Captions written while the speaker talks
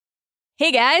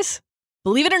Hey guys,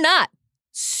 believe it or not,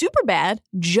 Superbad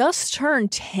just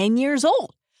turned 10 years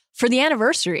old. For the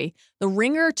anniversary, The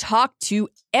Ringer talked to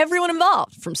everyone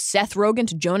involved, from Seth Rogen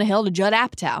to Jonah Hill to Judd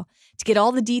Apatow, to get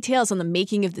all the details on the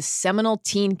making of the seminal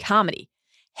teen comedy.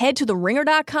 Head to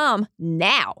theringer.com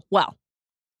now, well,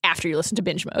 after you listen to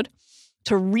Binge Mode,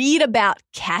 to read about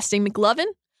casting McLovin,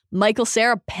 Michael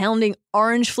Cera pounding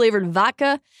orange-flavored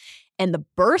vodka, and the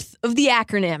birth of the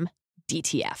acronym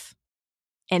DTF.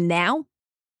 And now,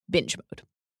 Binge Mode.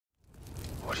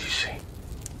 What do you see?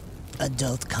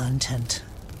 Adult content.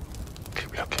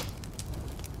 Keep looking.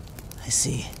 I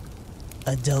see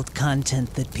adult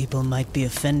content that people might be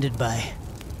offended by.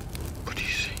 What do you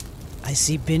see? I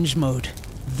see binge mode.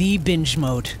 The binge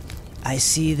mode. I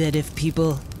see that if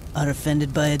people are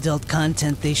offended by adult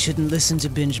content, they shouldn't listen to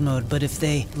binge mode, but if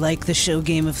they like the show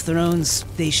Game of Thrones,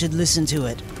 they should listen to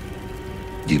it.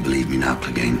 Do you believe me now,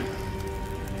 Clegane?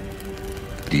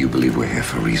 Do you believe we're here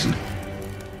for a reason?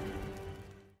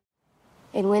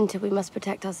 In winter, we must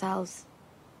protect ourselves.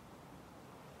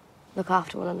 Look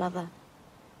after one another.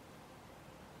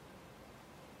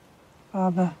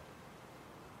 Father.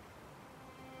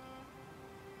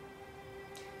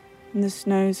 And the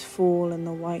snows fall and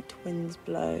the white winds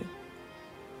blow.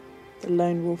 The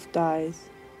lone wolf dies,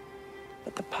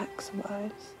 but the pack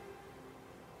survives.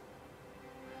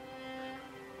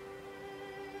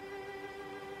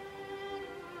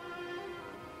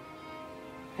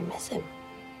 I miss him.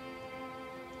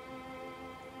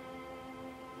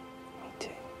 Me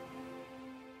too.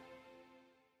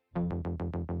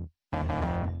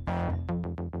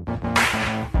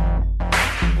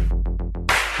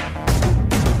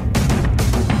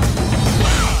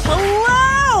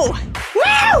 Hello!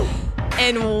 Woo!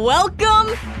 And welcome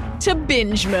to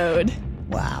Binge Mode.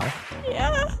 Wow.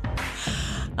 Yeah.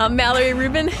 I'm Mallory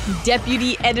Rubin,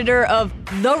 deputy editor of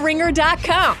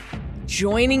TheRinger.com.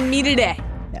 Joining me today,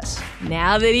 Yes.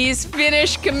 now that he's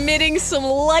finished committing some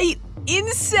light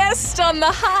incest on the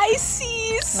high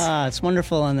seas, It's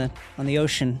wonderful on the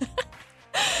ocean.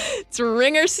 it's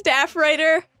Ringer staff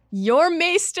writer, your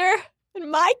maester, and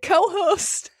my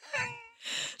co-host,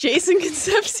 Jason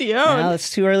Concepcion. Now it's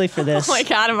too early for this. Oh my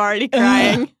God, I'm already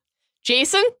crying.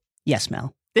 Jason, Yes,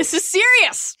 Mel. this is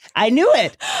serious. I knew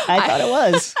it. I thought it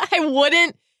was. I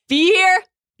wouldn't be here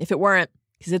if it weren't,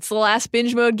 because it's the last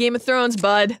Binge Mode Game of Thrones,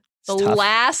 bud. The It's tough.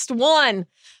 last one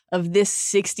of this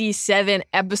 67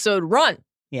 episode run.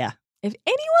 Yeah. If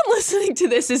anyone listening to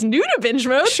this is new to Binge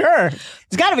Mode, Sure.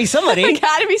 It's got to be somebody. it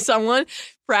got to be someone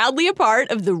proudly a part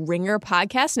of the Ringer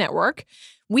Podcast Network.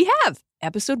 We have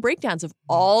episode breakdowns of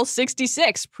all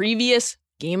 66 previous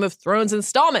Game of Thrones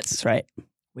installments. That's right.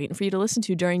 Waiting for you to listen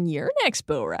to during your next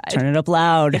boat ride. Turn it up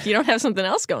loud. If you don't have something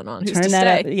else going on, who's Turn to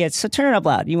that say? up. Yeah, so turn it up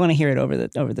loud. You want to hear it over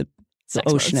the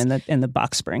Sex ocean moans. and the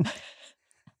box spring.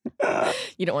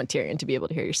 You don't want Tyrion to be able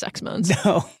to hear your sex moans.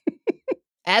 No.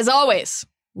 As always,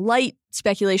 light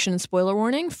speculation and spoiler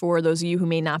warning for those of you who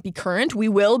may not be current. We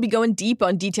will be going deep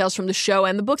on details from the show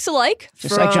and the books alike.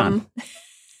 Just like John.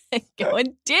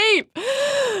 Going deep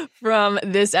from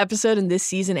this episode and this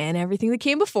season and everything that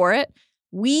came before it.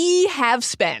 We have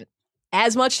spent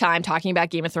as much time talking about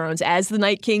Game of Thrones as the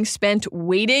Night King spent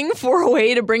waiting for a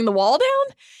way to bring the wall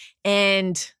down.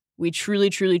 And we truly,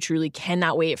 truly, truly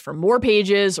cannot wait for more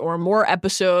pages or more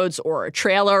episodes or a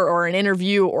trailer or an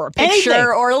interview or a picture Anything.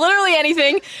 or literally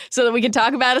anything so that we can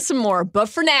talk about it some more. But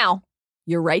for now,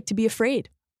 you're right to be afraid,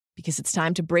 because it's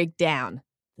time to break down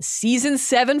the season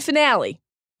 7 finale,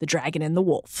 The Dragon and the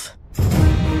Wolf.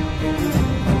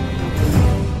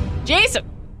 Jason,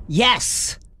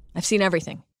 Yes. I've seen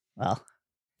everything. Well,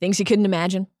 Things you couldn't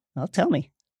imagine. tell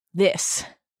me.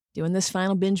 Doing this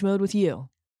final binge mode with you,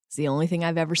 is the only thing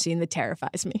I've ever seen that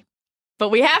terrifies me. But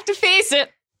we have to face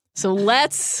it. So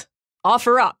let's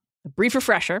offer up a brief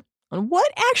refresher on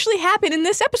what actually happened in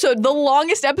this episode, the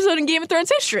longest episode in Game of Thrones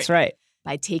history, That's right.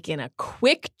 by taking a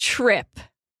quick trip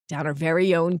down our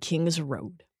very own King's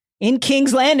Road. In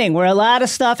King's Landing, where a lot of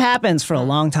stuff happens for a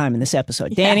long time in this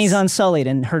episode. Yes. Dany's unsullied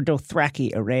and her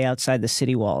Dothraki array outside the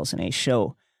city walls in a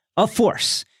show of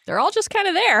force. They're all just kind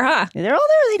of there, huh? They're all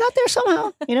there. They got there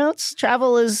somehow.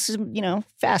 Travel is,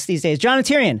 fast these days. Jon and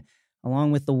Tyrion,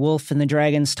 along with the wolf and the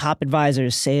dragon's top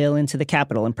advisors, sail into the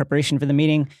capital in preparation for the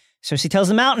meeting. Cersei tells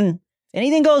the Mountain, if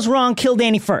anything goes wrong, kill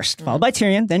Dany first, followed by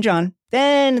Tyrion, then Jon.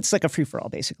 Then it's like a free-for-all,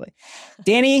 basically.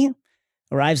 Dany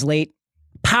arrives late.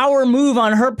 Power move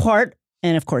on her part.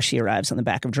 And of course, she arrives on the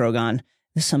back of Drogon.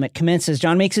 The summit commences.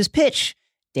 Jon makes his pitch.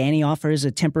 Dany offers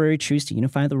a temporary truce to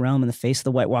unify the realm in the face of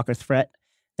the White Walker threat.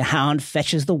 The Hound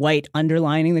fetches the white,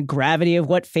 underlining the gravity of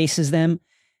what faces them.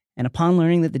 And upon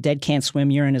learning that the dead can't swim,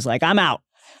 Euron is like, I'm out.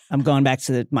 I'm going back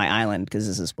to my island because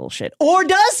this is bullshit. Or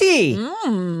does he?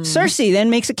 Cersei then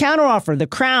makes a counteroffer. The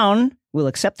crown will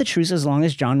accept the truce as long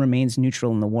as Jon remains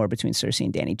neutral in the war between Cersei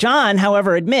and Dany. Jon,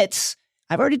 however, admits,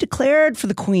 I've already declared for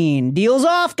the queen. Deal's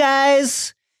off,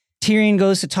 guys. Tyrion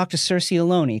goes to talk to Cersei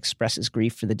alone. He expresses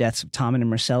grief for the deaths of Tommen and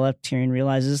Myrcella. Tyrion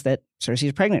realizes that Cersei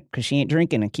is pregnant because she ain't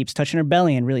drinking and keeps touching her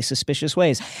belly in really suspicious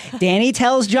ways. Dany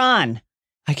tells Jon,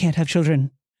 I can't have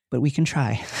children, but we can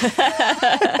try.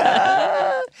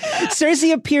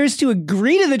 Cersei appears to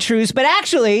agree to the truce, but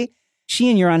actually, she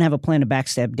and Euron have a plan to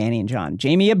backstab Dany and Jon.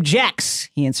 Jaime objects.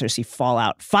 He and Cersei fall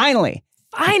out. Finally!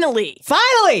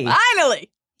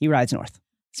 He rides north.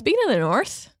 Speaking of the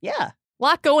North, Yeah, a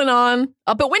lot going on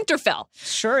up at Winterfell,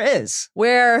 sure is.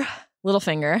 where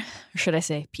Littlefinger, or should I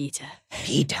say Peeta,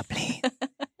 Peter, please.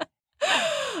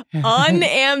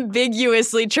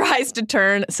 unambiguously tries to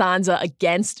turn Sansa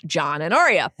against Jon and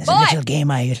Arya. There's a But little game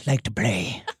I like to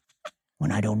play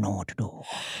when I don't know what to do.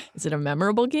 is it a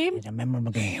memorable game? It's a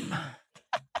memorable game.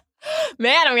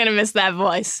 Man, I'm going to miss that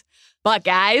voice. But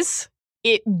guys,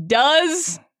 it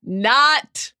does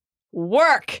not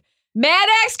work.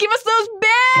 Maddox, give us those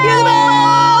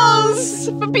bells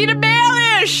for Peter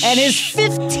Baelish. And his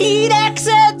 15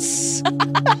 accents!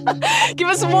 Give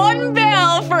us one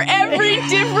bell for every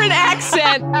different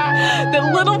accent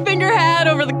that Littlefinger had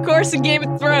over the course of Game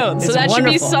of Thrones. It's So that should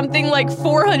be wonderful. something like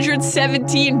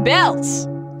 417 bells.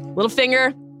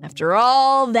 Littlefinger, after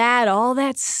all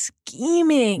that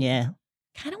scheming, Yeah,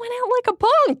 kind of went out like a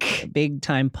punk. a big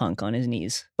time punk on his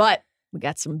knees. But we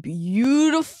got some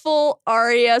beautiful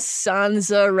Arya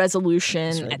Sansa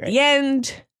resolution really at great. the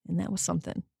end, and that was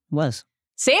something. Was.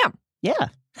 Sam Yeah.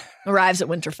 arrives at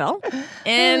Winterfell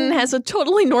and has a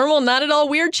totally normal, not at all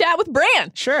weird chat with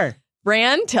Bran. Sure.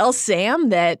 Bran tells Sam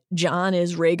that Jon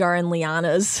is Rhaegar and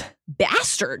Lyanna's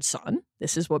bastard son.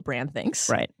 This is what Bran thinks.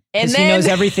 Right. And Because he then- knows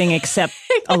everything except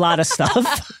a lot of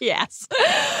stuff. Yes.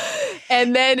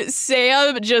 And then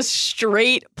Sam just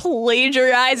straight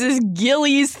plagiarizes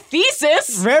Gilly's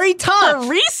thesis. Very tough. For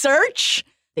research.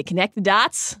 They connect the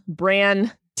dots.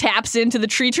 Bran taps into the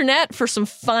Treeternet for some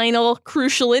final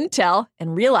crucial intel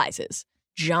and realizes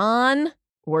Jon,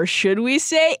 or should we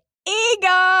say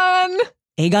Aegon,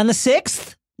 Aegon the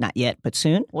Sixth? Not yet, but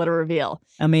soon. what a reveal,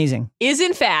 Amazing. is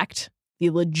in fact the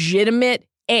legitimate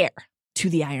heir to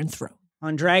the Iron Throne.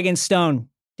 On Dragonstone,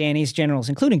 Dany's generals,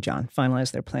 including Jon,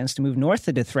 finalize their plans to move north.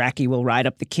 The Dothraki will ride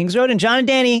up the King's Road, and Jon and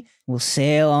Dany will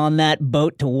sail on that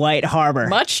boat to White Harbor.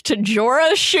 Much to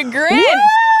Jorah's chagrin.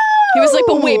 He was like,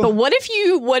 but wait, but what if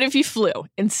you flew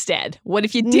instead? What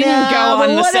if you didn't go on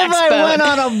the what sex if I boat? went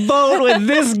on a boat with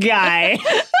this guy?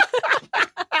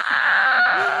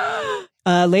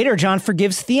 Later, Jon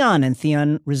forgives Theon, and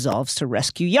Theon resolves to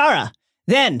rescue Yara.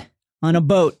 Then, on a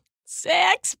boat,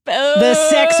 Sex boat. the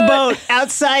sex boat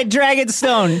outside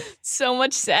Dragonstone. So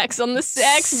much sex on the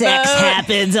sex Sex boat.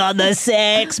 happens on the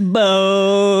sex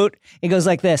boat. It goes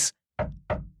like this.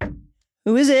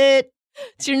 Who is it?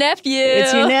 It's your nephew.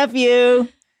 It's your nephew.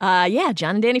 Yeah,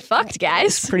 Jon and Dany fucked,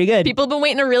 guys. It's pretty good. People have been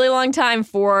waiting a really long time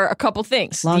for a couple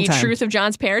things. Long the time. truth of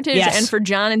Jon's parentage Yes. and for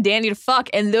Jon and Dany to fuck.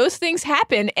 And those things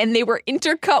happened and they were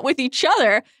intercut with each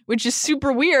other, which is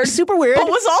super weird. Super weird. But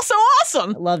was also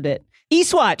awesome. I loved it.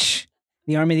 Eastwatch.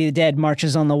 The army of the dead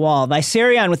marches on the wall.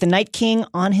 Viserion with the Night King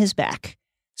on his back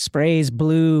sprays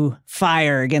blue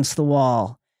fire against the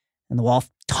wall, and the wall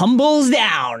tumbles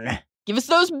down. Give us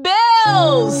those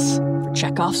bells for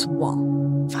Chekhov's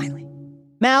wall. Finally.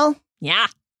 Mal, Yeah.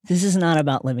 this is not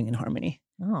about living in harmony.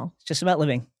 Oh, It's just about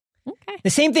living. okay. The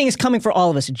same thing is coming for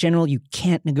all of us, a general you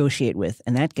can't negotiate with.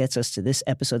 And that gets us to this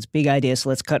episode's big idea. So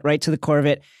let's cut right to the core of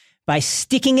it by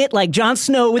sticking it like Jon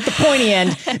Snow with the pointy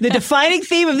end. The defining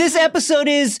theme of this episode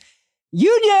is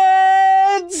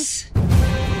unions.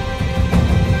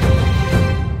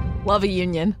 Love a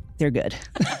union. They're good.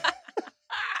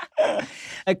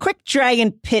 A quick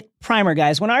Dragon Pit primer,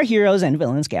 guys. When our heroes and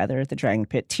villains gather at the Dragon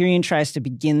Pit, Tyrion tries to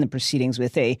begin the proceedings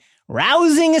with a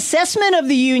rousing assessment of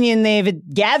the union they've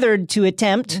gathered to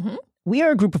attempt. We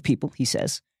are a group of people, he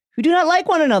says, who do not like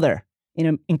one another. In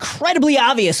an incredibly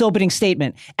obvious opening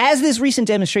statement. As this recent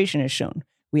demonstration has shown,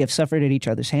 we have suffered at each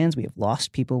other's hands. We have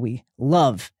lost people we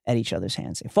love at each other's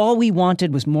hands. If all we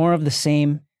wanted was more of the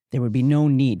same, there would be no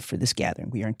need for this gathering.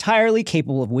 We are entirely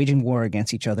capable of waging war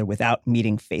against each other without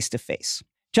meeting face to face.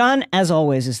 Jon, as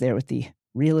always, is there with the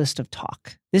realist of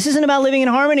talk. This isn't about living in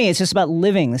harmony. It's just about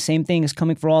living. The same thing is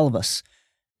coming for all of us.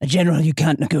 A general you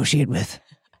can't negotiate with.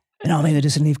 An army that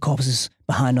doesn't leave corpses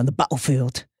behind on the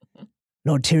battlefield.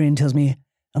 Lord Tyrion tells me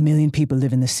 1 million people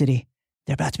live in this city.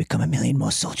 They're about to become 1 million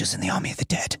more soldiers in the army of the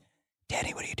dead.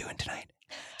 Dany, what are you doing tonight?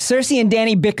 Cersei and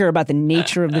Dany bicker about the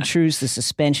nature of the truce, the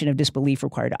suspension of disbelief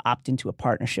required to opt into a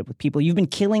partnership with people you've been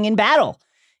killing in battle,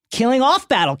 killing off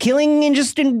battle, killing in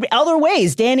other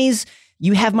ways. Dany's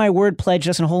 "you have my word" pledge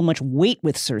doesn't hold much weight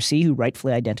with Cersei, who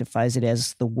rightfully identifies it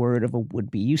as the word of a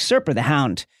would-be usurper. The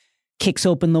Hound kicks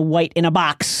open the white in a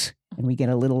box, and we get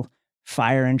a little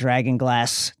fire and dragon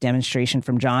glass demonstration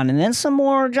from Jon, and then some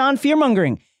more Jon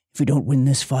fearmongering. If we don't win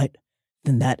this fight,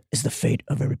 then that is the fate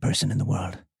of every person in the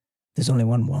world. There's only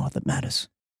one war that matters.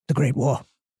 The Great War.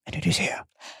 And it is here.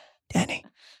 Dany,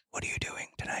 what are you doing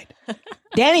tonight?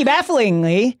 Dany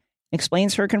bafflingly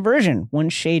explains her conversion, one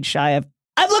shade shy of,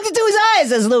 I've looked into his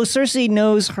eyes, as though Cersei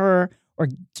knows her or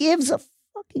gives a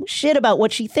fucking shit about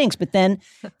what she thinks. But then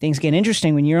things get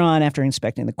interesting when Euron, after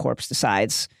inspecting the corpse,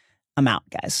 decides, I'm out,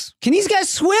 guys. Can these guys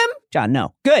swim? Jon,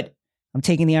 no. Good. I'm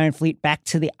taking the Iron Fleet back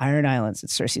to the Iron Islands. And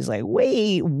Cersei's like,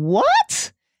 wait, what?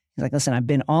 He's like, listen, I've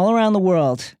been all around the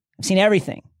world. I've seen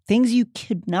everything. Things you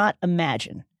could not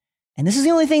imagine. And this is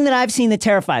the only thing that I've seen that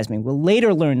terrifies me. We'll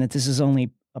later learn that this is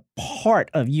only a part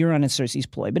of Euron and Cersei's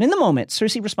ploy. But in the moment,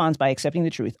 Cersei responds by accepting the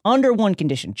truth under one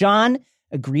condition. Jon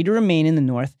agreed to remain in the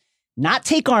North, not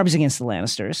take arms against the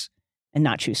Lannisters, and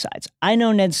not choose sides. I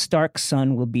know Ned Stark's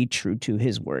son will be true to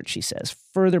his word, she says,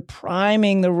 further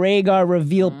priming the Rhaegar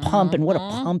reveal pump. And what a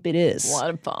pump it is. What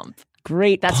a pump.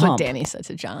 Great That's pump. what Dany said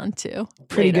to Jon, too.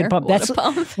 Pretty later. good pump. What That's a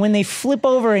pump. when they flip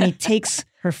over and he takes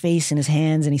her face in his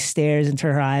hands and he stares into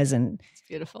her eyes and It's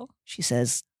beautiful. she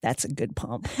says, that's a good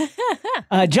pump.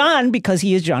 Jon, because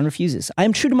he is Jon, refuses. I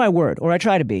am true to my word, or I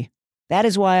try to be. That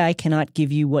is why I cannot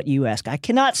give you what you ask. I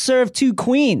cannot serve two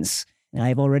queens. And I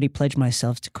have already pledged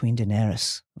myself to Queen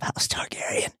Daenerys of House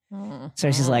Targaryen.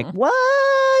 Cersei's like,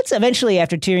 what? Eventually,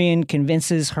 after Tyrion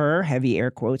convinces her, heavy air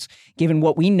quotes, given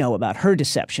what we know about her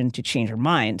deception, to change her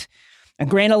mind, a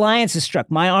grand alliance is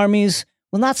struck. My armies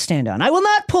will not stand down. I will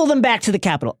not pull them back to the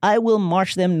capital. I will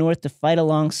march them north to fight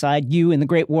alongside you in the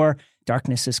Great War.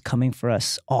 Darkness is coming for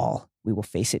us all. We will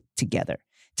face it together.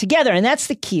 Together, and that's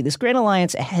the key. This grand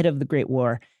alliance ahead of the Great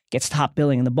War gets top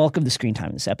billing and the bulk of the screen time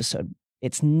in this episode.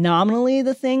 It's nominally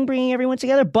the thing bringing everyone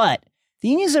together, but the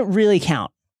unions that really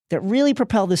count, that really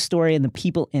propel this story and the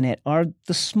people in it, are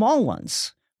the small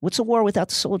ones. What's a war without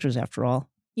the soldiers, after all?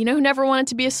 You know who never wanted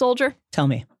to be a soldier? Tell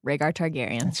me. Rhaegar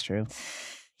Targaryen. That's true.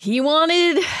 He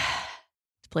wanted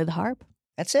to play the harp,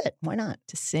 That's it. Why not?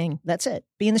 to sing. That's it.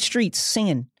 Be in the streets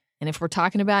singing. And if we're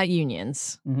talking about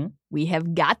unions, Mm-hmm. we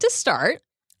have got to start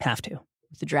Have to.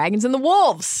 with the dragons and the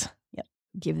wolves. Yep.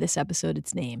 Give this episode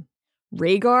its name.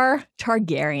 Rhaegar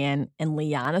Targaryen and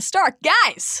Lyanna Stark.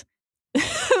 Guys, this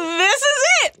is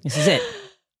it. This is it.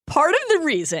 Part of the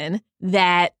reason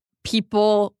that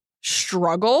people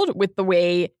struggled with the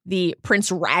way the Prince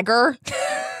Rhaegar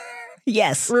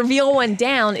Yes. reveal went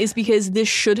down is because this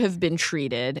should have been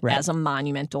treated Right. as a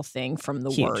monumental thing from the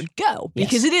Huge. word go, Yes.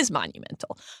 because it is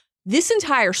monumental. This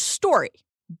entire story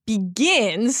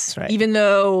begins, That's right. even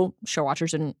though show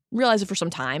watchers didn't realize it for some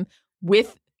time,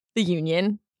 with the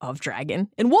union of dragon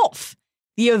and wolf,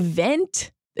 the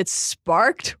event that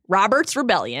sparked Robert's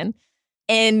rebellion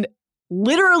and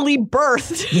literally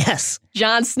birthed Yes.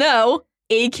 Jon Snow,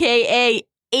 a.k.a.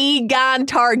 Aegon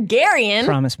Targaryen.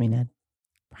 Promise me, Ned.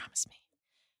 Promise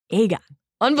me. Aegon.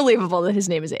 Unbelievable that his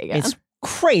name is Aegon. It's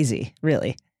crazy,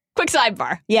 really. Quick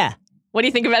sidebar. Yeah. What do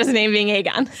you think about his name being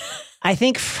Aegon? I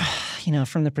think,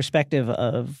 from the perspective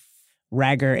of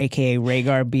Rhaegar, a.k.a.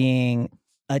 Rhaegar, being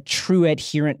a true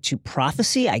adherent to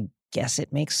prophecy, I guess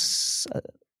it makes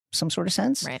some sort of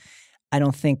sense. Right. I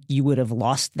don't think you would have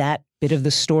lost that bit of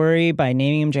the story by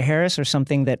naming him Jaehaerys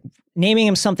or naming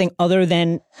him something other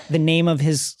than the name of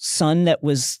his son that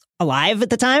was alive at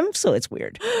the time. So it's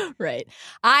weird. Right.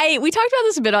 We talked about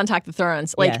this a bit on Talk the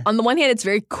Thrones. Yeah. On the one hand, it's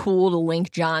very cool to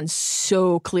link Jon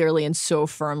so clearly and so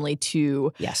firmly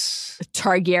to Yes.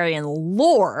 Targaryen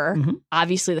lore. Mhm.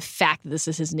 Obviously, the fact that this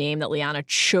is his name, that Lyanna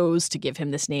chose to give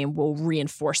him this name, will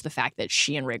reinforce the fact that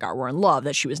she and Rhaegar were in love,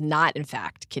 that she was not, in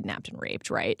fact, kidnapped and raped,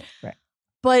 right? Right.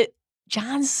 But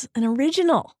Jon's an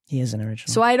original. He is an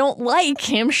original. So I don't like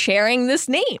him sharing this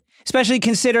name. Especially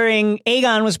considering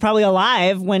Aegon was probably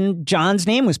alive when Jon's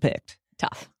name was picked.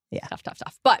 Tough. Yeah.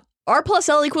 Tough. But R plus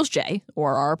L equals J,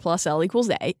 or R plus L equals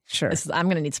A. Sure. I'm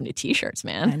going to need some new t-shirts,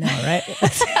 man. I know,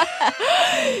 right?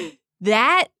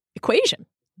 That equation,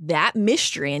 that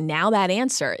mystery, and now that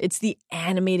answer, it's the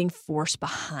animating force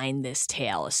behind this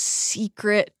tale. A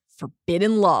secret,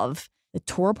 forbidden love that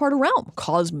tore apart a realm,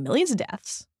 caused millions of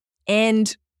deaths,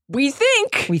 and we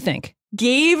think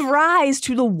gave rise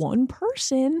to the one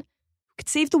person who could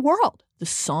save the world. The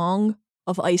Song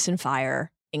of Ice and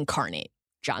Fire incarnate,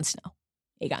 Jon Snow,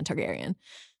 Aegon Targaryen.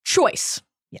 Choice.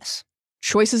 Yes.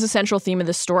 Choice is a central theme of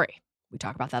this story. We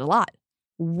talk about that a lot.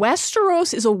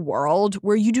 Westeros is a world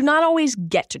where you do not always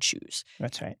get to choose.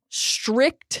 That's right.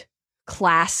 Strict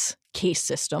class case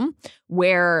system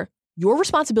where your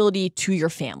responsibility to your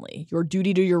family, your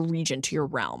duty to your region, to your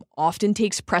realm, often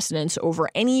takes precedence over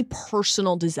any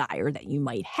personal desire that you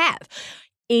might have.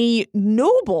 A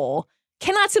noble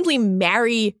cannot simply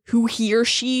marry who he or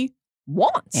she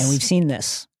wants. And we've seen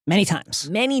this many times.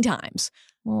 Many times.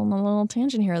 Well, on a little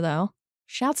tangent here, though.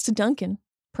 Shouts to Duncan,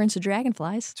 Prince of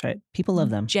Dragonflies. That's right. People love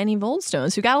them. Jenny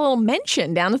Voldstones, who got a little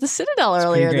mention down at the Citadel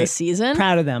earlier this season.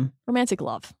 Proud of them. Romantic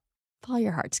love. Follow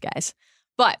your hearts, guys.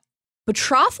 But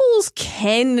betrothals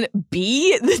can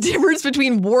be the difference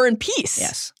between war and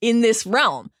peace in this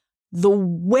realm. The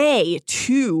way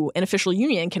to an official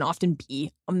union can often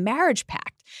be a marriage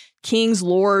pact. Kings,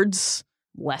 lords,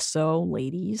 less so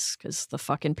ladies, because the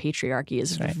fucking patriarchy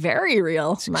is very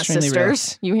real, my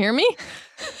sisters. Real. You hear me?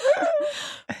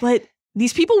 But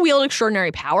these people wield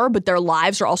extraordinary power, but their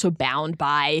lives are also bound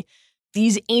by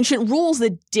these ancient rules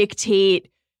that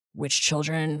dictate which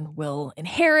children will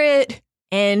inherit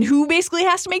and who basically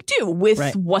has to make do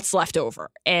with what's left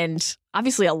over. And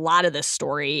obviously a lot of this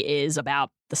story is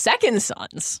about the second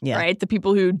sons, right? The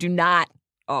people who do not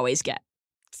always get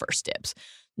first dibs.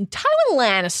 And Tywin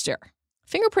Lannister,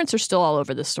 fingerprints are still all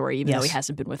over this story, even though he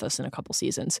hasn't been with us in a couple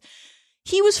seasons.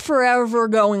 He was forever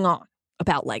going on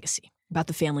about legacy, about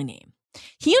the family name.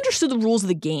 He understood the rules of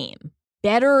the game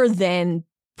better than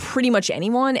pretty much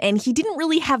anyone, and he didn't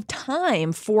really have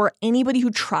time for anybody who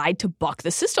tried to buck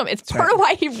the system. It's part of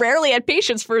why he rarely had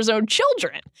patience for his own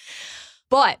children.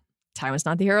 But Tywin's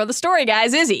not the hero of the story,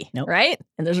 guys, is he? Nope. Right?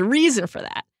 And there's a reason for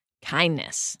that.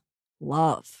 Kindness,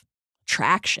 love,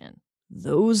 attraction.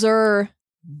 Those are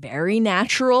very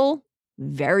natural,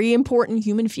 very important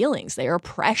human feelings. They are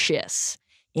precious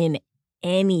in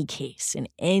any case, in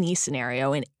any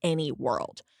scenario, in any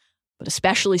world, but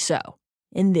especially so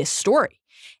in this story.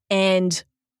 And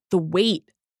the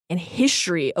weight and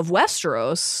history of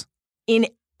Westeros in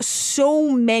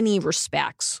so many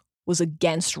respects was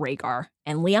against Rhaegar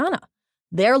and Lyanna.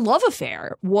 Their love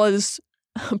affair was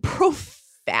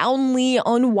profoundly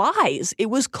unwise. It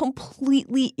was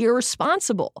completely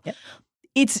irresponsible. Yep.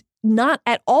 It's not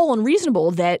at all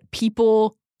unreasonable that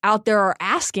people out there are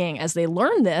asking as they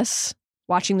learn this,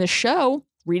 watching this show,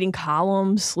 reading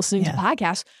columns, listening to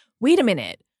podcasts, wait a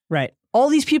minute. Right. All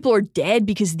these people are dead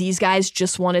because these guys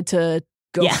just wanted to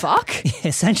go fuck?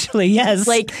 Essentially, yes.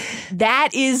 Like,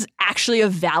 that is actually a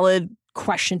valid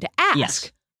question to ask.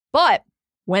 Yes. But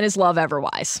when is love ever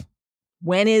wise?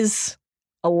 When is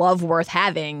a love worth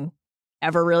having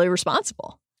ever really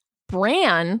responsible?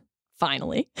 Bran,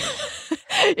 finally,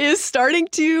 is starting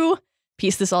to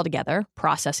piece this all together,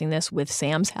 processing this with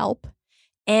Sam's help.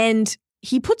 And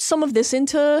he puts some of this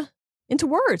into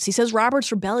words. He says Robert's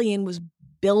rebellion was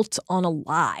built on a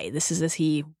lie. This is as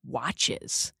he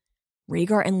watches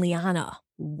Rhaegar and Lyanna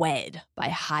wed by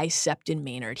High Septon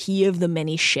Maynard, he of the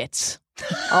many shits,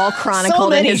 all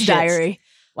chronicled in his diary.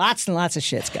 Lots and lots of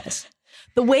shits, guys.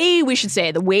 The way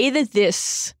that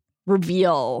this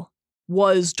reveal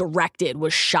was directed,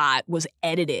 was shot, was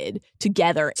edited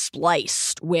together,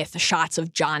 spliced with shots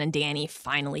of Jon and Dany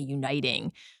finally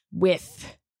uniting,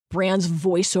 with Bran's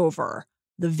voiceover,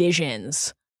 the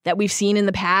visions that we've seen in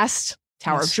the past,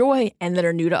 Tower of Joy, and that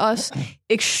are new to us,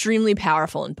 extremely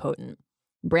powerful and potent.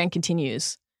 Bran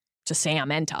continues to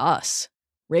Sam and to us.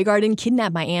 Rhaegar didn't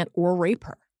kidnap my aunt or rape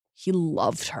her. He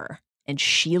loved her, and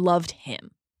she loved him.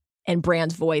 And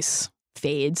Bran's voice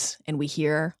fades, and we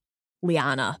hear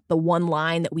Lyanna, the one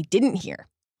line that we didn't hear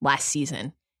last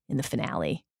season in the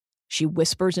finale. She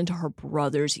whispers into her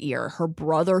brother's ear, her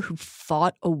brother who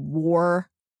fought a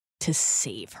war to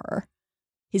save her.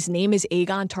 His name is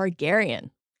Aegon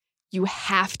Targaryen. You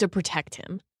have to protect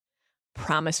him.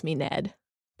 Promise me, Ned.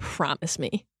 Promise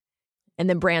me. And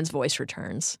then Bran's voice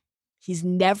returns. He's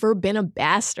never been a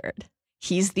bastard.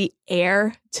 He's the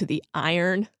heir to the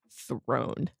Iron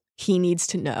Throne. He needs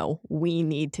to know. We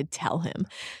need to tell him.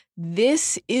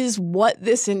 This is what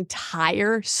this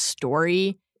entire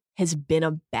story has been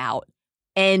about.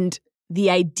 And the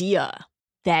idea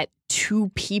that two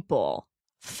people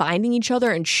finding each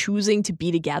other and choosing to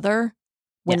be together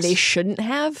when they shouldn't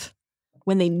have,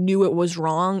 when they knew it was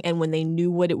wrong and when they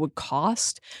knew what it would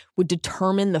cost, would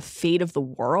determine the fate of the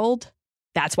world.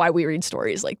 That's why we read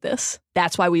stories like this.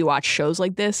 That's why we watch shows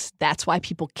like this. That's why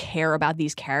people care about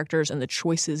these characters and the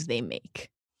choices they make.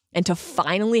 And to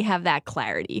finally have that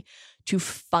clarity, to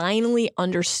finally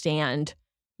understand,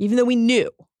 even though we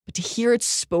knew, but to hear it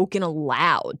spoken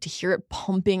aloud, to hear it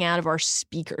pumping out of our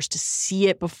speakers, to see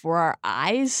it before our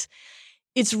eyes,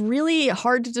 it's really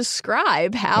hard to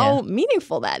describe how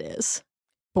meaningful that is.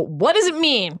 But what does it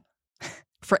mean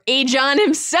for Jon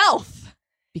himself?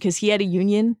 Because he had a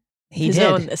union of his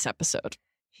own this episode.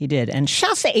 He did. And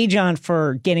shouts to Jon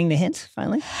for getting the hint,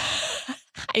 finally.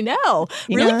 I know.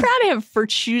 Really proud of him for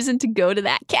choosing to go to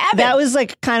that cabin. That was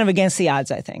like kind of against the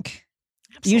odds, I think.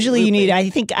 Absolutely. Usually you need,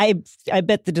 I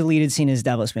bet the deleted scene is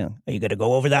Davos being, are you going to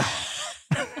go over there?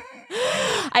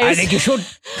 I think you should.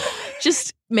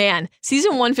 Just, man,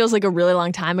 season 1 feels like a really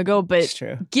long time ago, but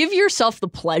give yourself the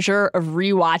pleasure of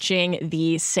rewatching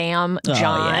the Sam,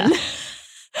 Jon,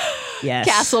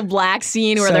 Castle Black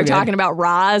scene where they're talking about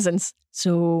Roz. And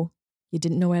so you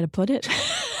didn't know where to put it?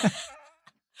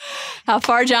 How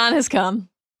far Jon has come.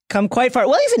 Come quite far.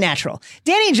 Well, he's a natural.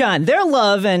 Dany and Jon, their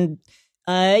love and,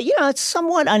 it's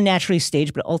somewhat unnaturally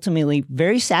staged, but ultimately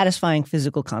very satisfying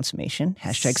physical consummation.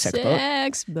 Hashtag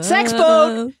sexboat.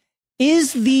 Sexboat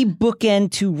is the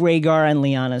bookend to Rhaegar and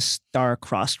Lyanna's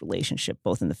star-crossed relationship,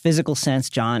 both in the physical sense.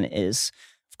 Jon is,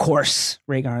 of course,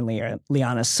 Rhaegar and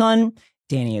Lyanna's son.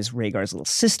 Dany is Rhaegar's little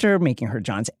sister, making her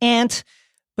Jon's aunt.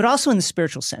 But also in the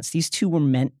spiritual sense, these two were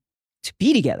meant to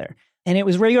be together. And it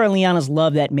was Rhaegar and Lyanna's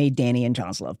love that made Dany and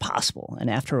Jon's love possible. And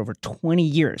after over 20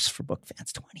 years for book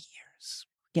fans, 20 years.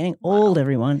 Getting old,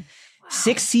 everyone.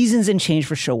 6 seasons and change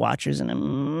for show watchers. And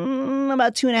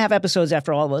about 2.5 episodes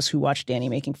after all of us who watched Dany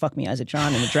making fuck me eyes at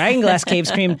Jon in the Dragonglass Cave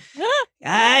scream,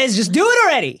 guys, just do it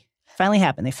already. Finally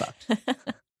happened. They fucked.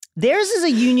 Theirs is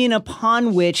a union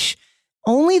upon which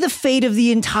only the fate of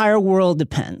the entire world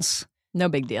depends. No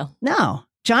big deal. No.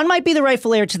 Jon might be the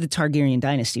rightful heir to the Targaryen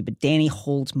dynasty, but Dany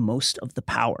holds most of the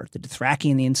power. The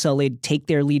Dothraki and the Unsullied take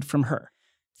their lead from her.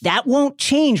 That won't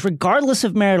change regardless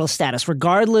of marital status,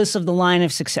 regardless of the line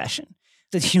of succession.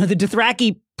 The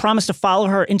Dothraki promised to follow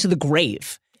her into the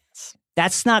grave.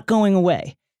 That's not going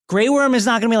away. Grey Worm is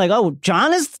not going to be like, oh,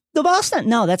 Jon is the boss now.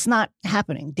 No, that's not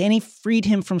happening. Dany freed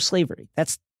him from slavery.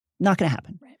 That's not going to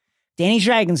happen. Right. Dany's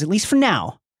dragons, at least for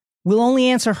now, will only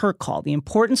answer her call. The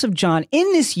importance of Jon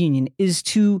in this union is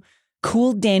to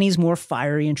cool Dany's more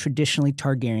fiery and traditionally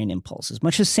Targaryen impulses,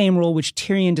 much the same role which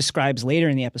Tyrion describes later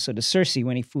in the episode to Cersei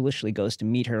when he foolishly goes to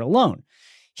meet her alone.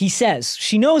 He says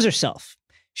she knows herself.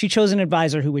 She chose an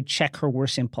advisor who would check her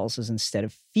worst impulses instead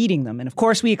of feeding them. And of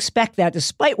course, we expect that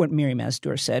despite what Miri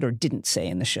Mazdur said or didn't say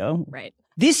in the show. Right.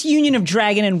 This union of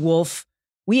dragon and wolf,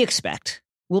 we expect,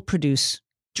 will produce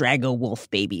Drago wolf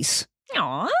babies.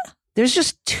 Aww. There's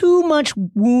just too much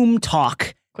womb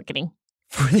talk. Quickening.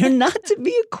 For there not to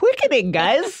be a quickening,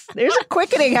 guys. There's a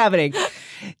quickening happening.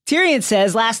 Tyrion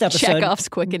says last episode. Chekhov's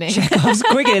quickening. Chekhov's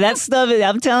quickening. That stuff,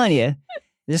 I'm telling you.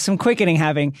 There's some quickening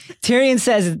happening. Tyrion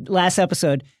says last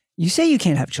episode, you say you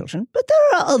can't have children, but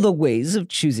there are other ways of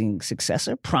choosing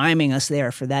successor, priming us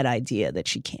there for that idea that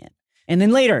she can't. And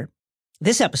then later,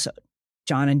 this episode,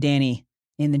 Jon and Dany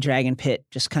in the dragon pit,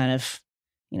 just kind of,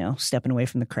 stepping away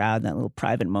from the crowd, that little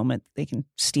private moment they can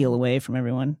steal away from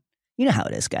everyone. You know how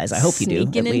it is, guys. I hope you do,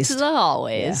 at least. Into the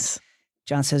hallways. Yeah.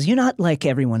 Jon says, you're not like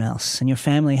everyone else, and your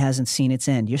family hasn't seen its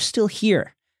end. You're still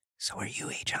here. So are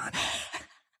you, Jon.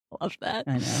 Love that.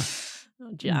 I know.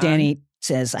 Oh, Jon. Dany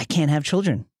says, I can't have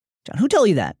children. Jon, who told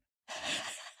you that?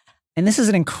 And this is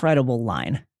an incredible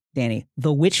line. Dany,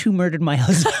 the witch who murdered my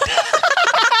husband.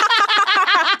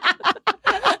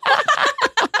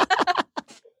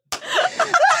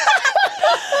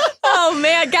 Oh,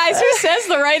 man. Guys, who says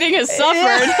the writing has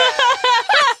suffered?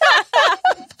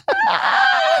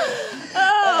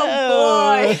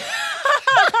 Oh, boy.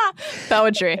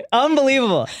 Poetry.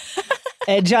 Unbelievable.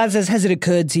 And Jon says, has it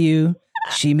occurred to you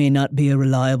she may not be a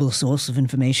reliable source of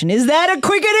information? Is that a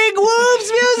quickening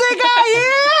wolves music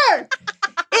I hear?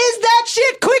 Is that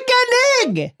shit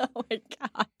quickening? Oh, my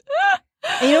God.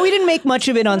 And, we didn't make much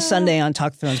of it on Sunday on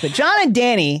Talk of Thrones, but Jon and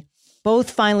Dany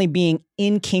both finally being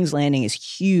in King's Landing is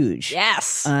huge.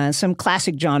 Yes. Some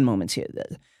classic Jon moments here.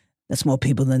 That's more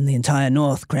people than the entire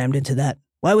North crammed into that.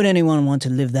 Why would anyone want to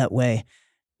live that way?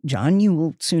 Jon, you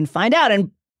will soon find out.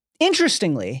 And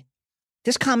interestingly,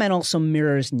 this comment also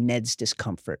mirrors Ned's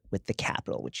discomfort with the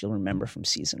capital, which you'll remember from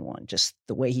season 1. Just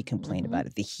the way he complained about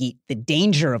it, the heat, the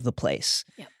danger of the place.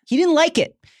 Yep. He didn't like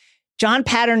it. Jon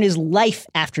patterned his life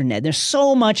after Ned. There's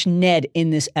so much Ned in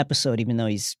this episode, even though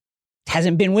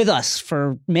hasn't been with us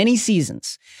for many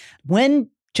seasons. When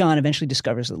Jon eventually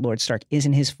discovers that Lord Stark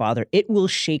isn't his father, it will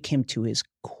shake him to his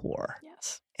core.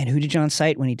 Yes. And who did Jon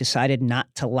cite when he decided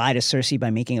not to lie to Cersei by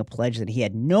making a pledge that he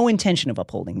had no intention of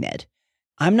upholding Ned?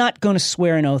 I'm not going to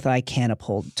swear an oath I can't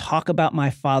uphold. Talk about my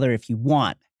father if you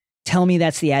want. Tell me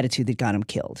that's the attitude that got him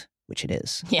killed. which it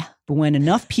is. Yeah. But when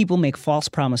enough people make false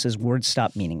promises, words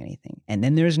stop meaning anything. And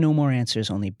then there's no more answers,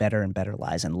 only better and better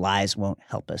lies. And lies won't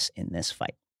help us in this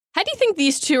fight. How do you think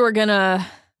these two are going to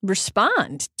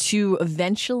respond to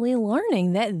eventually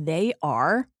learning that they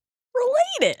are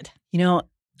related? You know,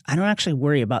 I don't actually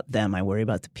worry about them. I worry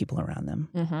about the people around them.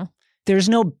 Mm-hmm. There's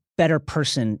no better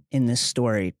person in this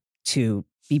story to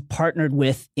be partnered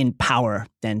with in power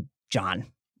than Jon.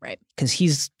 Right. Because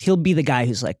he'll be the guy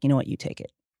who's like, you know what, you take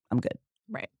it. I'm good.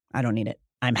 Right. I don't need it.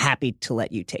 I'm happy to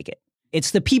let you take it.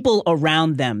 It's the people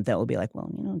around them that will be like,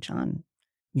 well, you know, Jon,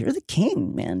 you're the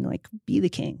king, man. Like, be the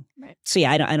king. Right. So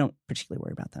yeah, I don't particularly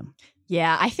worry about them.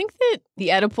 Yeah, I think that the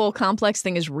Oedipal complex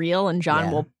thing is real, and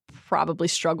Jon will probably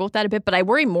struggle with that a bit, but I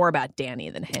worry more about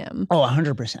Dany than him. Oh,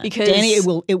 100%. Because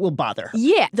Dany, it will bother her.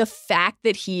 Yeah, the fact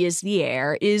that he is the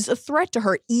heir is a threat to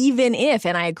her, even if,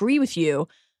 and I agree with you,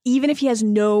 even if he has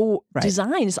no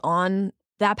designs on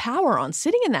that power, on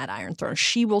sitting in that Iron Throne,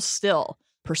 she will still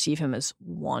perceive him as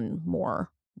one more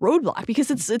roadblock,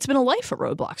 because it's been a life of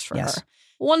roadblocks for her.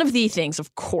 One of the things,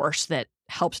 of course, that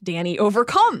helps Dany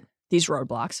overcome these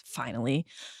roadblocks, finally,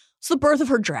 is the birth of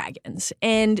her dragons.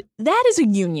 And that is a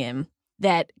union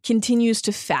that continues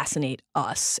to fascinate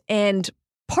us. And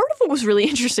part of what was really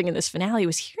interesting in this finale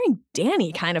was hearing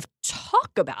Dany kind of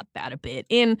talk about that a bit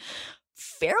in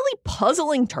fairly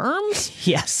puzzling terms.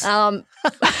 Yes.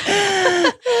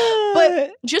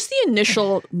 But just the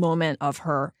initial moment of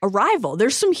her arrival,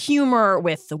 there's some humor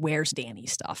with the where's Dany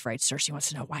stuff, right? Cersei wants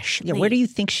to know why should where do you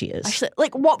think she is?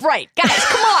 Like, what? Right. Guys,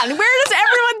 come on. Where does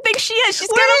everyone think she is? She's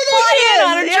going to fly in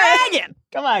on her dragon.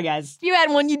 Come on, guys. If you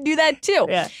had one, you'd do that too.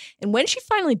 Yeah. And when she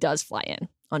finally does fly in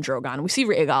on Drogon, we see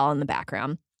Rhaegal in the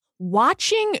background.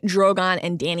 Watching Drogon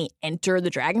and Dany enter the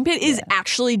dragon pit is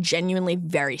actually genuinely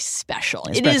very special.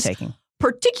 It's it is breathtaking.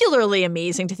 Particularly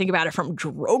amazing to think about it from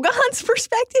Drogon's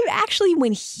perspective, actually,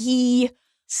 when he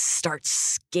starts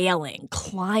scaling,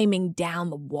 climbing down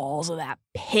the walls of that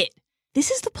pit. This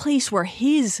is the place where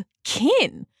his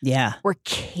kin were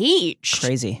caged.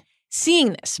 Crazy.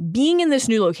 Seeing this, being in this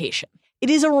new location,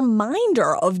 it is a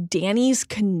reminder of Dany's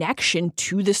connection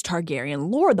to this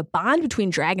Targaryen lore. The bond between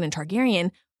dragon and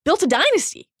Targaryen built a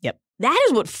dynasty. Yep. That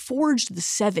is what forged the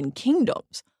Seven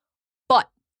Kingdoms. But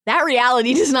that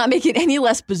reality does not make it any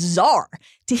less bizarre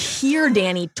to hear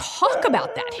Dany talk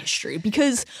about that history,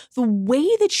 because the way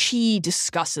that she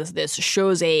discusses this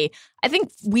shows a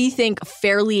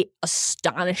fairly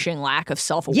astonishing lack of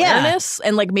self-awareness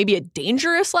and like maybe a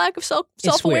dangerous lack of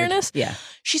self-awareness. Yeah.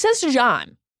 She says to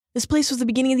Jon, "This place was the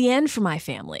beginning of the end for my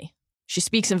family." She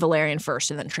speaks in Valyrian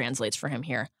first and then translates for him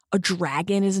here. A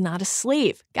dragon is not a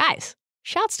slave. Guys,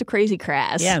 shouts to Crazy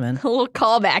Kraz. Yeah, man. A little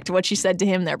callback to what she said to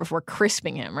him there before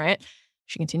crisping him, right?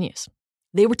 She continues.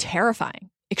 They were terrifying,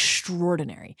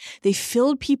 extraordinary. They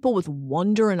filled people with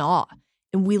wonder and awe,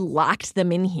 and we locked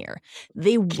them in here.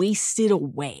 They wasted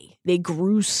away. They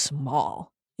grew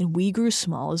small, and we grew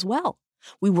small as well.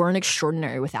 We weren't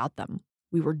extraordinary without them.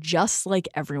 We were just like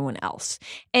everyone else.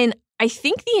 And I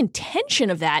think the intention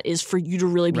of that is for you to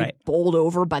really be bowled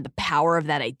over by the power of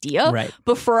that idea. Right.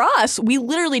 But for us, we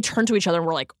literally turn to each other and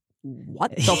we're like,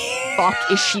 what the fuck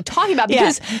is she talking about?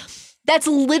 Because that's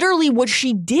literally what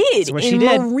she did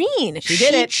Marine. She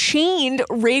did it. Chained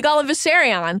Rhaegal and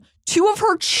Viserion, two of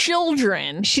her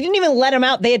children. She didn't even let them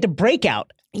out. They had to break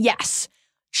out. Yes.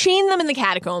 Chained them in the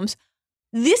catacombs.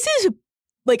 This is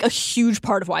like a huge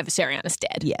part of why Viserion is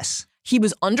dead. Yes. He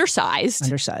was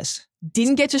undersized.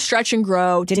 Didn't get to stretch and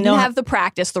grow. Didn't have the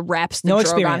practice, the reps that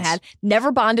Drogon had.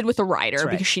 Never bonded with a rider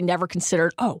because she never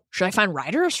considered, should I find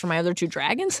riders for my other two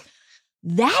dragons?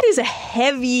 That is a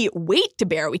heavy weight to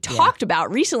bear. We talked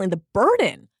about recently the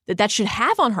burden that should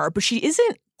have on her, but she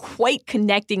isn't quite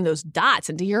connecting those dots.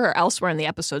 And to hear her elsewhere in the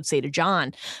episode say to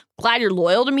Jon, glad you're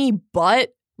loyal to me,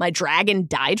 but my dragon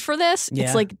died for this.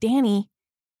 It's like, Dany,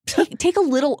 take a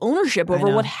little ownership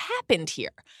over what happened here.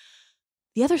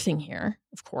 The other thing here,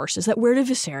 of course, is that where did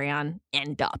Viserion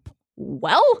end up?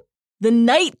 Well, the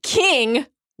Night King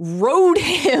rode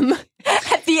him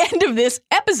at the end of this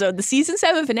episode. The season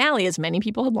 7 finale, as many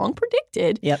people had long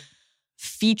predicted,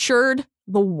 featured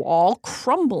the wall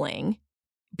crumbling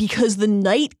because the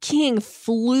Night King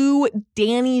flew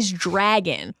Dany's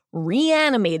dragon,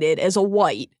 reanimated as a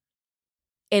white,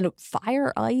 and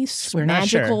fire, ice,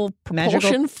 magical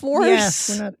propulsion force.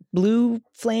 Yeah, we're not blue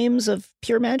flames of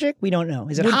pure magic. We don't know.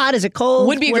 Is it hot? Is it cold?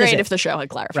 Would be great if the show had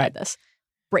clarified this.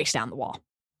 Breaks down the wall.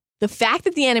 The fact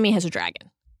that the enemy has a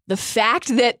dragon, the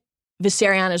fact that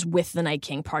Viserion is with the Night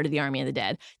King, part of the army of the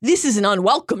dead, this is an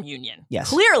unwelcome union,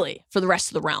 clearly, for the rest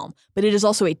of the realm. But it is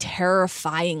also a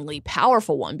terrifyingly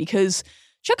powerful one because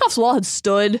Chekhov's wall had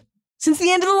stood since the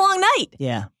end of the Long Night.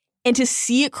 Yeah. And to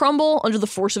see it crumble under the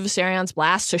force of Viserion's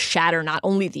blast to shatter not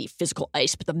only the physical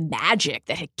ice, but the magic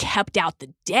that had kept out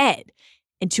the dead,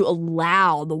 and to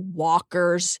allow the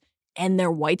walkers and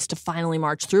their whites to finally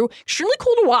march through, extremely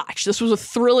cool to watch. This was a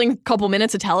thrilling couple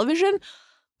minutes of television,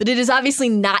 but it is obviously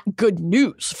not good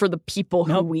news for the people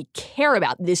who we care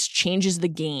about. This changes the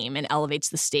game and elevates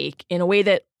the stake in a way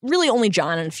that really only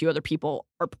Jon and a few other people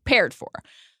are prepared for.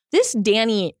 This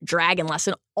Dany dragon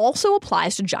lesson also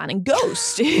applies to Jon and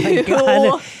Ghost. My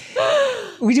God.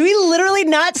 Do we literally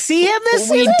not see him this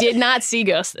season? We did not see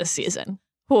Ghost this season.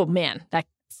 Oh, man, that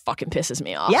fucking pisses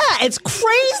me off. Yeah, it's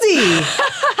crazy.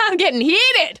 I'm getting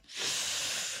heated.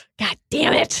 God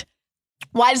damn it.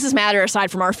 Why does this matter aside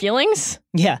from our feelings?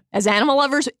 Yeah. As animal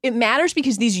lovers, it matters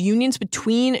because these unions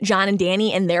between Jon and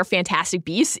Dany and their fantastic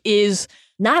beasts is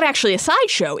not actually a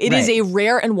sideshow. It is a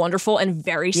rare and wonderful and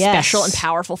very special and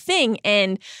powerful thing.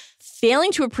 And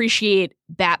failing to appreciate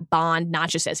that bond not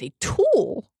just as a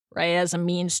tool, right, as a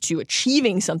means to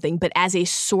achieving something, but as a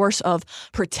source of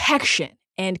protection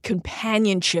and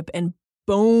companionship and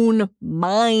bone,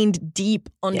 mind deep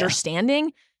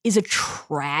understanding is a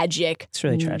tragic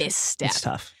misstep. It's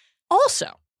tough. Also,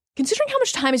 considering how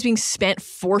much time is being spent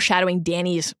foreshadowing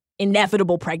Dany's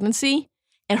inevitable pregnancy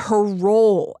and her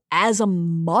role as a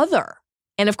mother,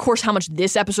 and of course how much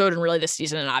this episode and really this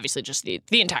season and obviously just the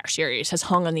entire series has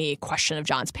hung on the question of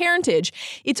Jon's parentage,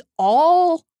 it's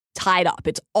all tied up.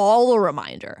 It's all a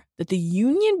reminder that the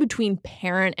union between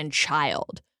parent and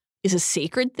child is a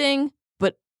sacred thing,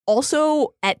 but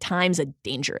also at times a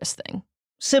dangerous thing.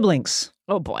 Siblings.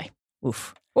 Oh, boy.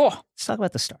 Oof. Oh. Let's talk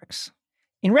about the Starks.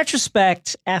 In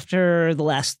retrospect, after the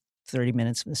last 30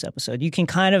 minutes of this episode, you can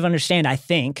kind of understand, I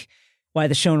think, why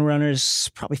the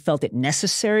showrunners probably felt it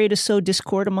necessary to sow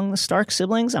discord among the Stark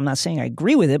siblings. I'm not saying I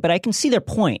agree with it, but I can see their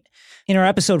point. In our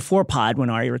episode 4 pod, when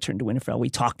Arya returned to Winterfell, we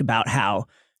talked about how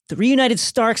the reunited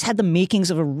Starks had the makings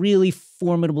of a really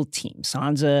formidable team.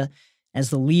 Sansa as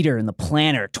the leader and the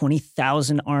planner,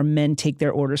 20,000 armed men take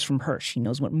their orders from her. She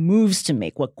knows what moves to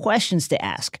make, what questions to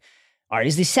ask.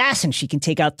 Arya's the assassin. She can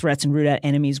take out threats and root out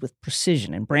enemies with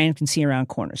precision, and Bran can see around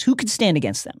corners. Who could stand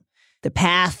against them? The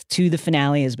path to the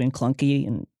finale has been clunky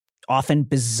and often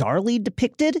bizarrely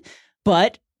depicted,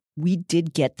 but we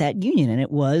did get that union, and it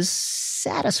was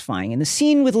satisfying. And the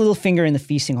scene with Littlefinger in the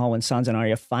feasting hall when Sansa and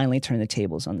Arya finally turn the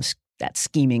tables on that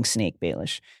scheming snake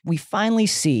Baelish, we finally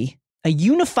see a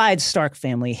unified Stark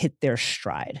family hit their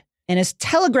stride. And as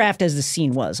telegraphed as the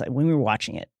scene was, like when we were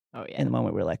watching it, in the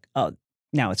moment we were like, oh,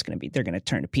 now it's going to be, they're going to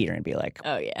turn to Peter and be like,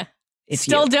 oh, yeah. It's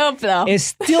still dope, though. It's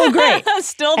still great.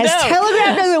 Still dope. As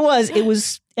telegraphed as it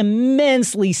was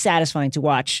immensely satisfying to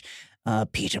watch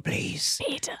Peter, please.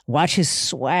 Peter. Watch his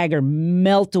swagger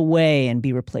melt away and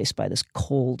be replaced by this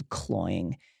cold,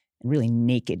 cloying, and really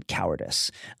naked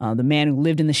cowardice. The man who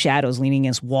lived in the shadows, leaning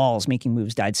against walls, making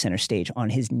moves, died center stage on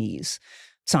his knees.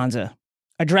 Sansa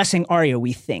addressing Arya,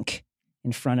 we think,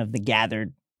 in front of the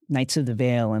gathered Knights of the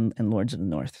Vale and Lords of the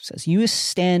North, says, you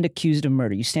stand accused of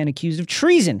murder. You stand accused of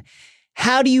treason.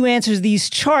 How do you answer these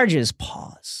charges?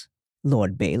 Pause.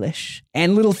 Lord Baelish.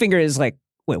 And Littlefinger is like,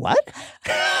 wait, what?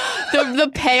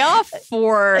 The payoff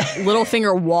for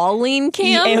Littlefinger Walling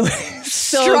camp? It was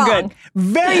so good.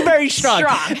 Very, very strong.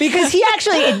 Because he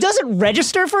actually, it doesn't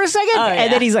register for a second.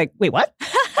 And then he's like, wait, what?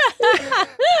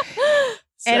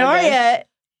 And Arya,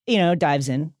 dives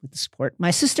in with the support.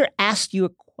 My sister asked you a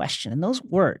question. And those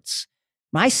words,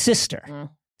 my sister,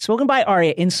 spoken by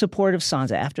Arya in support of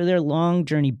Sansa after their long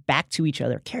journey back to each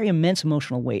other, carry immense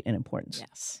emotional weight and importance.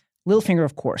 Yes. Littlefinger,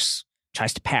 of course,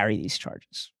 tries to parry these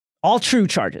charges. All true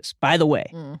charges, by the way.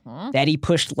 That he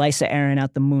pushed Lysa Arryn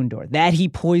out the moon door. That he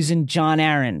poisoned Jon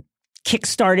Arryn,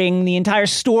 kickstarting the entire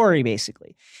story,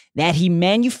 basically. That he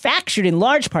manufactured, in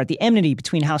large part, the enmity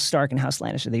between House Stark and House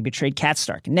Lannister. They betrayed Cat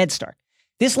Stark and Ned Stark.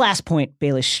 This last point,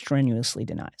 Baelish strenuously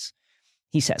denies.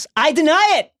 He says, I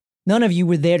deny it! None of you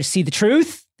were there to see the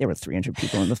truth. There were 300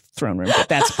 people in the throne room, but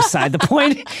that's beside the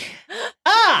point.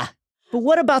 But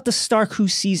what about the Stark who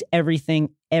sees everything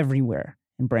everywhere?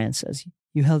 And Bran says,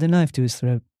 you held a knife to his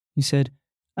throat. You said,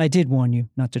 I did warn you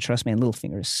not to trust me. And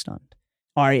Littlefinger is stunned.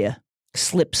 Arya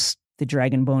slips the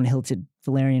dragon bone-hilted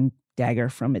Valyrian dagger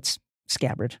from its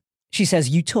scabbard. She says,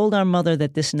 you told our mother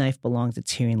that this knife belonged to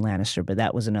Tyrion Lannister, but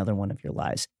that was another one of your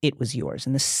lies. It was yours.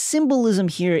 And the symbolism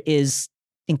here is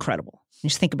incredible.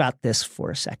 Just think about this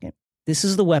for a second. This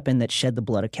is the weapon that shed the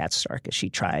blood of Cat Stark as she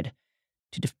tried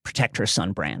to protect her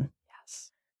son, Bran.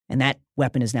 Yes. And that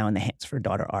weapon is now in the hands of her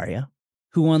daughter, Arya,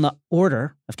 who on the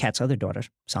order of Cat's other daughter,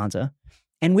 Sansa,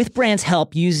 and with Bran's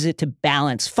help, uses it to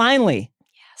balance, finally,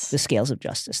 the scales of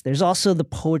justice. There's also the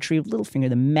poetry of Littlefinger,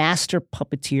 the master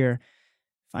puppeteer,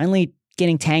 finally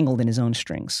getting tangled in his own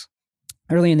strings.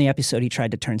 Early in the episode, he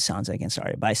tried to turn Sansa against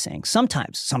Arya by saying,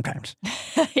 sometimes.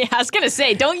 Yeah, I was going to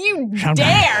say, don't you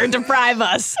dare deprive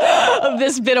us of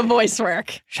this bit of voice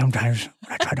work. Sometimes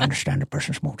when I try to understand a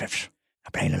person's motives, I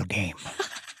play a little game.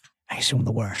 I assume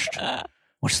the worst.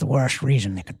 What's the worst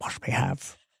reason they could possibly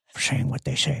have for saying what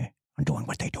they say and doing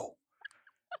what they do?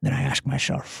 Then I ask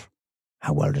myself,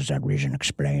 how well does that reason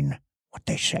explain what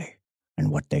they say and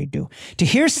what they do? To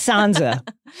hear Sansa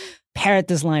parrot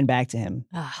this line back to him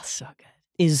So good.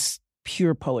 is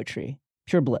pure poetry,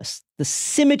 pure bliss. The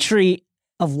symmetry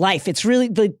of life. It's really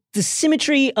the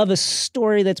symmetry of a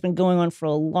story that's been going on for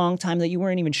a long time that you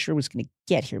weren't even sure was going to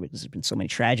get here because there's been so many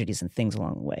tragedies and things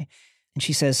along the way. And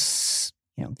she says,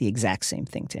 the exact same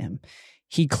thing to him.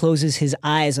 He closes his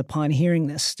eyes upon hearing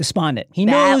this, despondent. He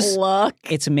knows look.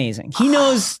 It's amazing. He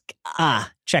knows,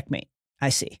 checkmate. I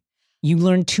see. You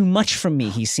learned too much from me,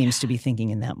 he seems to be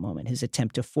thinking in that moment. His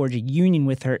attempt to forge a union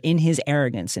with her in his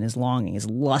arrogance and his longing, his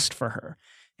lust for her,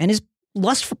 and his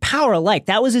lust for power alike.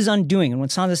 That was his undoing. And when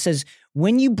Sansa says,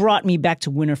 when you brought me back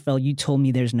to Winterfell, you told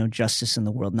me there's no justice in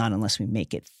the world, not unless we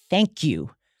make it. Thank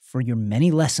you for your many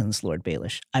lessons, Lord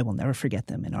Baelish. I will never forget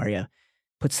them. And Arya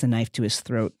puts the knife to his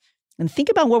throat. And think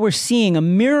about what we're seeing, a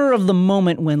mirror of the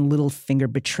moment when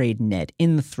Littlefinger betrayed Ned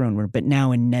in the throne room, but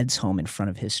now in Ned's home in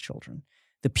front of his children.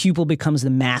 The pupil becomes the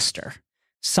master.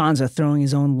 Sansa throwing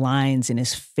his own lines in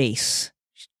his face,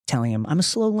 telling him, I'm a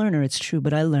slow learner, it's true,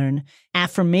 but I learn.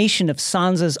 Affirmation of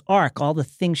Sansa's arc, all the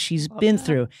things she's been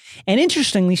through. And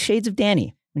interestingly, shades of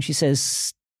Dany, when she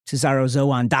says to Zaro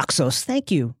Zoan Daxos, thank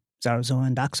you, Zaro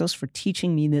Zoan Daxos, for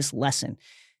teaching me this lesson.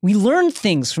 We learn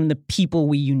things from the people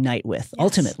we unite with,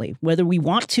 ultimately, whether we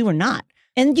want to or not.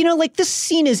 And, this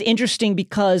scene is interesting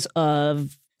because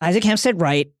of Isaac Hampstead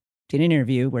Wright did an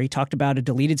interview where he talked about a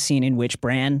deleted scene in which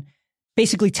Bran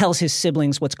basically tells his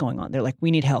siblings what's going on. They're like,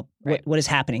 we need help. Right. What is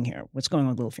happening here? What's going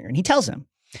on with Littlefinger? And he tells them.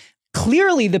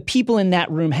 Clearly, the people in that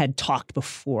room had talked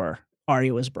before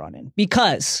Arya was brought in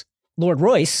because Lord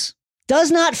Royce does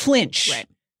not flinch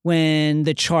when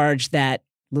the charge that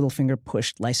Littlefinger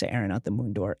pushed Lysa Arryn out the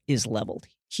moon door is leveled.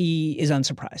 He is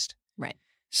unsurprised. Right.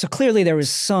 So clearly there was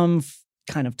some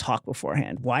kind of talk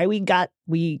beforehand. Why we got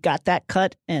that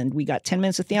cut and we got 10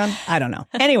 minutes of Theon? I don't know.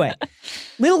 Anyway,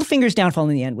 Littlefinger's downfall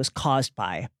in the end was caused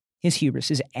by his hubris,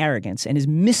 his arrogance, and his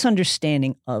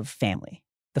misunderstanding of family.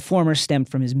 The former stemmed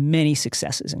from his many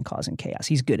successes in causing chaos.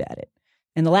 He's good at it.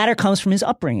 And the latter comes from his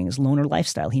upbringing, his loner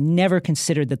lifestyle. He never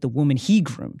considered that the woman he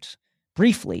groomed,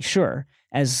 briefly, sure,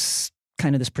 as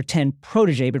kind of this pretend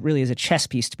protege, but really as a chess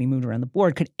piece to be moved around the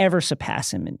board, could ever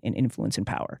surpass him in influence and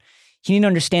power. He didn't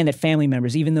understand that family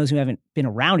members, even those who haven't been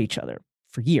around each other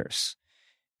for years,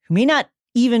 who may not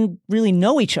even really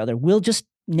know each other, will just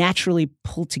naturally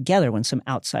pull together when some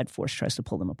outside force tries to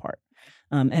pull them apart.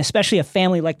 And especially a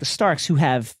family like the Starks, who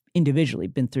have individually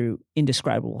been through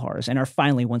indescribable horrors and are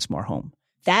finally once more home.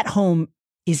 That home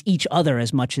is each other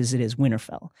as much as it is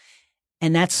Winterfell.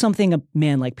 And that's something a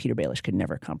man like Peter Baelish could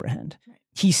never comprehend. Right.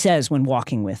 He says when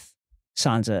walking with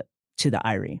Sansa to the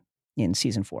Eyrie in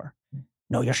season 4,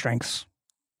 know your strengths,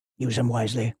 use them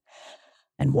wisely,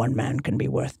 and one man can be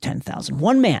worth 10,000.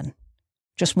 One man,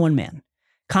 just one man.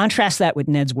 Contrast that with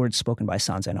Ned's words spoken by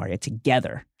Sansa and Arya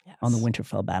together on the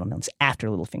Winterfell battlements after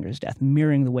Littlefinger's death,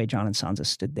 mirroring the way Jon and Sansa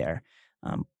stood there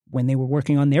when they were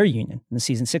working on their union in the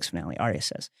season 6 finale. Arya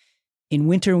says, in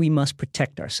winter, we must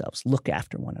protect ourselves, look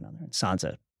after one another. And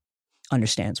Sansa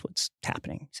understands what's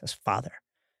happening. He says, Father.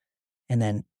 And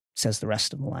then says the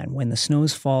rest of the line, when the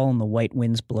snows fall and the white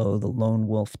winds blow, the lone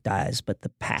wolf dies, but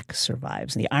the pack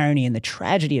survives. And the irony and the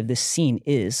tragedy of this scene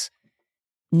is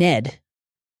Ned,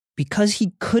 because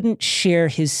he couldn't share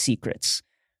his secrets,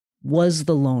 was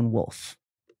the lone wolf.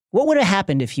 What would have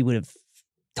happened if he would have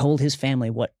told his family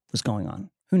what was going on?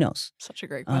 Who knows? Such a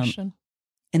great question.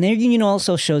 And their union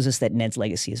also shows us that Ned's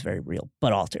legacy is very real,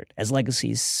 but altered, as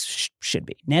legacies should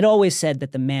be. Ned always said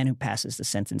that the man who passes the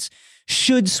sentence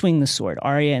should swing the sword.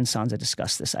 Arya and Sansa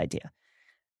discuss this idea.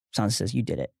 Sansa says, you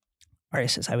did it. Arya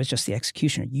says, I was just the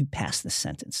executioner. You passed the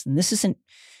sentence. And this isn't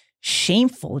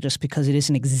shameful just because it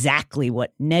isn't exactly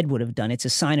what Ned would have done. It's a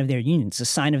sign of their union. It's a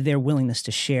sign of their willingness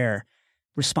to share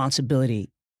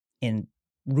responsibility in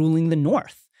ruling the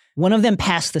North. One of them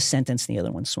passed the sentence, and the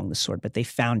other one swung the sword, but they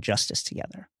found justice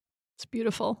together. It's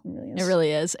beautiful. It really is. It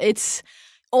really is. It's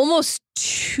almost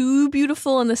too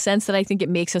beautiful in the sense that I think it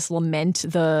makes us lament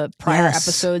the prior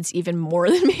episodes even more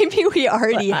than maybe we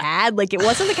already had. Like, it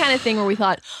wasn't the kind of thing where we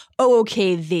thought, oh,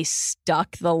 okay, they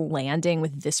stuck the landing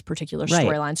with this particular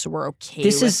storyline, so we're okay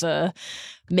with the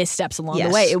missteps along the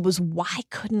way. It was, why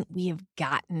couldn't we have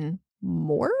gotten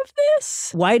more of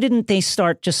this? Why didn't they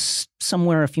start just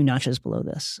somewhere a few notches below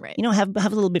this? Right. You know, have a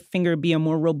little bit finger be a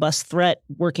more robust threat,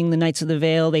 working the Knights of the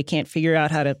Vale. They can't figure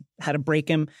out how to break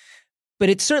him. But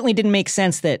it certainly didn't make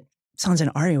sense that Sansa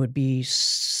and Arya would be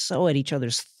so at each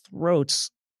other's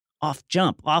throats off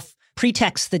jump, off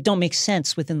pretexts that don't make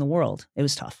sense within the world. It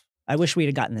was tough. I wish we'd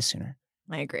have gotten this sooner.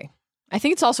 I agree. I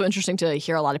think it's also interesting to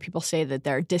hear a lot of people say that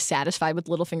they're dissatisfied with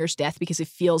Littlefinger's death because it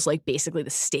feels like basically the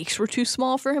stakes were too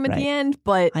small for him at the end.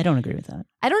 But I don't agree with that.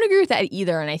 I don't agree with that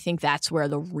either. And I think that's where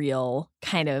the real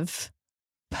kind of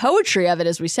poetry of it,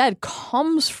 as we said,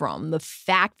 comes from. The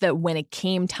fact that when it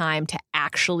came time to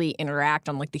actually interact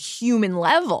on like the human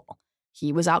level,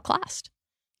 he was outclassed.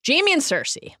 Jaime and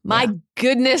Cersei. My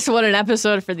goodness, what an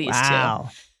episode for these two.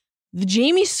 The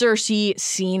Jaime Cersei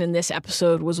scene in this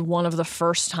episode was one of the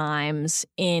first times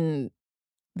in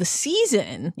the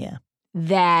season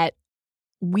that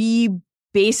we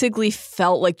basically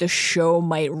felt like the show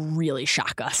might really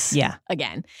shock us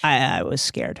again. I was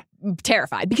scared.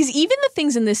 Terrified. Because even the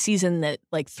things in this season that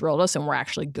like thrilled us and were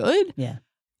actually good,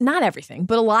 not everything,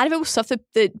 but a lot of it was stuff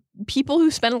that people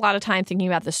who spent a lot of time thinking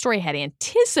about the story had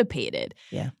anticipated.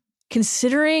 Yeah.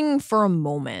 Considering for a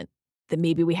moment that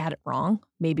maybe we had it wrong.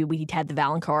 Maybe we had the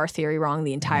Valonqar theory wrong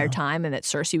the entire time and that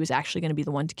Cersei was actually going to be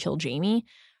the one to kill Jaime.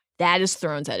 That is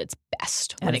Thrones at its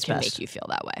best when it can make you feel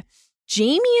that way.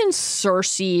 Jaime and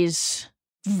Cersei's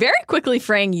very quickly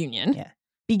fraying union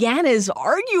began as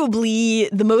arguably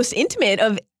the most intimate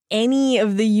of any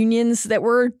of the unions that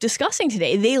we're discussing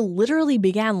today. They literally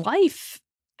began life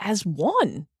as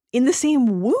one in the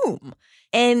same womb.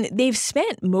 And they've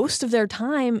spent most of their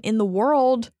time in the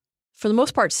world, for the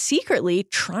most part, secretly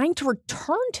trying to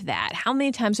return to that. How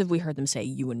many times have we heard them say,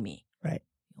 you and me? Right.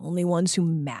 The only ones who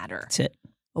matter. That's it.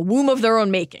 A womb of their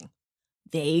own making.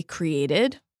 They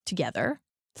created together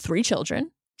 3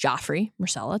 children, Joffrey,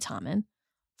 Myrcella, Tommen,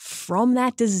 from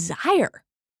that desire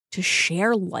to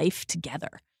share life together.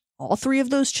 All 3 of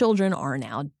those children are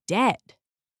now dead.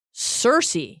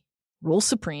 Cersei rules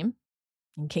supreme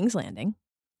in King's Landing,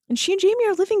 and she and Jaime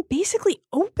are living basically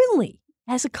openly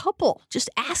as a couple, just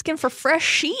asking for fresh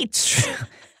sheets.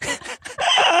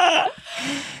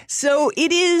 So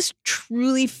it is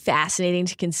truly fascinating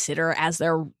to consider as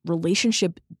their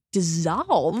relationship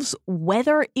dissolves,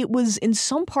 whether it was in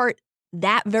some part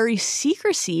that very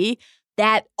secrecy,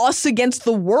 that us against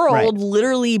the world,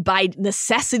 literally by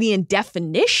necessity and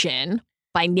definition,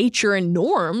 by nature and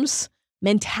norms,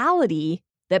 mentality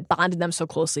that bonded them so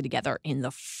closely together in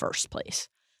the first place.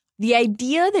 The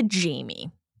idea that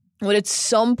Jaime would at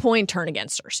some point turn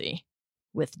against Cersei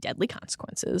with deadly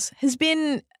consequences has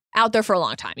been out there for a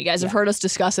long time. You guys have heard us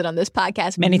discuss it on this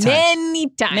podcast many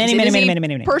times.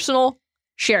 Many. Personal,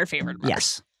 shared favorite of ours.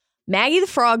 Yes. Maggie the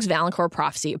Frog's Valonqar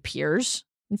prophecy appears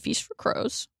in Feast for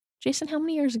Crows. Jason, how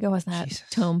many years ago was that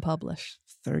tome published?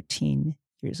 13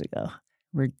 years ago.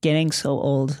 We're getting so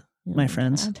old, my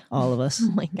friends, all of us.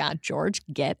 Oh my God, George,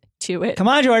 get to it. Come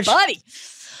on, George. Buddy.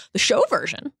 The show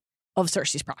version of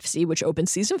Cersei's prophecy, which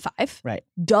opens season 5,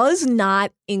 does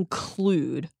not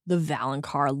include the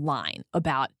Valonqar line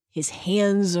about his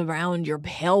hands around your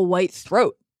pale white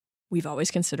throat. We've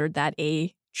always considered that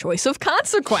a choice of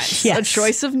consequence, a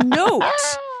choice of note.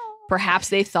 Perhaps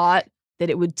they thought that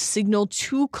it would signal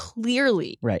too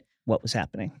clearly what was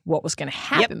happening, what was going to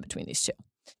happen between these two.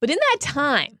 But in that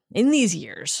time, in these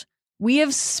years, we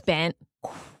have spent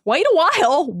quite a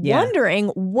while wondering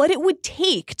what it would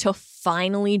take to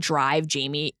finally drive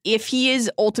Jaime if he is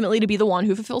ultimately to be the one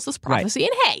who fulfills this prophecy.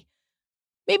 And hey,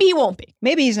 maybe he won't be.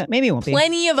 Maybe he's not. Maybe he won't be.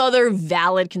 Plenty of other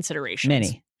valid considerations.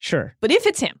 Many, sure. But if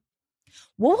it's him,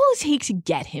 what will it take to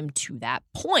get him to that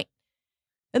point?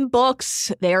 In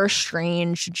books, they are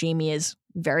estranged. Jaime is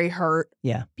very hurt.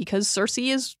 Yeah. Because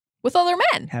Cersei is with other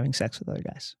men. Having sex with other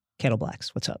guys. Kettle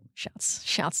Blacks, what's up?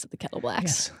 Shouts to the Kettle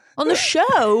Blacks. Yes. On the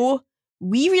show,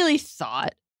 we really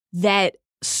thought that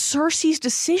Cersei's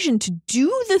decision to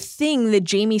do the thing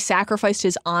that Jaime sacrificed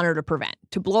his honor to prevent,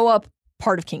 to blow up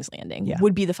part of King's Landing,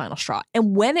 would be the final straw.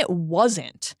 And when it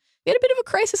wasn't, we had a bit of a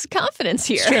crisis of confidence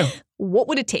here. It's true. What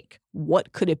would it take?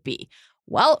 What could it be?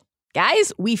 Well,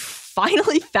 guys, we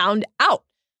finally found out.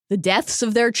 The deaths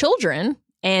of their children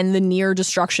and the near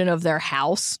destruction of their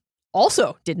house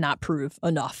also did not prove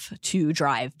enough to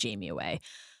drive Jaime away.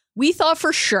 We thought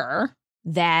for sure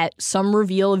that some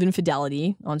reveal of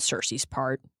infidelity on Cersei's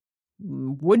part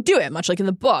would do it, much like in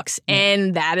the books.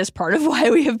 And that is part of why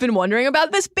we have been wondering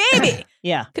about this baby.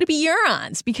 Could it be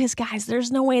Euron's? Because, guys,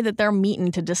 there's no way that they're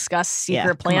meeting to discuss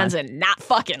secret plans and not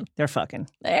fucking. They're fucking.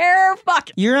 They're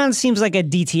fucking. Euron seems like a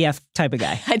DTF type of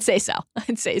guy. I'd say so.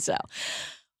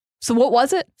 So what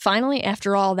was it? Finally,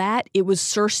 after all that, it was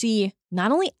Cersei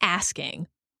not only asking,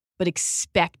 but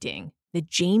expecting that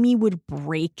Jaime would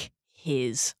break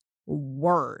his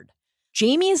word.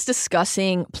 Jaime is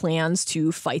discussing plans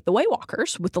to fight the White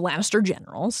Walkers with the Lannister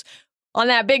generals on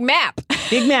that big map.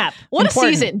 Big map. What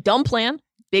Important. a season. Dumb plan.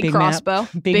 Big crossbow.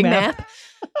 Map. Big map.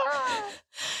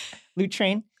 Loot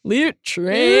train. Loot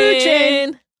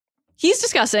train. He's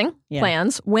discussing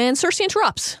plans when Cersei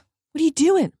interrupts. What are you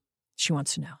doing? She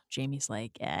wants to know. Jaime's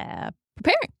like,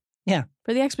 preparing. Yeah.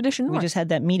 For the expedition north. We just had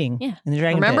that meeting in the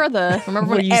Dragon Remember Pit.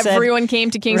 when everyone came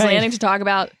to King's Landing to talk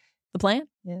about the plan?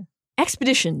 Yeah.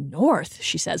 Expedition north,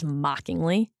 she says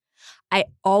mockingly. I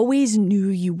always knew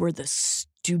you were the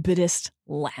stupidest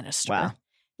Lannister. Wow.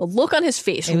 The look on his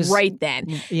face right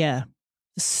then. Yeah.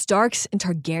 The Starks and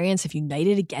Targaryens have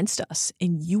united against us,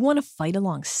 and you want to fight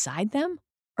alongside them?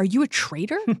 Are you a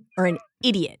traitor or an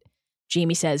idiot?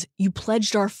 Jaime says, you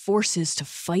pledged our forces to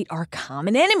fight our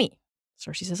common enemy.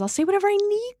 Cersei says, I'll say whatever I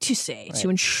need to say to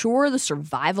ensure the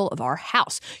survival of our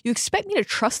house. You expect me to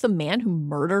trust the man who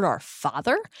murdered our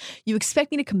father? You expect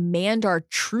me to command our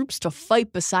troops to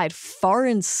fight beside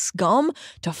foreign scum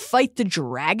to fight the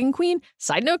Dragon Queen?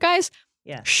 Side note, guys,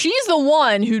 she's the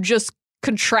one who just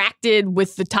contracted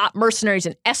with the top mercenaries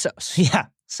in Essos. Yeah.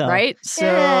 So, right?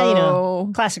 So,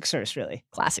 classic Cersei, really.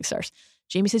 Classic Cersei.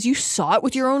 Jaime says, you saw it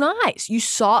with your own eyes. You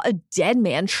saw a dead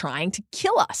man trying to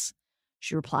kill us.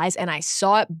 She replies, and I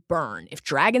saw it burn. If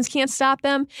dragons can't stop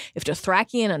them, if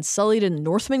Dothraki and Unsullied and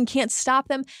Northmen can't stop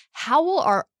them, how will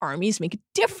our armies make a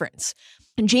difference?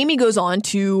 And Jaime goes on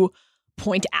to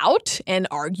point out and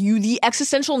argue the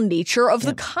existential nature of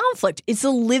the conflict. It's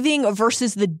the living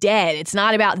versus the dead. It's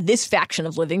not about this faction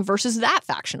of living versus that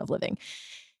faction of living.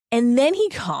 And then he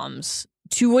comes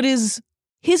to what is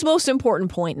his most important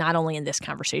point, not only in this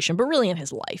conversation, but really in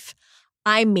his life.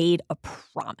 I made a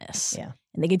promise. Yeah.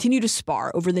 And they continue to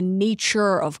spar over the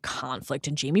nature of conflict.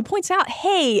 And Jaime points out,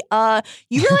 hey,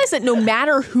 you realize that no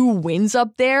matter who wins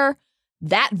up there,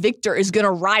 that victor is going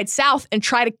to ride south and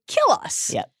try to kill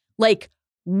us. Yeah. Like,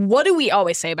 what do we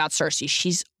always say about Cersei?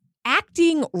 She's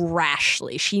acting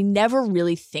rashly. She never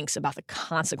really thinks about the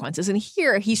consequences. And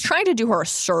here, he's trying to do her a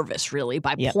service, really,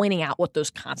 by pointing out what those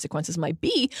consequences might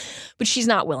be. But she's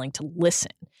not willing to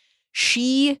listen.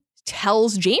 She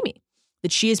tells Jaime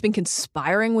that she has been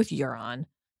conspiring with Euron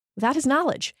without his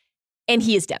knowledge. And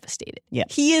he is devastated. Yeah.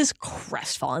 He is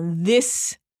crestfallen.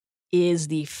 This is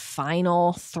the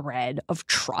final thread of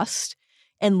trust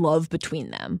and love between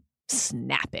them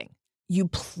snapping. You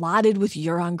plotted with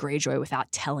Euron Greyjoy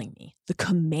without telling me. The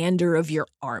commander of your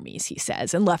armies, he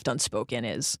says, and left unspoken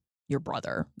is your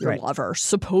brother, your lover,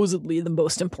 supposedly the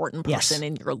most important person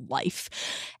in your life.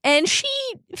 And she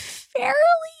fairly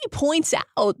points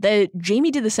out that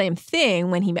Jaime did the same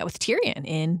thing when he met with Tyrion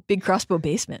in Big Crossbow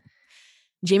Basement.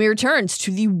 Jaime returns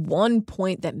to the one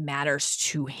point that matters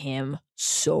to him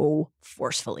so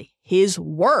forcefully. His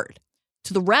word.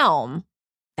 To the realm,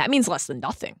 that means less than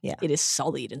nothing. Yeah. It is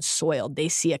sullied and soiled. They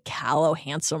see a callow,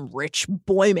 handsome, rich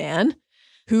boy man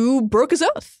who broke his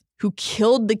oath, who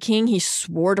killed the king he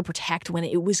swore to protect when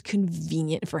it was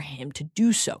convenient for him to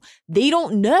do so. They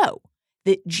don't know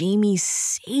that Jaime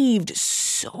saved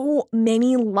so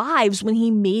many lives when he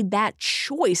made that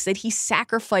choice, that he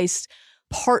sacrificed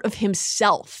part of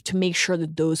himself to make sure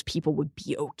that those people would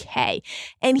be okay.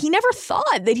 And he never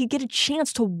thought that he'd get a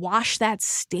chance to wash that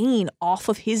stain off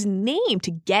of his name,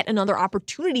 to get another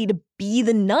opportunity to be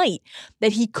the knight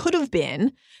that he could have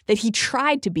been, that he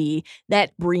tried to be,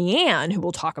 that Brienne, who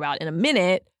we'll talk about in a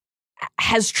minute,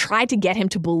 has tried to get him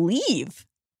to believe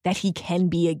that he can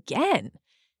be again.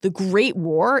 The Great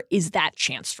War is that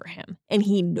chance for him, and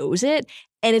he knows it.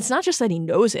 And it's not just that he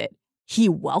knows it, he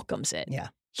welcomes it. Yeah.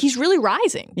 He's really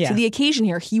rising to the occasion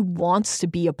here. He wants to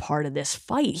be a part of this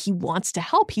fight. He wants to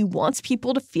help. He wants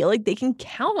people to feel like they can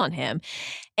count on him.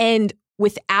 And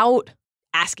without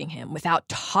asking him, without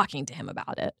talking to him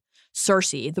about it,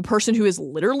 Cersei, the person who is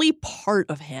literally part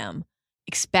of him,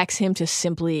 expects him to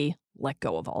simply let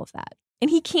go of all of that. And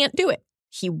he can't do it.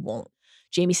 He won't.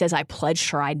 Jaime says, I pledged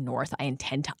to ride north. I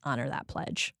intend to honor that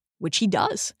pledge, which he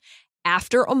does.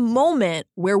 After a moment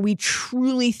where we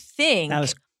truly think that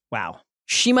was, wow.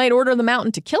 She might order the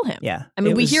mountain to kill him. Yeah. I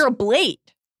mean, we hear a blade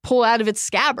pull out of its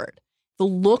scabbard. The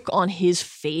look on his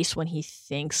face when he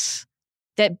thinks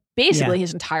that basically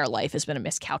his entire life has been a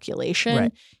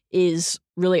miscalculation is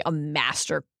really a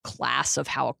master class of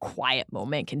how a quiet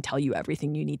moment can tell you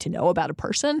everything you need to know about a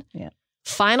person. Yeah.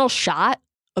 Final shot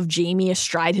of Jaime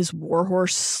astride his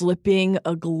warhorse, slipping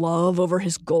a glove over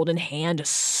his golden hand, a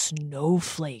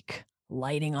snowflake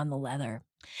lighting on the leather.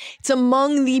 It's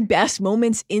among the best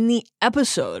moments in the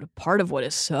episode. Part of what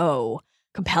is so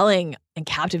compelling and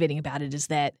captivating about it is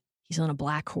that he's on a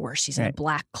black horse. He's in a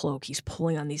black cloak. He's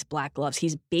pulling on these black gloves.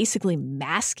 He's basically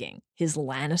masking his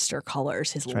Lannister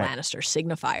colors, his Lannister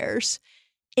signifiers.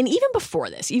 And even before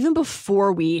this, even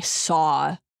before we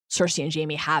saw Cersei and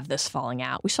Jaime have this falling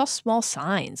out, we saw small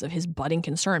signs of his budding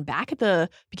concern. Back at the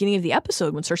beginning of the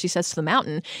episode when Cersei says to the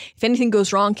Mountain, if anything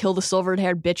goes wrong, kill the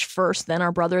silver-haired bitch first, then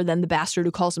our brother, then the bastard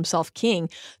who calls himself king.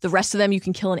 The rest of them you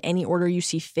can kill in any order you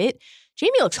see fit.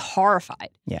 Jaime looks horrified.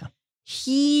 Yeah.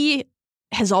 He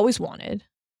has always wanted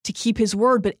to keep his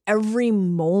word, but every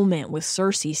moment with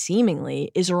Cersei seemingly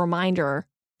is a reminder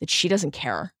that she doesn't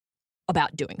care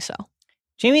about doing so.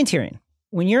 Jaime and Tyrion,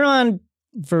 when you're on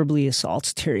verbally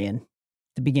assaults Tyrion at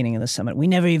the beginning of the summit, we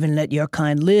never even let your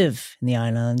kind live in the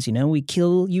Islands. You know, we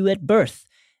kill you at birth.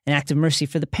 An act of mercy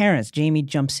for the parents. Jaime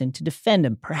jumps in to defend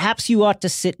him. Perhaps you ought to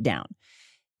sit down.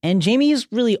 And Jaime has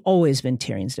really always been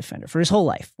Tyrion's defender for his whole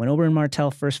life. When Oberyn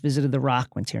Martell first visited the Rock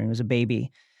when Tyrion was a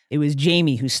baby, it was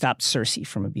Jaime who stopped Cersei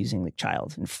from abusing the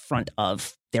child in front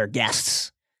of their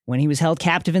guests. When he was held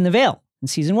captive in the Vale in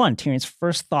season 1, Tyrion's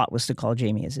first thought was to call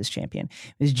Jaime as his champion.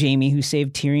 It was Jaime who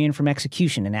saved Tyrion from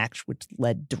execution, an act which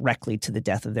led directly to the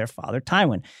death of their father,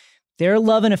 Tywin. Their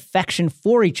love and affection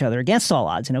for each other against all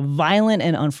odds in a violent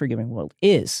and unforgiving world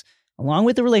is, along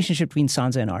with the relationship between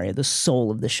Sansa and Arya, the soul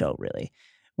of the show, really.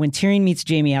 When Tyrion meets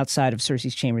Jaime outside of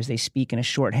Cersei's chambers, they speak in a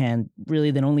shorthand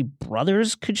really that only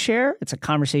brothers could share. It's a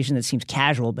conversation that seems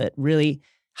casual, but really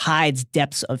hides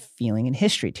depths of feeling and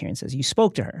history. Tyrion says, you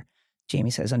spoke to her. Jaime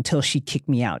says, until she kicked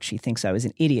me out, she thinks I was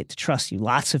an idiot to trust you.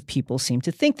 Lots of people seem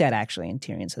to think that, actually. And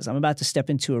Tyrion says, I'm about to step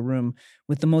into a room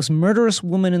with the most murderous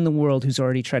woman in the world who's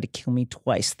already tried to kill me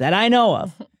twice that I know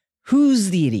of. Who's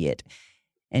the idiot?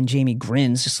 And Jaime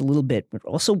grins just a little bit, but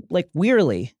also like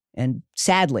wearily and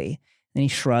sadly. Then he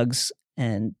shrugs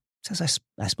and says,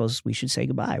 I suppose we should say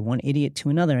goodbye, one idiot to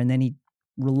another. And then he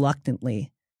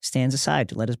reluctantly stands aside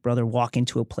to let his brother walk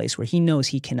into a place where he knows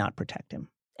he cannot protect him.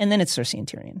 And then it's Cersei and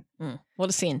Tyrion. What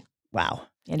a scene. Wow.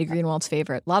 Andy Greenwald's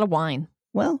favorite. A lot of wine.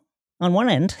 Well, on one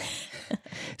end,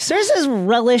 Cersei's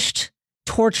relished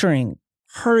torturing,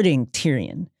 hurting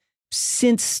Tyrion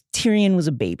since Tyrion was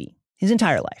a baby, his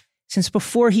entire life. Since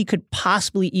before he could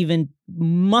possibly even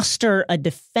muster a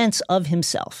defense of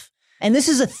himself. And this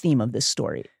is a theme of this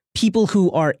story. People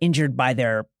who are injured by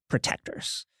their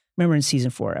protectors. Remember in season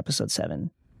 4, episode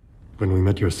 7. When we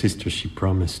met your sister, she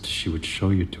promised she would show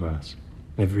you to us.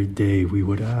 Every day we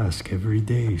would ask, every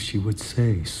day she would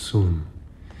say, soon.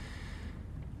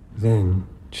 Then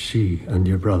she and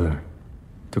your brother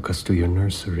took us to your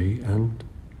nursery and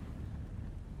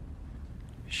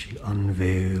she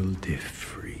unveiled a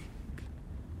freak.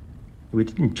 We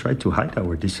didn't try to hide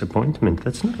our disappointment.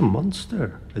 That's not a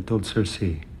monster, I told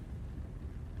Cersei.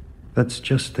 That's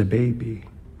just a baby.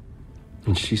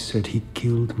 And she said he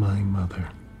killed my mother.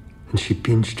 And she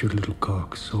pinched your little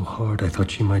cock so hard I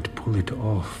thought she might pull it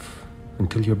off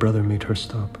until your brother made her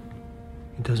stop.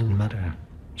 It doesn't matter,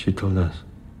 she told us.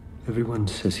 Everyone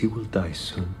says he will die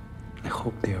soon. I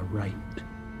hope they are right.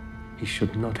 He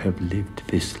should not have lived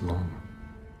this long.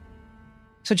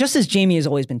 So just as Jaime has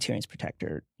always been Tyrion's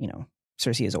protector,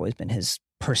 Cersei has always been his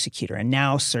persecutor. And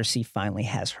now Cersei finally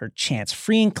has her chance,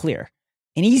 free and clear.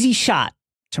 An easy shot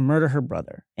to murder her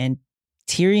brother. And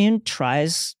Tyrion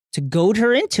tries to goad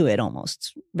her into it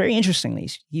almost. Very interestingly,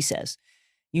 he says,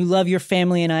 you love your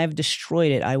family and I have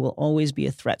destroyed it. I will always be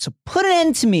a threat. So put an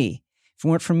end to me. If it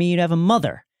weren't for me, you'd have a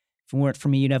mother. If it weren't for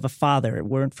me, you'd have a father. If it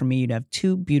weren't for me, you'd have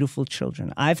 2 beautiful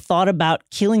children. I've thought about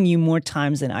killing you more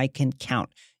times than I can count.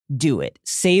 Do it.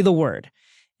 Say the word.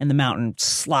 And the Mountain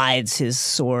slides his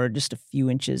sword just a few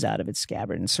inches out of its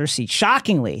scabbard. And Cersei,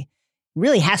 shockingly,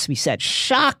 really has to be said,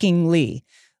 shockingly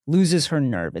loses her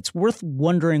nerve. It's worth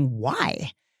wondering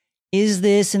why. Is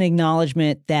this an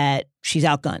acknowledgement that she's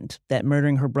outgunned, that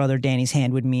murdering her brother Dany's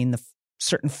hand would mean the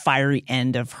certain fiery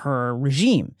end of her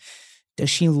regime? Does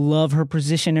she love her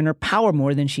position and her power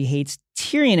more than she hates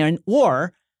Tyrion?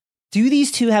 Or do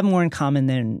these two have more in common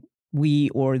than we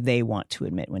or they want to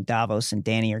admit? When Davos and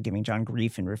Dany are giving Jon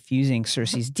grief and refusing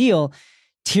Cersei's deal,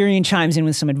 Tyrion chimes in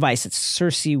with some advice that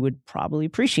Cersei would probably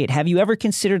appreciate. Have you ever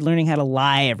considered learning how to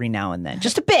lie every now and then?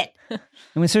 Just a bit. And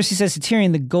when Cersei says to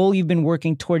Tyrion, the goal you've been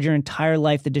working toward your entire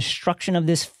life, the destruction of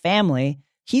this family,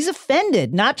 he's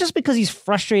offended, not just because he's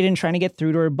frustrated and trying to get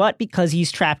through to her, but because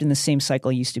he's trapped in the same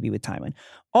cycle he used to be with Tywin.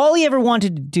 All he ever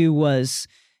wanted to do was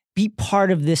be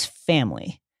part of this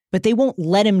family, but they won't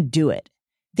let him do it.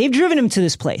 They've driven him to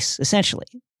this place, essentially.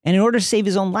 And in order to save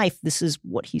his own life, this is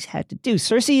what he's had to do.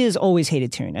 Cersei has always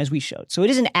hated Tyrion, as we showed. So it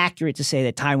isn't accurate to say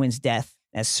that Tywin's death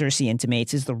as Cersei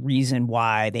intimates, is the reason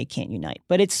why they can't unite.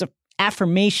 But it's an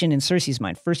affirmation in Cersei's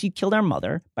mind. First, you killed our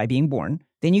mother by being born.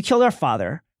 Then you killed our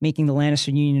father, making the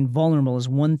Lannister union vulnerable is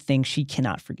one thing she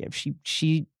cannot forgive.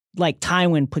 She like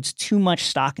Tywin, puts too much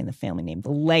stock in the family name,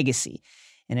 the legacy.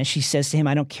 And as she says to him,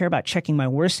 I don't care about checking my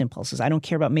worst impulses. I don't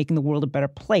care about making the world a better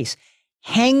place.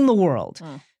 Hang the world.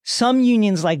 Some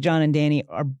unions like Jon and Dany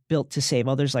are built to save.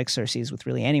 Others like Cersei's with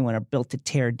really anyone are built to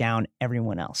tear down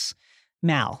everyone else.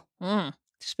 Mal,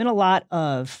 there's been a lot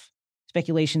of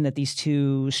speculation that these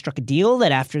two struck a deal,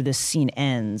 that after this scene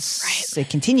ends, it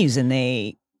continues and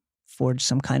they forge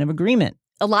some kind of agreement.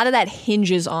 A lot of that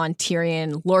hinges on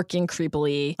Tyrion lurking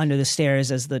creepily under the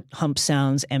stairs as the hump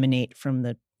sounds emanate from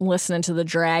the... listening to the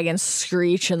dragon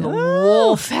screech and the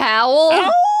wolf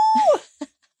howl.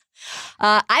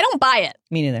 I don't buy it.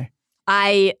 Me neither.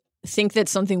 I think that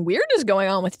something weird is going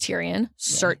on with Tyrion,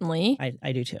 certainly.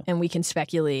 I do too. And we can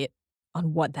speculate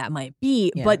on what that might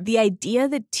be. Yeah. But the idea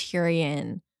that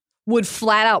Tyrion would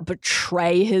flat out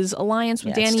betray his alliance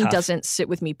with Dany doesn't sit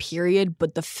with me, period.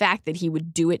 But the fact that he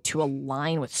would do it to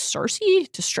align with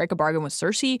Cersei, to strike a bargain with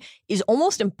Cersei, is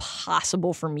almost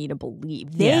impossible for me to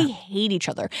believe. They hate each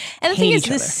other. And the thing is,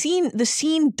 the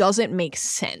scene doesn't make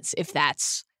sense if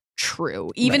that's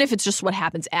true, even if it's just what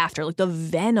happens after. Like, the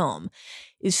venom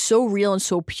is so real and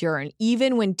so pure. And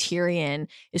even when Tyrion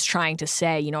is trying to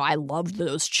say, you know, I loved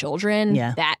those children,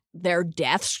 that their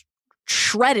deaths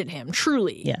shredded him,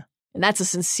 truly. Yeah. And that's a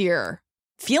sincere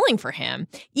feeling for him.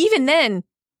 Even then,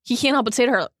 he can't help but say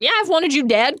to her, yeah, I've wanted you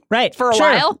dead for a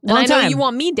while. And I know you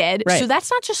want me dead. Right. So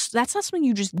that's not something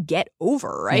you just get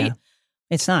over, right? Yeah.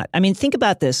 It's not. I mean, think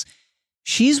about this.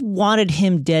 She's wanted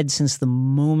him dead since the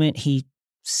moment he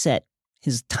set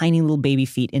his tiny little baby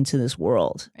feet into this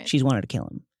world. Right. She's wanted to kill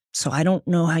him. So I don't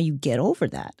know how you get over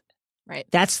that. Right.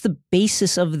 That's the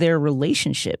basis of their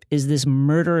relationship, is this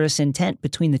murderous intent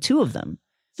between the two of them.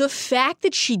 The fact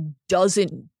that she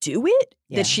doesn't do it,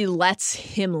 that she lets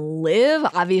him live,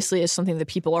 obviously is something that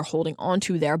people are holding on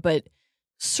to there. But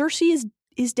Cersei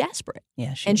is desperate.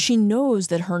 Yeah, she knows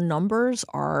that her numbers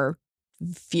are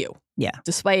few. Yeah.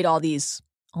 Despite all these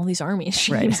armies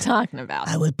she was talking about.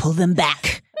 I would pull them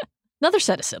back. Another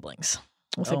set of siblings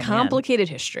with a complicated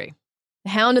history.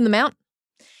 The Hound and the Mountain.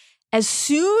 As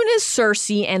soon as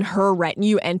Cersei and her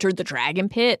retinue entered the dragon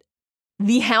pit,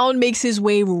 the Hound makes his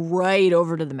way right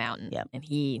over to the mountain. Yep. And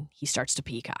he starts to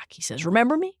peacock. He says,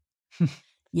 remember me?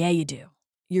 Yeah, you do.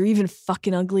 You're even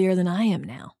fucking uglier than I am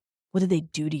now. What did they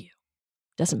do to you?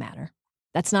 Doesn't matter.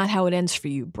 That's not how it ends for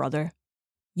you, brother.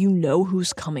 You know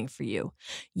who's coming for you.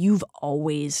 You've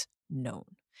always known.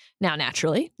 Now,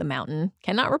 naturally, the mountain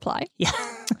cannot reply. Yeah.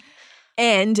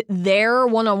 And their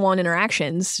one-on-one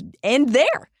interactions end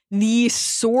there. The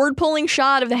sword-pulling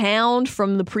shot of the Hound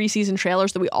from the preseason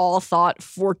trailers that we all thought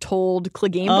foretold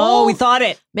Clegane Bowl. Oh, we thought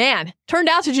it. Man, turned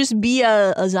out to just be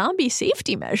a zombie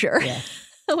safety measure,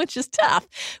 which is tough.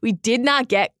 We did not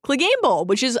get Clegane Bowl,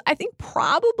 which is, I think,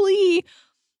 probably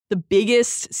the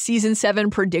biggest season 7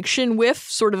 prediction whiff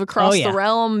sort of across the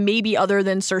realm, maybe other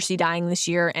than Cersei dying this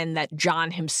year and that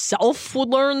Jon himself would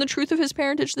learn the truth of his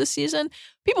parentage this season.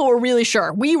 People were really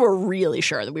sure. We were really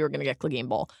sure that we were going to get Clegane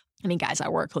Bowl. I mean, guys, I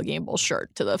wore a Clegane Bowl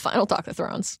shirt to the final Talk of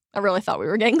Thrones. I really thought we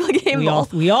were getting Clegane Bowl.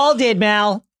 We all did,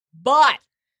 Mal. But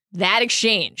that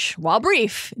exchange, while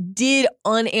brief, did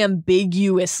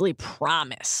unambiguously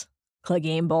promise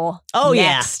Clegane Bowl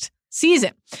next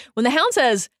season. When the Hound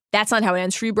says, that's not how it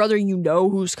ends for you, brother, you know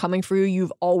who's coming for you,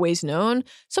 you've always known.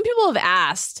 Some people have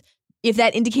asked if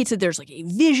that indicates that there's like a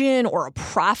vision or a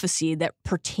prophecy that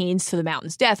pertains to the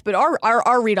Mountain's death. But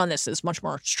our read on this is much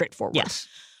more straightforward. Yes.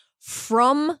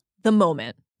 From the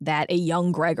moment that a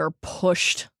young Gregor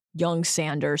pushed young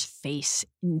Sandor's face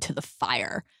into the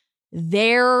fire,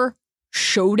 their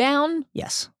showdown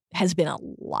has been a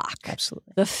lock.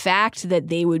 Absolutely. The fact that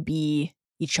they would be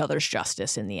each other's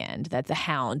justice in the end, that the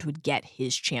Hound would get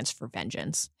his chance for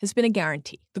vengeance, has been a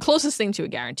guarantee. The closest thing to a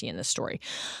guarantee in this story.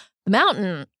 The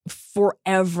Mountain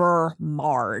forever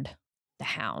marred the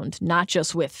Hound, not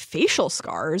just with facial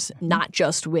scars, not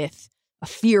just with a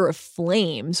fear of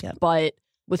flames, but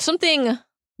with something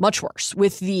much worse,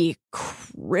 with the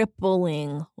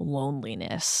crippling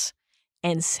loneliness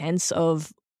and sense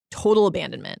of total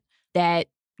abandonment that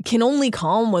can only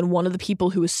come when one of the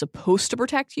people who is supposed to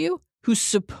protect you, who's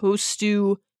supposed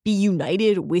to be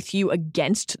united with you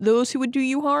against those who would do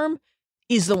you harm,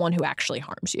 is the one who actually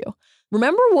harms you.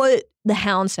 Remember what the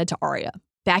Hound said to Arya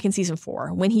back in season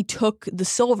 4 when he took the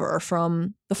silver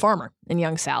from the farmer and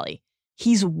young Sally.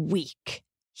 He's weak.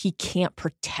 He can't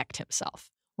protect himself.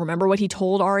 Remember what he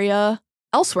told Arya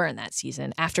Elsewhere in that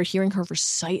season, after hearing her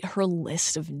recite her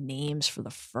list of names for the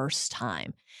first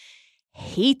time,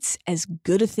 hate's as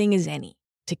good a thing as any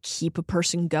to keep a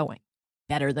person going,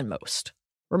 better than most.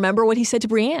 Remember what he said to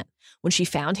Brienne when she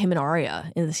found him and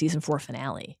Arya in the season 4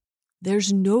 finale.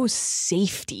 There's no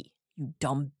safety, you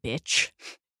dumb bitch.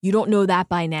 You don't know that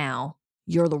by now.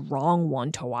 You're the wrong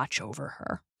one to watch over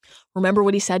her. Remember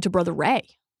what he said to Brother Ray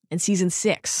in season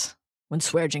 6 when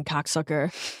Sweargen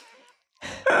cocksucker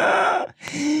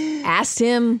asked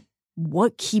him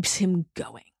what keeps him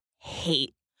going.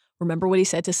 Hate. Remember what he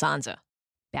said to Sansa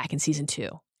back in season 2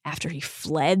 after he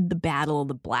fled the Battle of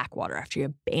the Blackwater, after he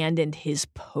abandoned his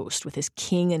post with his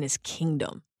king and his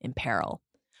kingdom in peril.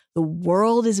 The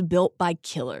world is built by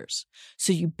killers,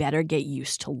 so you better get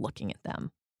used to looking at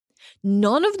them.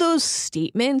 None of those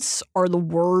statements are the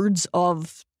words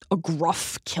of a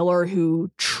gruff killer who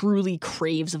truly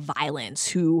craves violence,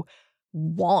 who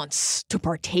wants to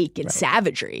partake in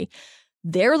savagery.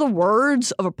 They're the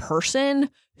words of a person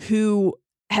who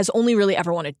has only really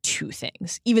ever wanted two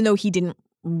things, even though he didn't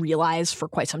realize for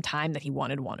quite some time that he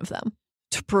wanted one of them.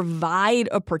 To provide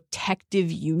a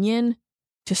protective union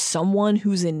to someone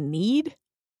who's in need,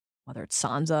 whether it's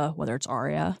Sansa, whether it's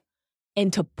Arya,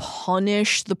 and to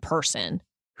punish the person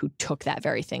who took that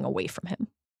very thing away from him.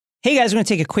 Hey guys, we're going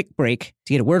to take a quick break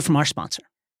to get a word from our sponsor.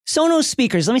 Sonos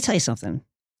speakers, let me tell you something.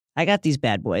 I got these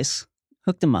bad boys,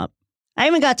 hooked them up. I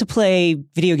haven't got to play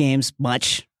video games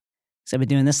much, because I've been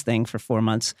doing this thing for 4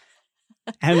 months.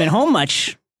 I haven't been home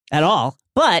much at all.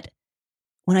 But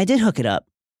when I did hook it up,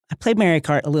 I played Mario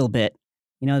Kart a little bit.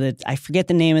 You know, I forget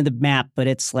the name of the map, but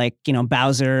it's like, you know,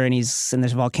 Bowser and there's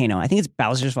a volcano. I think it's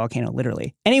Bowser's volcano,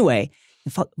 literally. Anyway,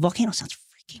 the volcano sounds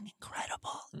freaking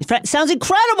incredible. It sounds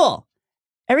incredible.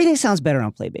 Everything sounds better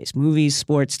on Playbase. Movies,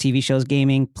 sports, TV shows,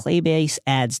 gaming. Playbase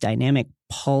adds dynamic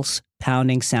pulse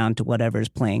pounding sound to whatever's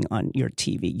playing on your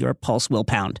TV. Your pulse will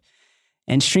pound.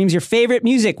 And streams your favorite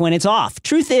music when it's off.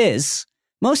 Truth is,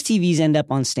 most TVs end up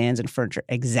on stands and furniture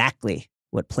exactly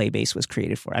what Playbase was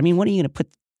created for. I mean, when are you going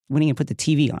to put the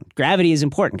TV on? Gravity is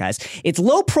important, guys. Its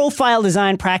low-profile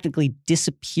design practically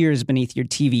disappears beneath your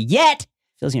TV, yet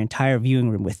fills your entire viewing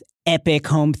room with epic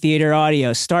home theater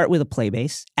audio. Start with a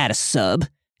Playbase, add a sub,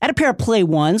 add a pair of Play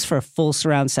Ones for a full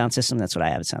surround sound system. That's what I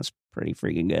have. It sounds pretty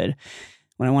freaking good.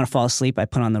 When I want to fall asleep, I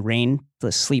put on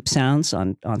the sleep sounds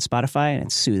on Spotify, and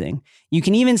it's soothing. You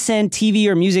can even send TV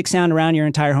or music sound around your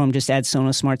entire home. Just add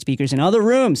Sonos smart speakers in other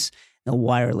rooms. They'll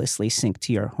wirelessly sync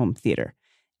to your home theater.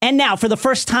 And now, for the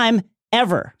first time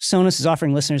ever, Sonos is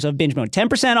offering listeners of Binge Mode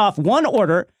 10% off one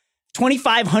order,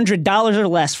 $2,500 or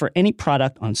less for any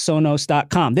product on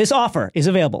Sonos.com. This offer is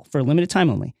available for a limited time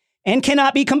only and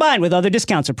cannot be combined with other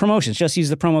discounts or promotions. Just use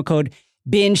the promo code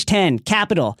BINGE10,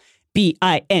 capital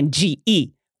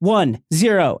BINGE10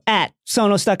 at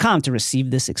Sonos.com to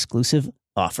receive this exclusive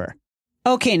offer.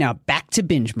 Okay, now back to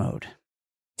Binge Mode.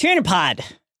 Tyrion and Pod.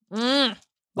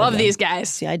 Love these guys.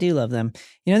 See, I do love them.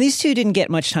 You know, these two didn't get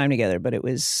much time together, but it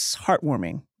was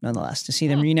heartwarming, nonetheless, to see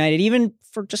them reunited, even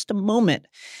for just a moment.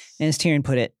 And as Tyrion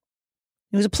put it,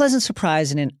 it was a pleasant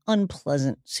surprise in an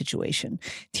unpleasant situation.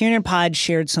 Tyrion and Pod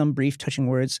shared some brief, touching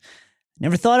words.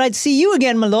 Never thought I'd see you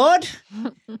again, my lord.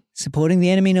 Supporting the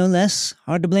enemy, no less.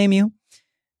 Hard to blame you.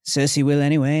 Cersei will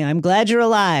anyway. I'm glad you're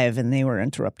alive. And they were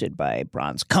interrupted by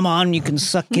Bronze. Come on, you can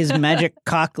suck his magic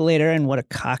cock later. And what a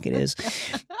cock it is.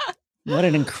 What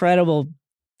an incredible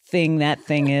thing that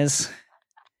thing is.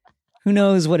 Who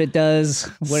knows what it does,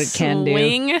 what it can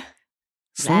do.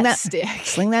 Sling that stick.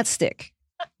 Sling that stick.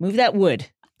 Move that wood,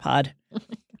 Pod.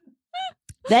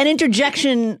 That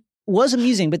interjection was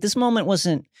amusing, but this moment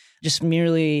wasn't just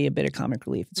merely a bit of comic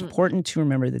relief. It's important to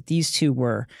remember that these two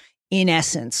were, in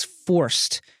essence,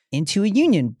 forced into a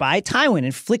union by Tywin,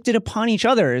 inflicted upon each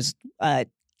other as a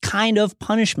kind of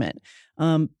punishment.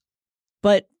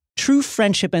 But true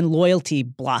friendship and loyalty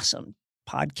blossomed.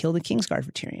 Pod killed the Kingsguard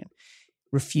for Tyrion.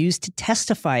 Refused to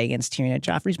testify against Tyrion at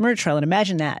Joffrey's murder trial. And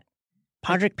imagine that.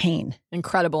 Podrick Payne.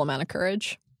 Incredible amount of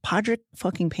courage. Podrick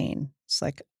fucking Payne. It's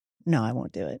like, no, I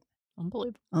won't do it.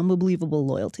 Unbelievable. Unbelievable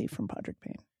loyalty from Podrick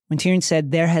Payne. When Tyrion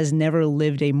said, there has never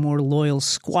lived a more loyal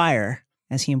squire,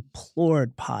 as he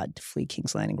implored Pod to flee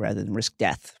King's Landing rather than risk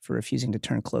death for refusing to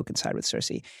turn cloak and side with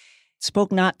Cersei,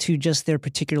 spoke not to just their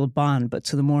particular bond, but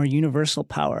to the more universal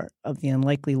power of the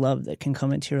unlikely love that can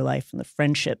come into your life and the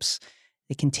friendships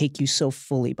that can take you so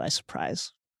fully by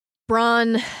surprise.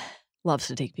 Bronn loves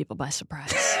to take people by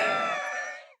surprise.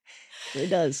 It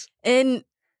does. And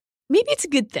maybe it's a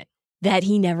good thing that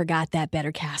he never got that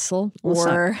better castle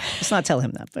let's not tell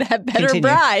him that. But that better continue.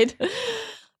 bride,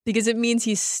 because it means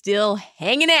he's still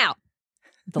hanging out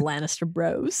with the Lannister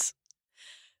bros.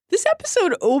 This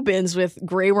episode opens with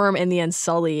Grey Worm and the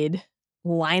Unsullied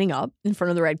lining up in front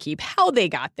of the Red Keep. How they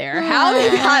got there, how they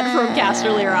got from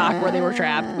Casterly Rock where they were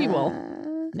trapped, we will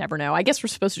never know. I guess we're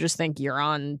supposed to just think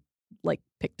Euron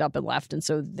picked up and left, and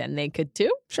so then they could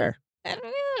too. Sure. I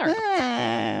don't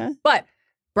know. But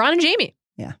Bronn and Jaime,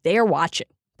 they are watching,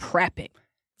 prepping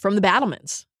from the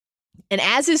battlements. And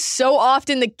as is so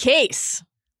often the case,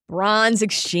 Bronn's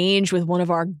exchange with one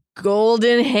of our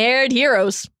golden-haired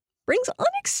heroes brings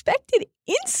unexpected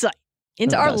insight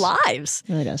into our lives.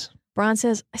 It really does. Bronn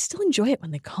says, I still enjoy it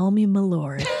when they call me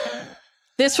Mallory.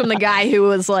 This from the guy who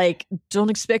was like,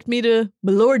 don't expect me to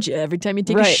malord you every time you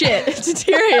take a shit. To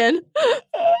Tyrion.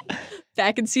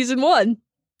 Back in season 1.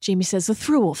 Jaime says, the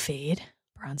thrill will fade.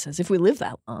 Bronn says, if we live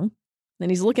that long. Then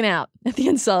he's looking out at the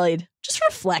Unsullied, just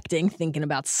reflecting, thinking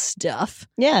about stuff.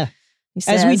 Yeah. He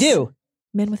says, as we do.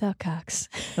 Men without cocks.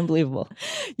 Unbelievable.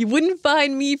 You wouldn't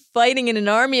find me fighting in an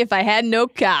army if I had no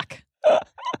cock.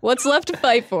 What's left to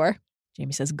fight for?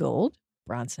 Jaime says, gold.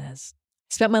 Bronn says,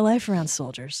 I spent my life around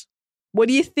soldiers. What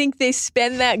do you think they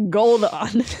spend that gold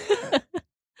on?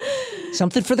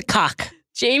 Something for the cock.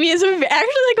 Jaime is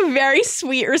actually a very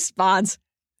sweet response.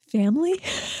 Family?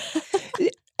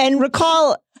 And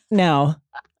recall now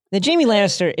that Jaime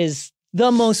Lannister is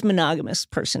the most monogamous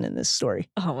person in this story.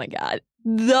 Oh my God.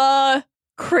 The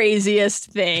craziest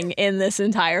thing in this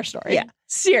entire story. Yeah.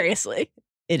 Seriously.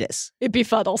 It is. It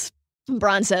befuddles.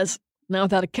 Bronn says, now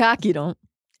without a cock, you don't.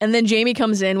 And then Jaime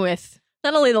comes in with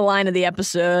not only the line of the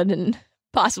episode and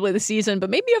possibly the season, but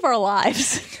maybe of our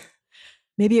lives.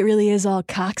 Maybe it really is all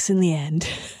cocks in the end.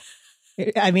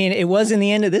 I mean, it was in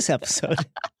the end of this episode.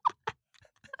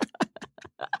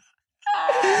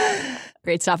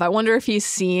 Great stuff. I wonder if he's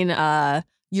seen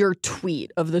your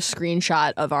tweet of the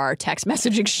screenshot of our text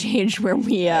message exchange where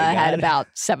we had about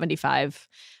 75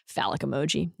 phallic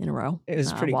emoji in a row. It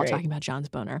was pretty while great. Talking about Jon's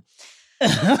boner.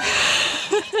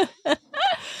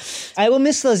 I will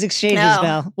miss those exchanges,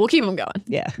 Val. We'll keep them going.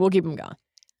 Yeah. We'll keep them going.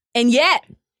 And yet,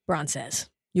 Bronn says,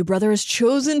 your brother has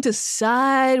chosen to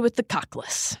side with the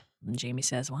cockless. And Jaime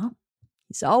says, well,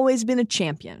 he's always been a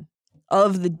champion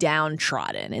of the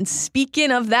downtrodden. And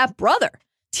speaking of that brother,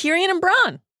 Tyrion and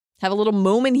Bronn have a little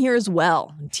moment here as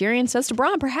well. And Tyrion says to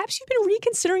Bronn, perhaps you've been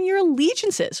reconsidering your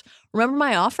allegiances. Remember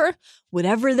my offer?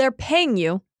 Whatever they're paying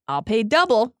you, I'll pay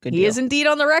double. Good he deal. is indeed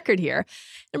on the record here.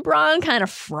 And Bronn kind of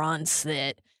fronts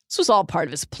that this was all part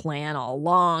of his plan all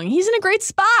along. He's in a great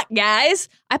spot, guys.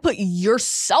 I put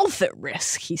yourself at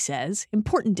risk, he says.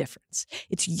 Important difference.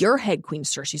 It's your head Queen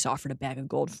Cersei's offered a bag of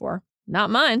gold for, not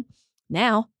mine.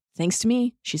 Now, thanks to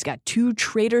me, she's got 2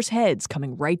 traitors' heads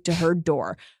coming right to her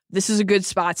door. This is a good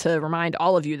spot to remind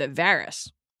all of you that Varys,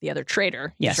 the other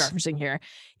traitor he's referencing here,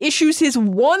 issues his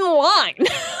one line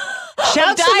Shout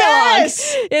of to dialogue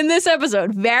Varys! in this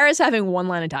episode. Varys having one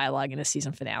line of dialogue in a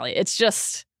season finale. It's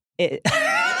just...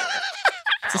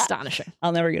 It's astonishing.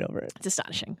 I'll never get over it. It's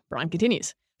astonishing. Bronn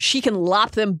continues. She can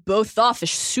lop them both off as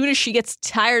soon as she gets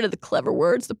tired of the clever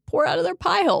words that pour out of their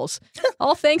pie holes.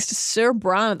 All thanks to Sir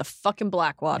Bronn of the fucking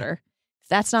Blackwater. If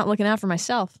that's not looking out for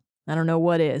myself, I don't know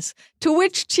what is. To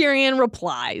which Tyrion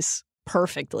replies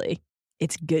perfectly,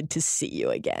 it's good to see you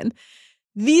again.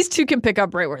 These two can pick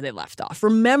up right where they left off.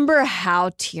 Remember how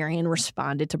Tyrion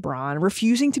responded to Bronn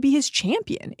refusing to be his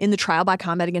champion in the trial by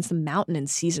combat against the Mountain in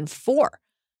season 4.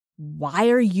 Why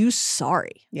are you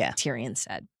sorry? Yeah. Tyrion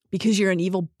said. Because you're an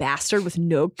evil bastard with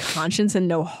no conscience and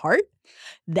no heart?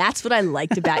 That's what I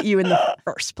liked about you in the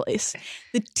first place.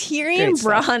 The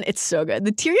Tyrion-Bronn, it's so good.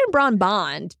 The Tyrion-Bronn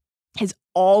bond has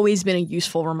always been a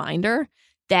useful reminder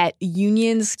that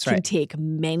unions can take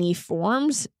many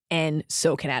forms, and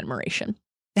so can admiration.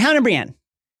 The Hound and Brienne.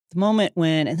 The moment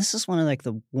when, and this is one of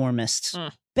the warmest,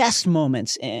 best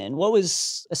moments in what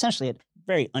was essentially a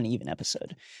very uneven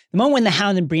episode. The moment when the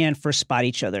Hound and Brienne first spot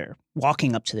each other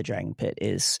walking up to the Dragon Pit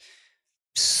is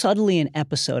subtly an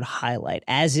episode highlight,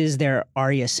 as is their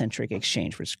Arya-centric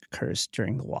exchange, which occurs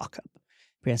during the walk-up.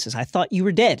 Brienne says, I thought you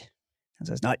were dead. And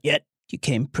says, not yet. You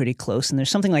came pretty close. And there's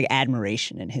something like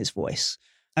admiration in his voice.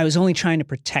 I was only trying to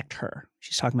protect her.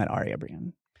 She's talking about Arya,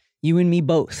 Brienne. You and me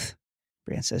both.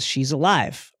 Brienne says, she's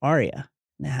alive, Arya.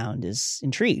 And the Hound is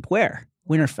intrigued. Where?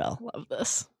 Winterfell. Love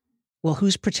this. Well,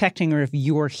 who's protecting her if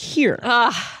you're here?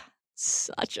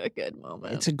 Such a good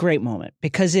moment. It's a great moment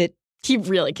because he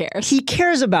really cares. He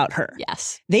cares about her.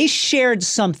 Yes. They shared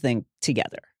something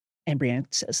together. And Brienne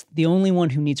says, the only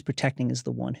one who needs protecting is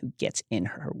the one who gets in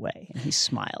her way. And he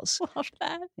smiles. Love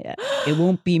that. Yeah. It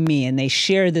won't be me. And they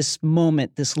share this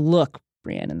moment, this look,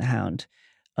 Brienne and the Hound,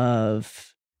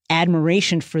 of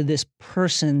admiration for this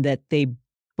person that they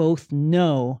both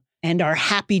know and are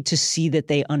happy to see that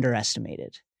they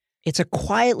underestimated. It's a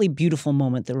quietly beautiful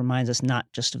moment that reminds us not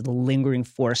just of the lingering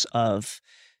force of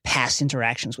past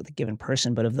interactions with a given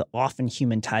person, but of the often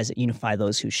human ties that unify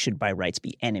those who should by rights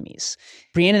be enemies.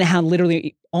 Brienne and the Hound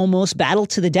literally almost battle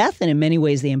to the death, and in many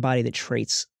ways they embody the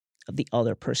traits of the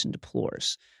other person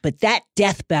deplores. But that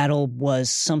death battle was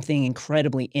something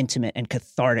incredibly intimate and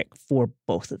cathartic for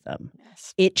both of them.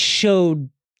 Yes. It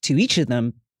showed to each of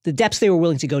them the depths they were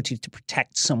willing to go to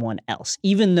protect someone else,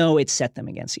 even though it set them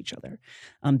against each other.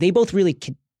 They both really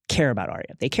care about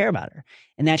Arya. They care about her.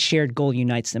 And that shared goal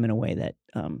unites them in a way that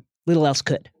little else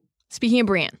could. Speaking of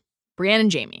Brienne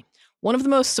and Jaime, one of the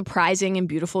most surprising and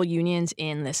beautiful unions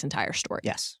in this entire story.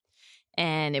 Yes.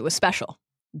 And it was special,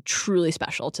 truly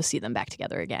special to see them back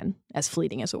together again, as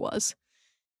fleeting as it was.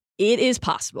 It is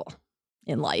possible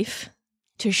in life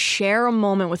to share a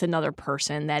moment with another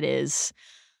person that is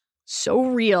so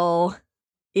real,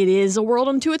 it is a world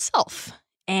unto itself.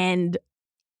 And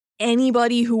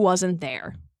anybody who wasn't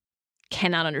there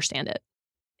cannot understand it,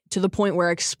 to the point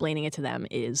where explaining it to them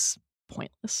is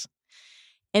pointless.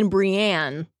 And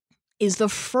Brienne is the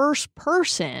first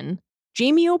person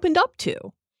Jaime opened up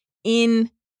to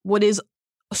in what is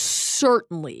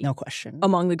certainly, no question,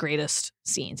 among the greatest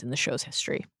scenes in the show's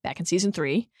history. Back in season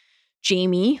 3,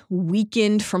 Jaime,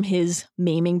 weakened from his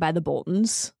maiming by the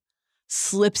Boltons,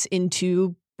 slips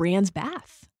into Brienne's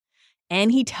bath.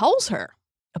 And he tells her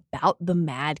about the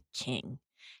Mad King,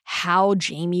 how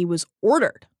Jaime was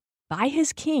ordered by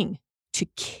his king to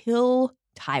kill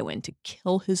Tywin, to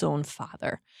kill his own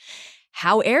father,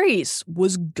 how Aerys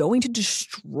was going to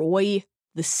destroy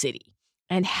the city,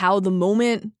 and how the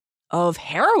moment of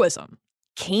heroism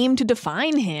came to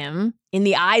define him in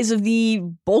the eyes of the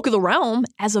bulk of the realm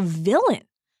as a villain,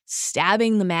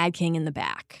 stabbing the Mad King in the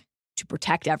back to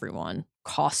protect everyone,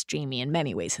 cost Jaime in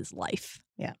many ways his life.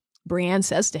 Yeah. Brienne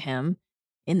says to him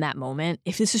in that moment,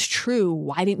 if this is true,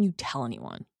 why didn't you tell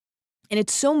anyone? And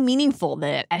it's so meaningful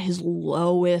that at his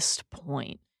lowest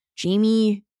point,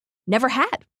 Jaime never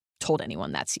had told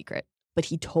anyone that secret, but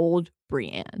he told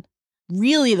Brienne,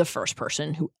 really the first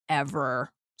person who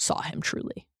ever saw him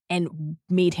truly and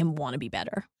made him want to be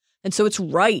better. And so it's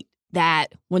right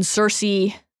that when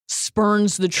Cersei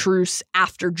spurns the truce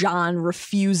after Jon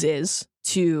refuses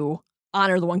to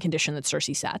honor the one condition that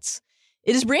Cersei sets,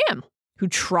 it is Brienne who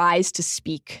tries to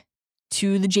speak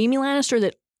to the Jaime Lannister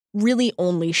that really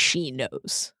only she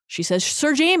knows. She says,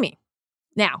 Sir Jaime.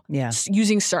 Now,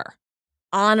 using Sir,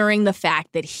 honoring the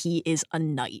fact that he is a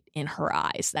knight in her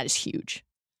eyes. That is huge.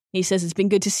 He says, it's been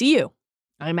good to see you.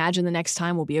 I imagine the next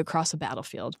time we'll be across a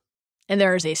battlefield. And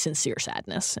there is a sincere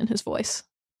sadness in his voice.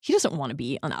 He doesn't want to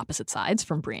be on opposite sides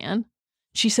from Brienne.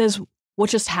 She says, what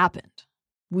just happened?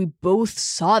 We both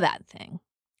saw that thing,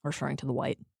 referring to the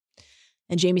White.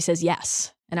 And Jaime says,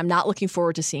 yes. And I'm not looking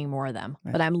forward to seeing more of them.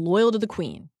 Right. But I'm loyal to the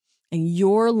Queen. And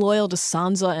you're loyal to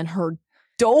Sansa and her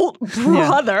dolt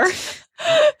brother.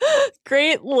 Yeah.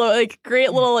 Great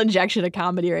little injection of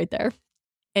comedy right there.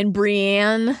 And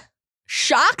Brienne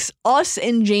shocks us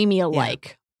and Jaime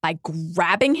alike by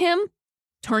grabbing him,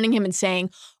 turning him and saying,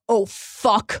 oh,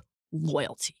 fuck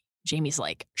loyalty. Jaime's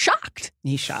like, shocked.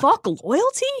 He's shocked. Fuck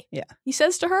loyalty? Yeah. He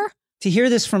says to her. To hear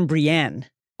this from Brienne.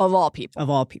 Of all people. Of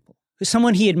all people. Who's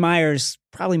someone he admires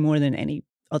probably more than any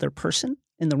other person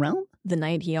in the realm. The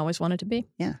knight he always wanted to be.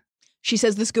 Yeah. She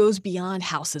says this goes beyond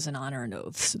houses and honor and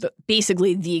oaths.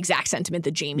 Basically the exact sentiment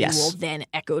that Jaime will then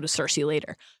echo to Cersei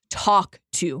later. Talk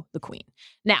to the Queen.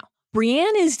 Now,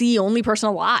 Brienne is the only person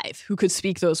alive who could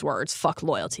speak those words, fuck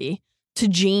loyalty, to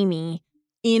Jaime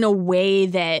in a way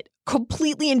that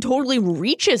completely and totally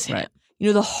reaches him. Right. You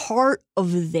know, the heart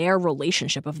of their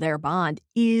relationship, of their bond,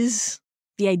 is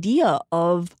the idea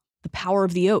of the power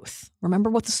of the oath. Remember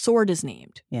what the sword is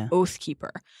named. Yeah.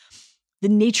 Oathkeeper. The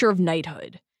nature of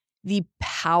knighthood. The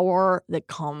power that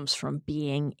comes from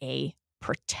being a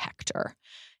protector.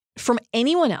 From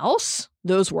anyone else,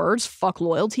 those words, fuck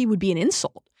loyalty, would be an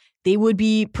insult. They would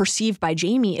be perceived by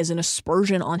Jaime as an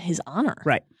aspersion on his honor.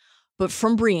 Right. But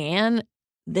from Brienne,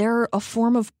 they're a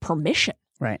form of permission.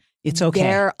 Right. It's okay.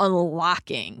 They're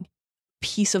unlocking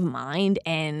peace of mind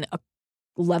and a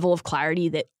level of clarity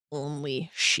that only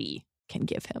she can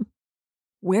give him.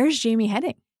 Where's Jaime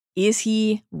heading? Is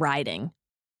he riding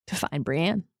to find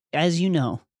Brienne? As you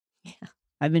know,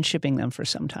 I've been shipping them for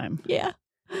some time. Yeah.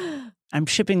 I'm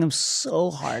shipping them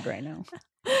so hard right now.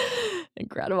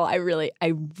 Incredible. I really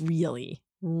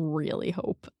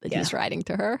hope that he's riding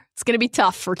to her. It's going to be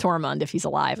tough for Tormund if he's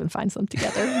alive and finds them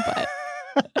together,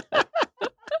 but...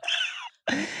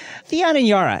 Theon and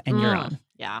Yara and Euron.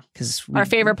 Yeah. Our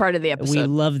favorite part of the episode. We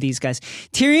love these guys.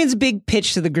 Tyrion's big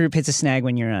pitch to the group hits a snag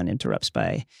when Euron interrupts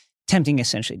by attempting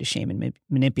essentially to shame and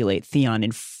manipulate Theon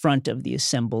in front of the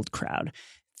assembled crowd.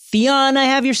 Theon, I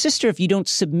have your sister. If you don't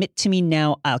submit to me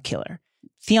now, I'll kill her.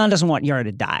 Theon doesn't want Yara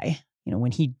to die. You know,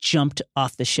 when he jumped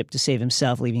off the ship to save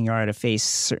himself, leaving Yara to face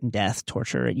certain death,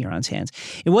 torture at Euron's hands,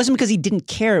 it wasn't because he didn't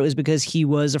care. It was because he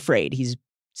was afraid. He's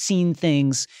seen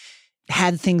things,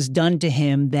 had things done to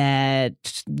him that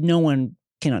no one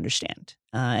can understand.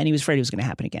 And he was afraid it was going to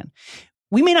happen again.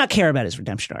 We may not care about his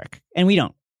redemption arc, and we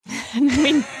don't.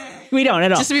 We don't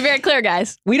at all. Just to be very clear,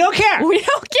 guys. We don't care. We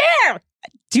don't care.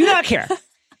 Do not care.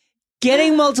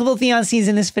 Getting multiple Theon scenes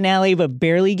in this finale, but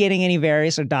barely getting any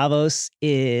Varys or Davos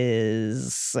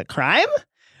is a crime.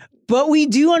 But we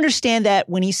do understand that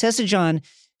when he says to Jon,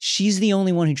 she's the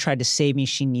only one who tried to save me,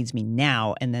 she needs me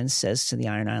now, and then says to the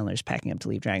Iron Islanders packing up to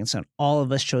leave Dragonstone, all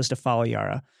of us chose to follow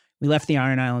Yara. We left the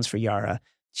Iron Islands for Yara.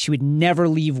 She would never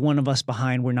leave one of us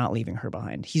behind. We're not leaving her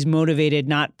behind. He's motivated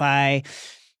not by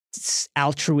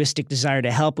altruistic desire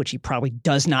to help, which he probably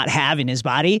does not have in his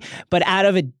body, but out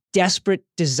of a desperate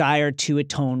desire to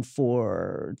atone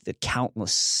for the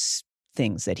countless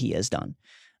things that he has done.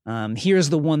 Here's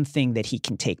the one thing that he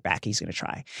can take back. He's going to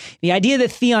try. The idea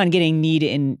that Theon getting kneed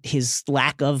in his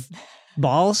lack of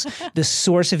balls, the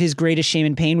source of his greatest shame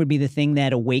and pain, would be the thing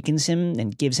that awakens him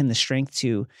and gives him the strength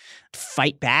to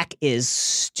fight back is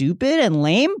stupid and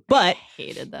lame. But I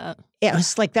hated that. Yeah,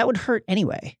 it's like that would hurt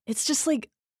anyway. It's just like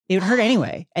it would hurt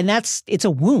anyway, and it's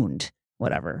a wound.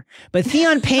 Whatever. But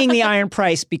Theon paying the iron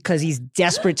price because he's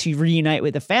desperate to reunite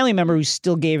with a family member who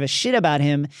still gave a shit about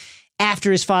him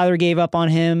after his father gave up on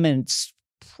him. And it's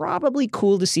probably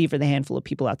cool to see for the handful of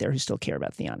people out there who still care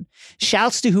about Theon.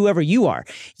 Shouts to whoever you are.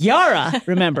 Yara,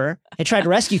 remember, had tried to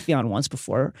rescue Theon once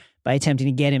before by attempting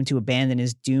to get him to abandon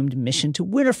his doomed mission to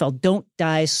Winterfell. Don't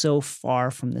die so far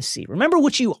from the sea. Remember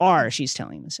what you are, she's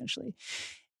telling him essentially.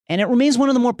 And it remains one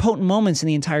of the more potent moments in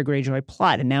the entire Greyjoy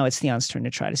plot. And now it's Theon's turn to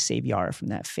try to save Yara from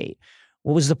that fate.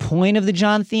 What was the point of the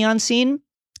Jon Theon scene?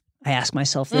 I ask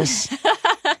myself this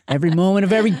every moment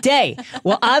of every day.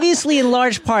 Well, obviously, in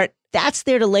large part, that's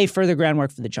there to lay further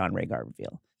groundwork for the Jon Rhaegar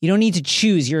reveal. You don't need to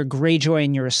choose. You're a Greyjoy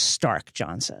and you're a Stark,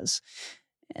 Jon says.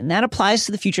 And that applies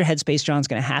to the future headspace Jon's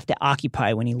going to have to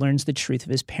occupy when he learns the truth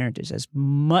of his parentage as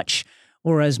much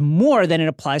or as more than it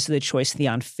applies to the choice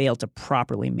Theon failed to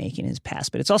properly make in his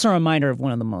past. But it's also a reminder of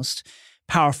one of the most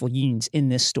powerful unions in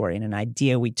this story and an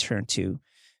idea we turn to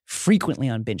frequently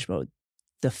on binge mode,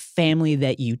 the family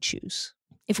that you choose.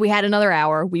 If we had another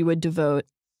hour, we would devote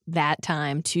that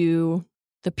time to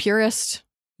the purest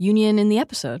union in the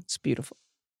episode. It's beautiful.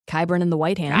 Qyburn and the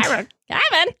White Hand.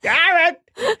 Qyburn!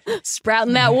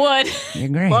 Sprouting that wood. Your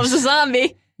Grace. Loves a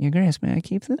zombie. Your Grace, may I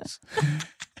keep this?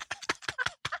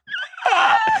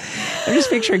 I'm just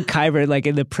picturing Qyburn like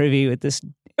in the privy with this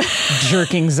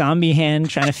jerking zombie hand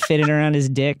trying to fit it around his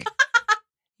dick.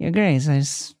 Your Grace,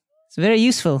 it's very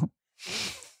useful.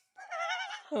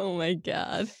 Oh my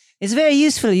God. It's very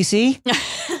useful, you see.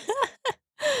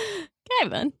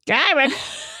 Qyburn.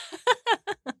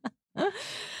 All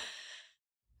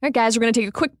right, guys, we're going to take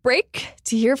a quick break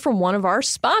to hear from one of our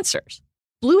sponsors.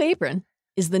 Blue Apron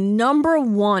is the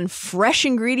 #1 fresh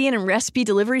ingredient and recipe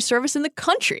delivery service in the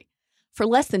country. For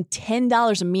less than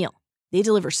 $10 a meal, they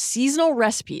deliver seasonal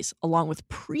recipes along with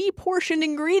pre-portioned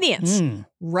ingredients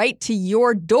right to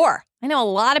your door. I know a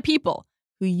lot of people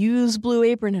who use Blue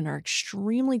Apron and are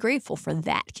extremely grateful for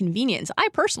that convenience. I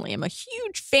personally am a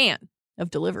huge fan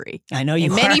of delivery. I know you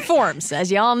in are. many forms,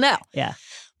 as y'all know. Yeah.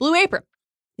 Blue Apron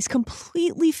is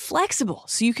completely flexible,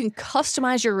 so you can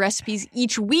customize your recipes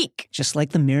each week. Just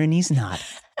like the Milanese knot.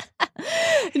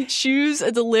 And choose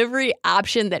a delivery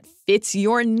option that fits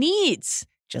your needs.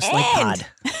 Just like Pod.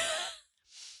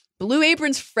 Blue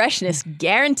Apron's freshness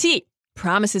guarantee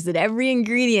promises that every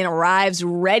ingredient arrives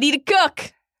ready to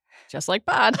cook, just like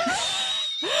Pod.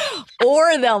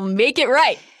 Or they'll make it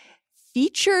right.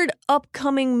 Featured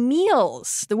upcoming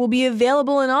meals that will be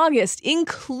available in August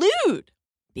include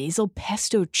basil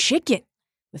pesto chicken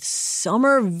with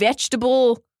summer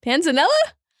vegetable panzanella,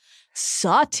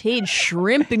 sautéed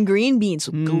shrimp and green beans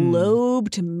with globe,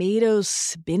 tomatoes,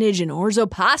 spinach, and orzo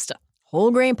pasta,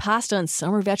 whole grain pasta and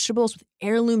summer vegetables with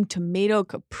heirloom tomato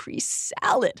caprese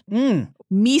salad,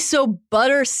 miso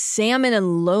butter salmon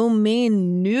and lo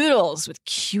mein noodles with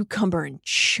cucumber and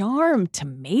charmed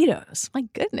tomatoes. My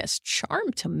goodness,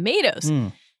 charmed tomatoes.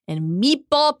 And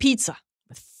meatball pizza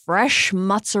with fresh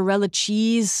mozzarella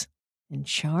cheese and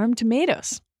charmed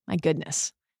tomatoes. My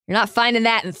goodness. You're not finding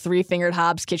that in Three Fingered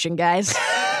Hobbs' kitchen, guys.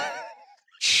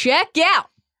 Check out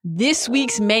this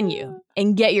week's menu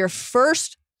and get your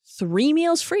first 3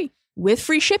 meals free with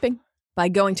free shipping by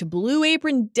going to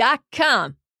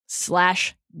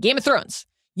blueapron.com/Game of Thrones.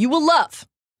 You will love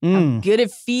how good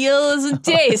it feels and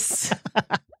tastes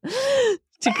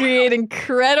to create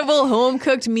incredible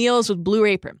home-cooked meals with Blue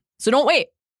Apron. So don't wait.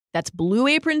 That's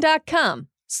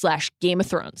blueapron.com/Game of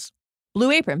Thrones.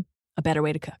 Blue Apron, a better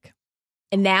way to cook.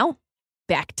 And now,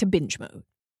 back to binge mode.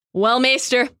 Well,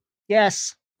 Maester,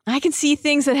 Yes. I can see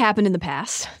things that happened in the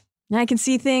past. And I can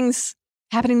see things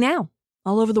happening now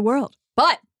all over the world.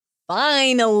 But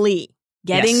finally,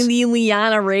 getting the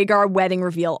Lyanna Rhaegar wedding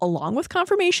reveal, along with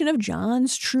confirmation of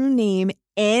Jon's true name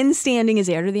and standing as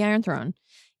heir to the Iron Throne,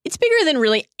 it's bigger than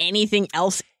really anything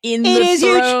else in the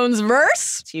Thrones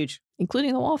verse. It's huge.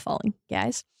 Including the wall falling,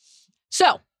 guys.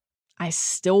 So, I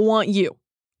still want you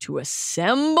to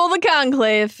assemble the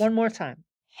conclave. One more time.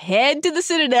 Head to the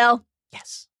Citadel.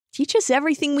 Yes. Teach us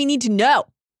everything we need to know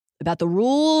about the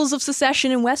rules of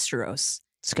succession in Westeros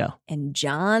Let's go. and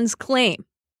Jon's claim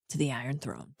to the Iron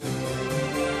Throne.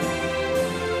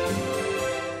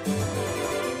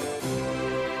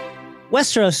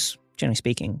 Westeros, generally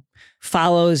speaking,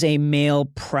 follows a male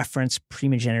preference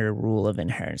primogeniture rule of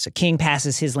inheritance. A king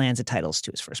passes his lands and titles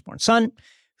to his firstborn son,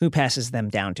 who passes them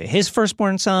down to his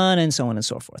firstborn son, and so on and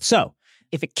so forth. So,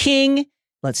 if a king,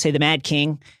 let's say the Mad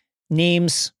King,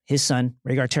 names his son,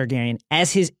 Rhaegar Targaryen,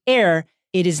 as his heir,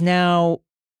 it is now,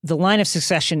 the line of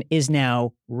succession is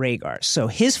now Rhaegar. So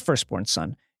his firstborn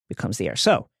son becomes the heir.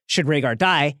 So, should Rhaegar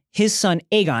die, his son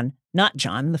Aegon, not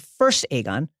Jon, the first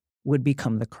Aegon, would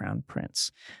become the crown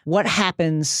prince. What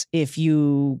happens if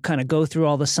you kind of go through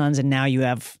all the sons and now you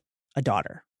have a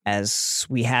daughter, as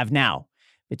we have now,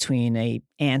 between an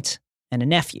aunt and a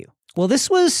nephew? Well, this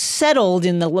was settled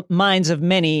in the minds of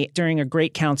many during a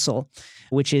great council,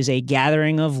 which is a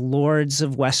gathering of lords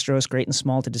of Westeros, great and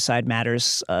small, to decide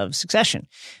matters of succession.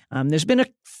 There's been a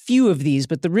few of these,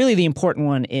 but really the important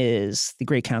one is the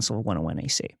Great Council of 101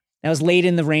 AC. That was late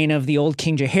in the reign of the old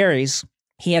King Jaehaerys.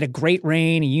 He had a great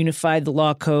reign. He unified the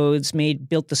law codes,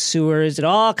 built the sewers, did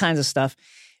all kinds of stuff.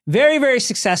 Very, very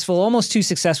successful, almost too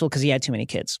successful because he had too many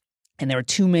kids. And there were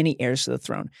too many heirs to the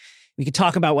throne. We could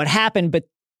talk about what happened, but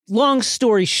long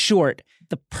story short,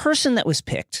 the person that was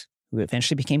picked, who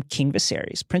eventually became King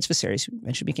Viserys, Prince Viserys, who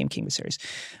eventually became King Viserys,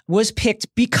 was picked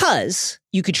because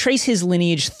you could trace his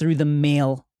lineage through the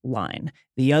male line.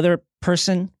 The other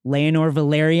person, Laenor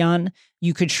Velaryon,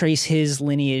 you could trace his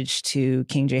lineage to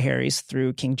King Jaehaerys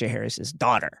through King Jaehaerys'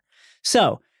 daughter.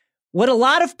 So what a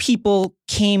lot of people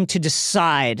came to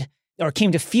decide or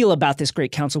came to feel about this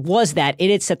great council was that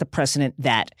it had set the precedent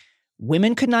that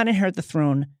women could not inherit the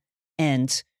throne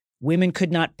and women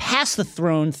could not pass the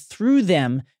throne through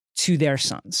them to their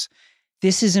sons.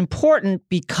 This is important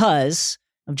because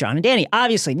of Jon and Dany.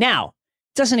 Obviously, now,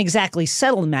 it doesn't exactly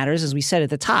settle matters, as we said at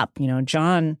the top. You know,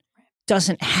 Jon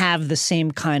doesn't have the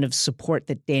same kind of support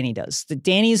that Dany does.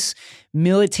 Dany's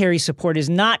military support is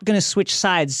not going to switch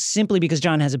sides simply because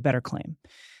Jon has a better claim.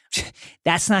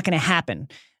 That's not going to happen.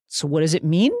 So what does it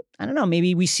mean? I don't know.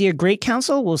 Maybe we see a great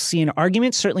council. We'll see an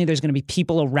argument. Certainly there's going to be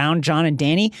people around Jon and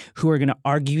Dany who are going to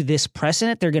argue this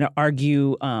precedent. They're going to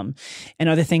argue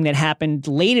another thing that happened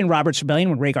late in Robert's Rebellion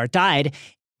when Rhaegar died.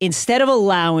 Instead of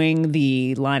allowing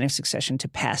the line of succession to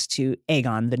pass to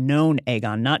Aegon, the known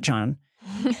Aegon, not Jon.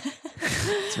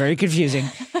 It's very confusing.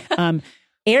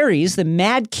 Aerys, the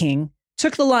Mad King,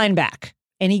 took the line back.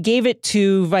 And he gave it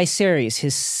to Viserys,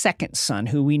 his second son,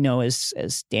 who we know as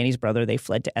Dany's brother. They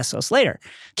fled to Essos later.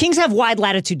 Kings have wide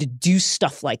latitude to do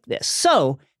stuff like this.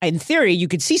 So, in theory, you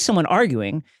could see someone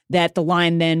arguing that the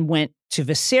line then went to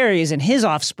Viserys and his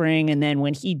offspring, and then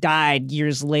when he died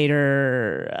years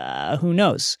later, who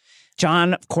knows?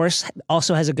 Jon, of course,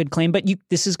 also has a good claim, but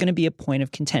this is going to be a point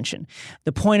of contention.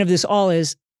 The point of this all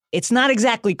is it's not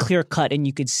exactly clear-cut, and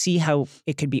you could see how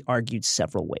it could be argued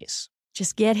several ways.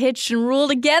 Just get hitched and rule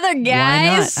together, guys.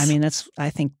 Why not? I mean, I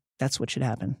think that's what should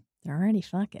happen. They're already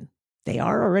fucking. They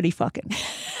are already fucking.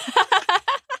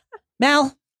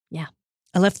 Mal. Yeah.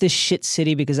 I left this shit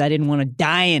city because I didn't want to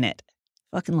die in it.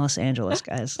 Fucking Los Angeles,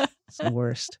 guys. It's the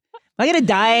worst. Am I going to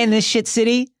die in this shit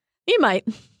city? You might.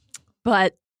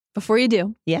 But before you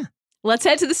do. Yeah. Let's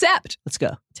head to the Sept. Let's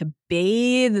go. To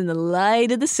bathe in the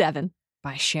light of the Seven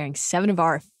by sharing 7 of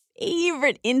our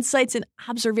favorite insights and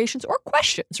observations, or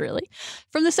questions, really,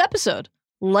 from this episode.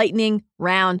 Lightning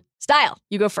round style.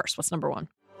 You go first. What's number 1?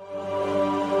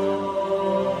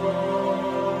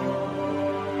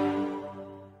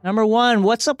 Number 1,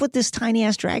 what's up with this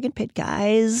tiny-ass dragon pit,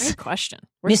 guys? Great question.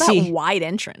 Where's Missy. that wide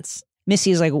entrance? Missy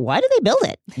is like, why did they build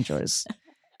it? And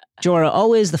Jorah,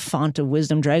 always the font of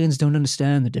wisdom. Dragons don't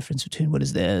understand the difference between what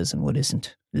is theirs and what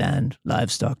isn't. Land,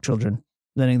 livestock, children.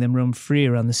 Letting them roam free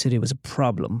around the city was a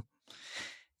problem.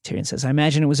 Tyrion says, I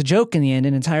imagine it was a joke in the end,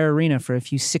 an entire arena for a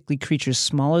few sickly creatures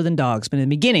smaller than dogs. But in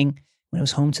the beginning, When it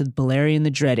was home to Balerion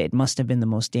the Dread, it must have been the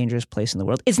most dangerous place in the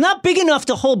world. It's not big enough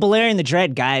to hold Balerion the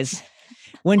Dread, guys.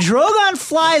 When Drogon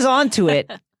flies onto it,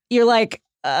 you're like,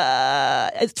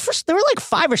 at first there were like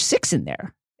 5 or 6 in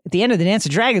there. At the end of the Dance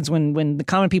of Dragons, when the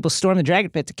common people stormed the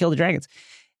dragon pit to kill the dragons,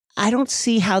 I don't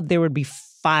see how there would be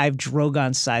 5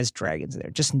 Drogon-sized dragons there.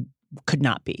 Just could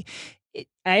not be.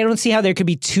 I don't see how there could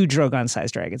be 2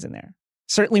 Drogon-sized dragons in there.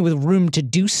 Certainly with room to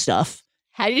do stuff.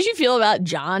 How did you feel about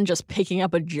Jon just picking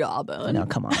up a jawbone? No,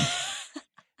 come on.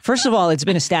 First of all, it's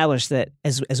been established that,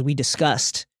 as we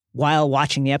discussed while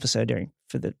watching the episode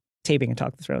for the taping of Talk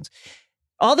of the Thrones,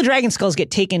 all the dragon skulls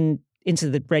get taken into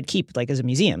the Red Keep, like as a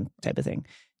museum type of thing.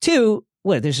 2,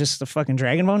 there's just a fucking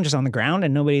dragon bone just on the ground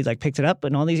and nobody like picked it up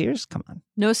in all these years? Come on.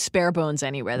 No spare bones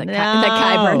anywhere that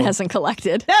Qyburn hasn't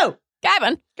collected. No!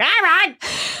 Qyburn!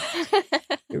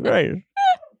 You're right.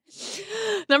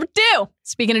 Number 2,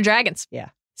 speaking of dragons. Yeah.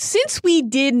 Since we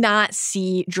did not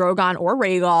see Drogon or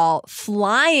Rhaegal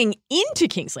flying into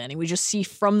King's Landing, we just see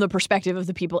from the perspective of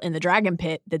the people in the dragon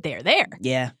pit that they are there.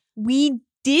 Yeah. We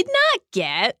did not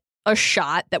get a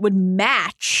shot that would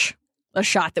match a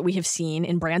shot that we have seen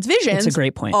in Bran's visions. That's a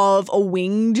great point. Of a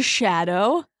winged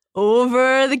shadow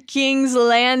over the King's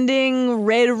Landing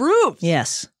red roof.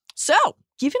 Yes. So,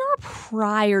 given our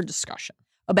prior discussion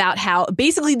about how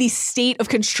basically the state of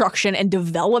construction and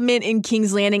development in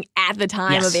King's Landing at the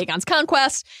time of Aegon's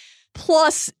conquest,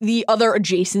 plus the other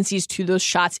adjacencies to those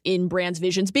shots in Bran's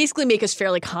visions, basically make us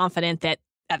fairly confident that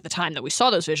at the time that we saw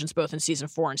those visions, both in season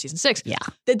 4 and season 6,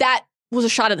 that was a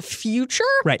shot of the future.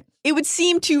 Right. It would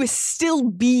seem to still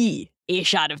be a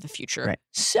shot of the future. Right.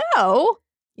 So,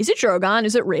 is it Drogon?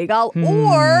 Is it Rhaegal?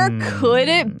 Or could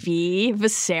it be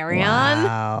Viserion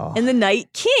and the Night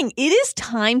King? It is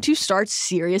time to start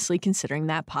seriously considering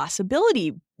that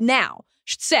possibility. Now, I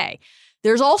should say,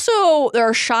 there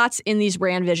are shots in these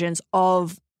Bran visions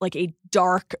of like a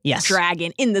dark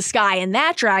dragon in the sky. And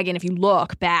that dragon, if you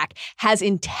look back, has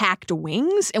intact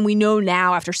wings. And we know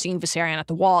now after seeing Viserion at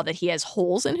the wall that he has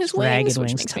holes in his wings,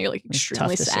 which makes me like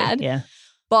extremely sad. Yeah.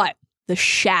 But the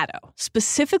shadow,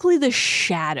 specifically the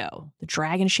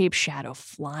dragon-shaped shadow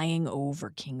flying over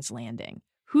King's Landing.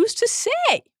 Who's to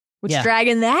say which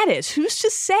dragon that is? Who's to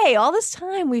say? All this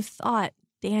time we've thought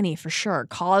Dany for sure,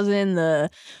 causing the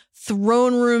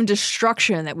throne room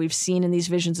destruction that we've seen in these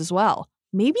visions as well.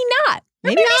 Maybe not.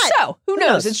 Maybe not. So. Who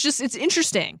knows? It's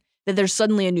interesting that there's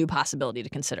suddenly a new possibility to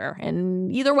consider.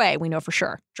 And either way, we know for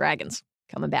sure, dragons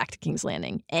coming back to King's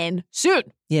Landing and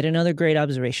soon. Yet another great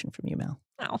observation from you, Mel.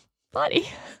 Oh. Buddy,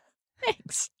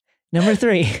 thanks. Number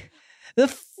 3. The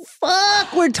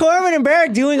fuck were Tormund and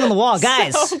Beric doing on the wall?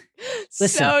 Guys, listen.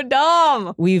 So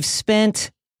dumb. We've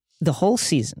spent the whole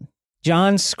season,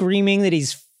 Jon screaming that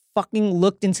he's fucking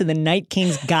looked into the Night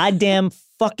King's goddamn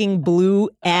fucking blue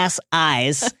ass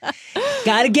eyes.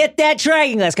 Gotta get that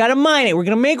dragon glass, gotta mine it. We're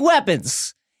gonna make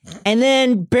weapons. And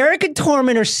then Beric and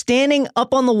Tormund are standing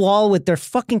up on the wall with their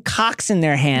fucking cocks in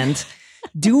their hand.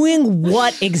 Doing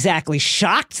what exactly?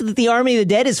 Shocked that the army of the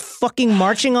dead is fucking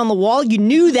marching on the wall? You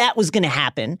knew that was going to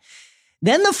happen.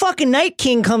 Then the fucking Night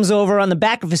King comes over on the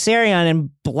back of Viserion and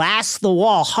blasts the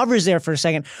wall, hovers there for a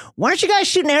second. Why aren't you guys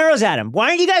shooting arrows at him? Why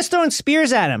aren't you guys throwing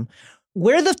spears at him?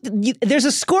 There's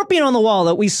a scorpion on the wall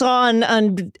that we saw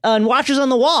on Watchers on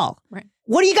the Wall. Right.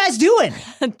 What are you guys doing?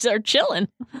 They're chilling.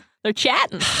 They're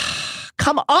chatting.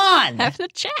 Come on. Having a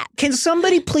chat. Can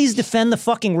somebody please defend the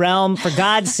fucking realm, for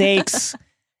God's sakes?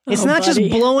 It's not just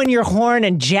blowing your horn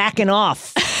and jacking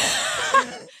off.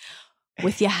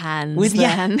 With your hands, with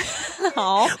then.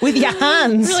 With your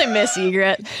hands. Really miss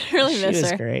Ygritte. Really miss her. She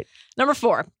was great. Number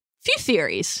 4. Few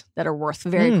theories that are worth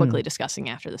very quickly discussing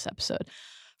after this episode.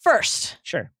 First.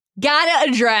 Sure. Gotta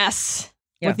address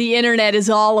what the internet is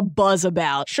all abuzz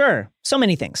about. Sure. So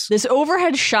many things. This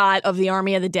overhead shot of the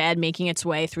army of the dead making its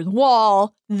way through the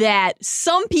wall that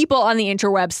some people on the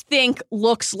interwebs think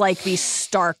looks like the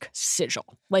Stark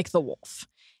sigil, like the wolf.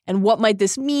 And what might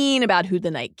this mean about who the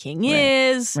Night King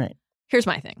is? Right. Here's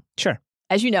my thing. Sure.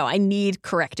 As you know, I need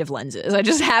corrective lenses. I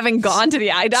just haven't gone to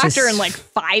the eye doctor in like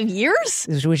 5 years.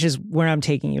 Which is where I'm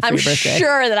taking you for your birthday. I'm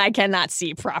sure that I cannot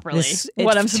see properly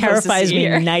what I'm supposed to see here.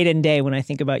 It terrifies me night and day when I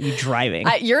think about you driving.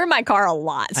 You're in my car a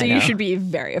lot, so you should be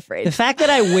very afraid. The fact that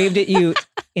I waved at you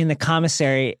in the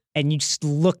commissary and you just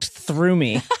looked through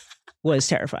me was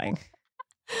terrifying.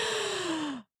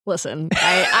 Listen,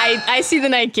 I see the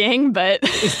Night King, but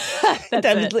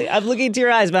that's it. I'm looking into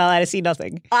your eyes, Val. I see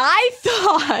nothing.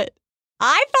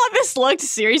 I thought this looked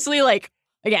seriously like,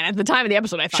 again, at the time of the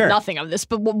episode, I thought nothing of this.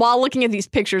 But while looking at these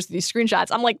pictures, these screenshots,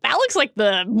 I'm like, that looks like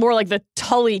more like the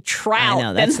Tully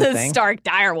Trout than the Stark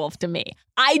Direwolf to me.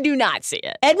 I do not see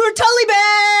it. Edward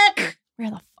Tullybeck! Where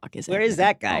the fuck is Where is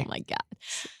that guy? Oh my God.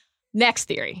 Next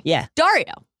theory. Yeah.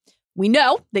 Dario. We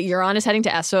know that Euron is heading to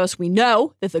Essos. We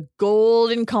know that the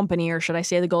Golden Company, or should I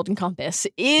say the Golden Compass,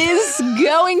 is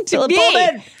going to Philip be.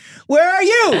 Pullman, where are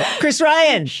you? Chris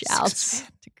Ryan. Shouts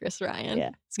to Chris Ryan.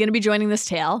 Yeah. He's going to be joining this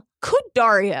tale. Could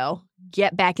Dario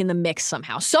get back in the mix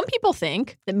somehow? Some people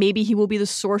think that maybe he will be the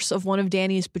source of one of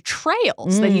Dany's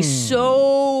betrayals, that he's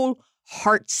so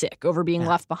heartsick over being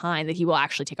left behind that he will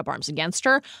actually take up arms against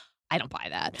her. I don't buy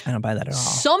that. I don't buy that at all.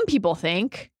 Some people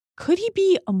think, could he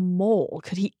be a mole?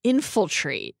 Could he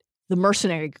infiltrate the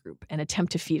mercenary group and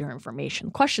attempt to feed her information?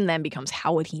 The question then becomes,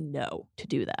 how would he know to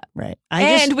do that? Right.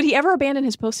 Would he ever abandon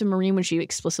his post in Marine when she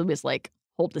explicitly was like,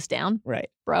 hold this down? Right.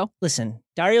 Bro. Listen,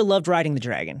 Dario loved riding the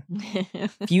dragon.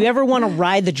 If you ever want to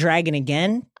ride the dragon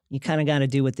again, you kind of got to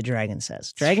do what the dragon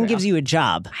says. Dragon gives you a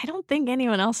job. I don't think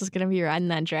anyone else is going to be riding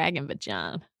that dragon but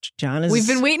Jon. Jon is... We've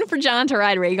been waiting for Jon to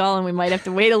ride Rhaegal, and we might have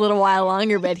to wait a little while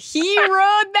longer, but he rode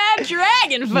that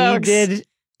dragon, folks. He did.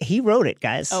 He rode it,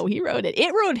 guys. Oh, he rode it.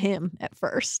 It rode him at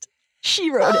first. She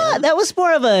rode him. That was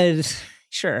more of a...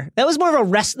 Sure. That was more of a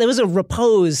rest. That was a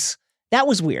repose. That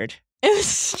was weird. It was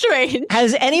strange.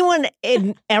 Has anyone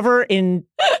ever in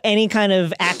any kind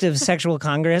of active sexual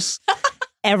congress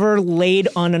ever laid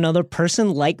on another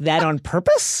person like that on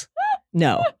purpose?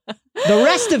 No. The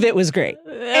rest of it was great.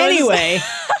 Anyway,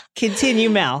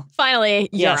 continue, Mal. Finally,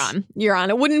 Yes. Euron.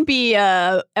 It wouldn't be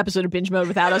an episode of Binge Mode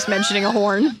without us mentioning a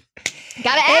horn.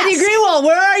 Gotta ask. Andy Greenwald,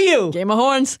 where are you? Game of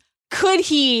Horns. Could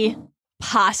he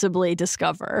possibly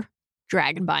discover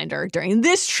Dragonbinder during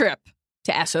this trip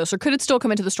to Essos, or could it still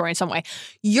come into the story in some way?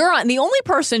 Euron, the only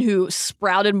person who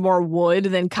sprouted more wood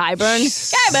than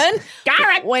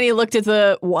Qyburn, when he looked at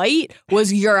the white,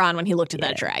 was Euron when he looked at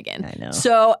that dragon. I know.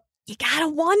 So you gotta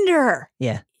wonder,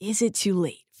 Yeah. is it too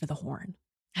late for the horn?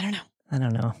 I don't know. I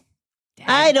don't know. Dag.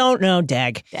 I don't know,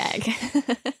 Dag.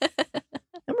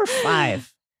 Number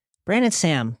 5. Bran and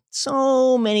Sam.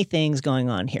 So many things going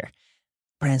on here.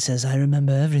 Bran says, I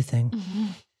remember everything.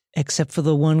 Except for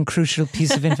the one crucial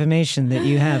piece of information that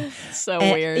you have. So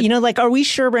weird. You know, like, are we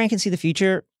sure Bran can see the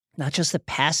future? Not just the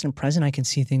past and present. I can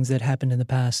see things that happened in the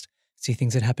past. See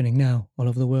things that are happening now all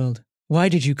over the world. Why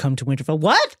did you come to Winterfell?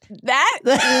 What? That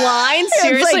line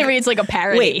seriously reads like a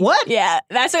parody. Wait, what? Yeah,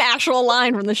 that's an actual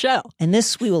line from the show. And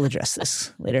we will address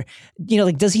this later. You know,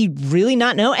 like, does he really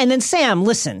not know? And then Sam,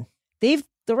 listen, the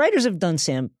writers have done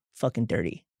Sam fucking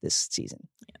dirty this season.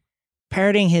 Yeah.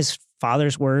 Parroting his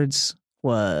father's words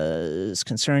was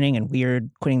concerning and weird.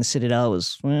 Quitting the Citadel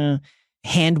was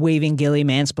hand-waving Gilly,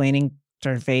 mansplaining to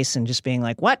her face and just being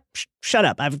like, what? Shut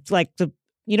up.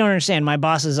 You don't understand. My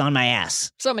boss is on my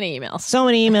ass. So many emails. So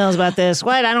many emails about this.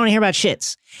 What? I don't want to hear about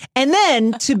shits. And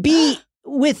then to be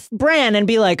with Bran and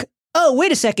be like, oh,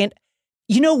 wait a second.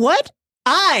 You know what?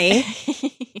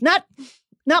 Not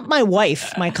my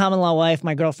wife, my common law wife,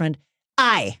 my girlfriend.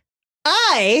 I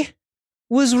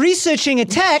was researching a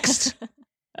text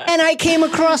and I came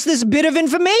across this bit of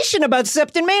information about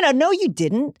Septon Maynard. No, you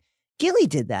didn't. Gilly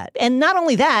did that. And not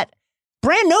only that,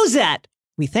 Bran knows that,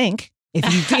 we think.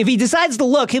 If he decides to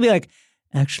look, he'll be like,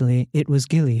 actually, it was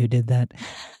Gilly who did that.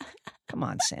 Come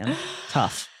on, Sam.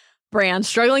 Tough. Bran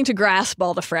struggling to grasp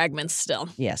all the fragments still.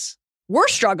 Yes. We're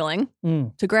struggling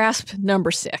to grasp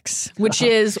number 6, which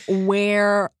is,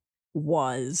 where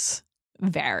was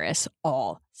Varys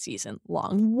all season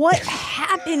long? What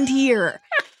happened here?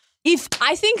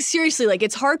 I think seriously, like,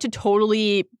 it's hard to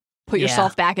totally put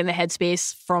yourself back in the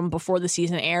headspace from before the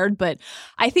season aired, but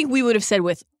I think we would have said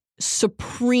with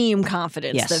supreme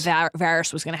confidence that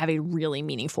Varys was going to have a really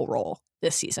meaningful role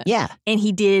this season. Yeah. And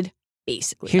he did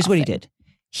basically Here's what he nothing. did.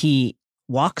 He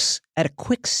walks at a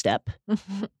quick step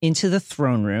into the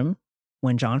throne room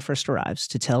when Jon first arrives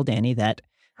to tell Dany that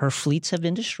her fleets have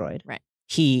been destroyed. Right.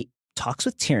 He talks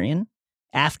with Tyrion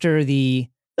after the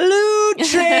loot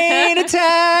train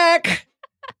attack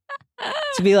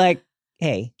to be like,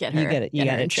 hey, Get her. you Get her in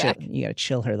gotta check. you gotta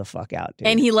chill her the fuck out, dude.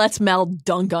 And he lets Mel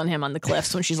dunk on him on the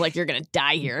cliffs when she's like, you're going to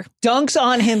die here. dunks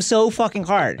on him so fucking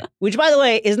hard, which, by the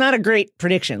way, is not a great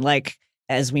prediction. Like,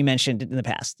 as we mentioned in the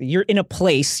past, you're in a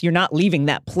place, you're not leaving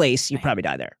that place, you probably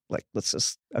die there. Like, let's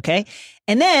just, okay?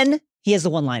 And then he has the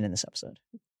one line in this episode.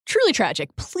 Truly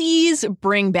tragic. Please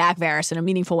bring back Varys in a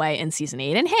meaningful way in season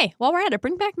 8. And hey, while we're at it,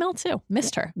 bring back Mel too.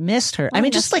 Missed her. I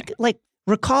mean, just like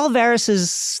recall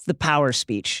Varys's The Power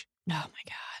speech. Oh my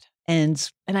God.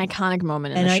 And an iconic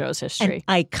moment in the show's history.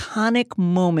 An iconic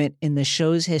moment in the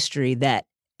show's history that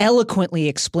eloquently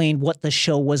explained what the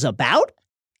show was about.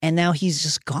 And now he's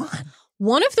just gone.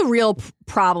 One of the real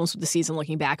problems with the season,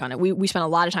 looking back on it, we spent a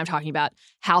lot of time talking about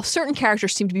how certain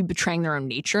characters seem to be betraying their own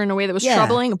nature in a way that was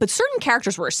troubling, but certain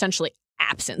characters were essentially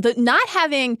absent. Not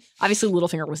having, obviously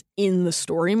Littlefinger was in the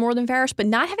story more than Varys, but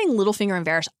not having Littlefinger and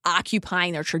Varys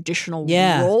occupying their traditional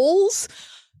roles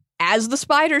as the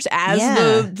spiders, as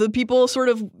the people sort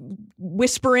of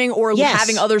whispering or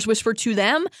having others whisper to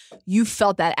them, you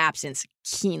felt that absence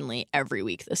keenly every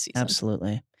week this season.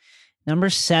 Absolutely. Number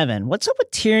 7. What's up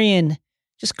with Tyrion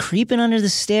just creeping under the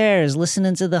stairs,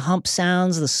 listening to the hump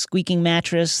sounds, the squeaking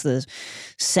mattress, the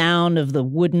sound of the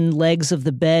wooden legs of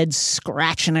the bed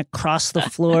scratching across the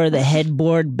floor, the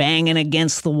headboard banging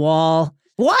against the wall?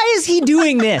 Why is he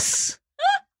doing this?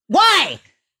 Why?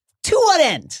 To what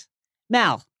end?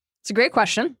 Mal. It's a great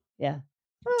question. Yeah.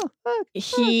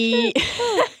 He...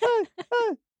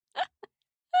 It's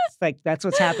like, that's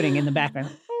what's happening in the background.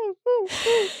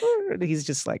 He's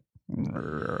just like...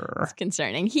 It's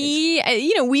concerning.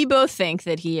 We both think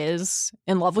that he is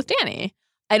in love with Dany.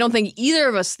 I don't think either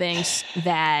of us thinks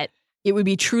that it would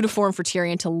be true to form for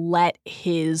Tyrion to let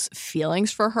his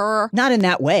feelings for her... Not in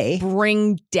that way.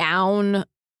 ...bring down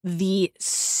the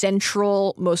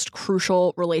central, most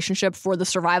crucial relationship for the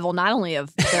survival, not only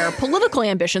of their political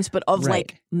ambitions, but of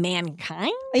like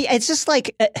mankind. It's just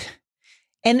like,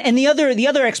 and the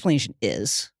other explanation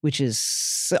is, which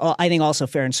is I think also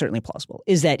fair and certainly plausible,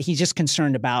 is that he's just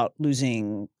concerned about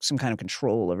losing some kind of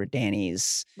control over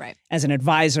Dany's as an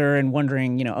advisor and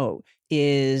wondering,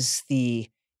 is the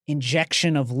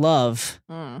injection of love,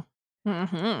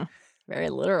 very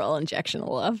literal injection of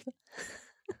love.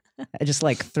 I just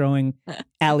like throwing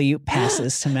alley-oop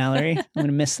passes to Mallory. I'm going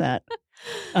to miss that.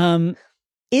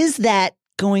 Is that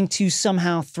going to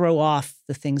somehow throw off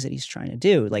the things that he's trying to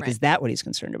do? Like, is that what he's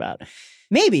concerned about?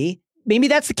 Maybe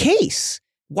that's the case.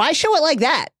 Why show it like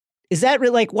that? Is that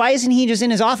like, why isn't he just in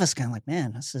his office kind of like,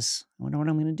 man, I wonder what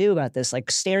I'm going to do about this?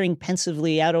 Like staring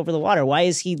pensively out over the water. Why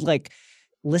is he like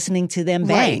listening to them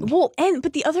bang? Right. Well,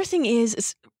 but the other thing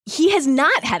is he has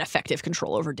not had effective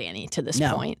control over Dany to this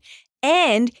point.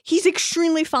 And he's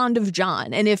extremely fond of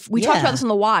Jon. And if we talked about this on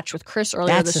The Watch with Chris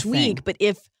earlier this week, but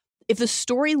if the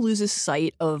story loses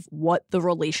sight of what the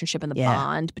relationship and the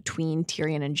bond between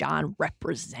Tyrion and Jon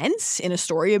represents in a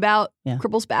story about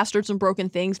cripples, bastards, and broken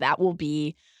things, that will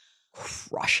be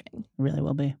crushing. It really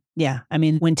will be. Yeah. I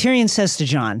mean, when Tyrion says to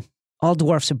Jon, all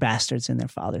dwarfs are bastards in their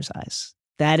father's eyes,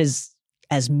 that is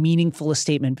as meaningful a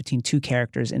statement between two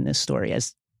characters in this story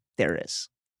as there is.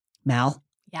 Mal?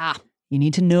 Yeah. You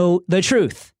need to know the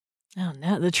truth. Oh,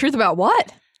 no. The truth about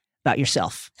what? About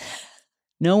yourself.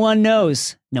 No one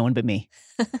knows. No one but me.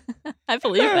 I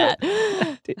believe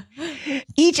that.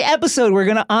 Each episode, we're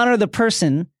going to honor the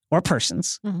person or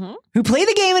persons who play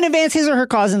the game and advance his or her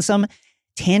cause in some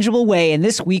tangible way. And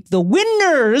this week, the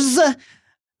winners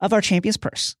of our Champion's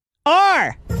Purse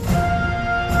are...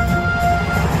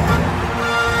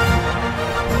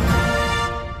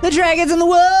 the Dragons and the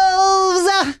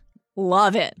Wolves.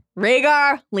 Love it.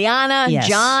 Rhaegar, Lyanna,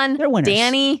 Jon, they're winners.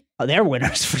 Dany. Oh, they're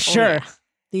winners for sure. Yeah.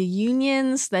 The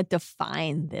unions that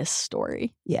define this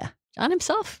story. Yeah. Jon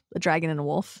himself, the dragon and a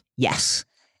wolf. Yes.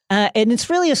 And it's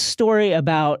really a story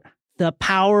about the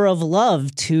power of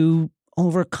love to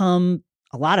overcome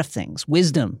a lot of things.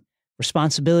 Wisdom,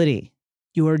 responsibility,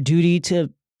 your duty to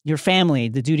your family,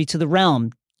 the duty to the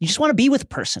realm. You just want to be with a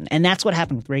person. And that's what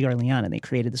happened with Rhaegar and Lyanna. They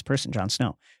created this person, Jon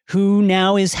Snow, who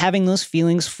now is having those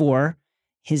feelings for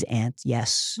his aunt.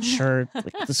 Yes, sure.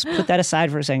 Let's put that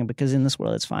aside for a second because in this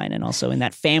world it's fine. And also in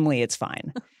that family, it's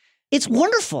fine. It's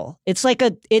wonderful. It's like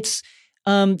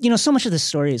so much of this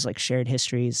story is like shared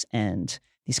histories and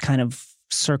these kind of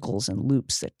circles and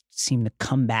loops that seem to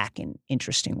come back in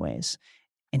interesting ways.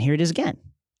 And here it is again,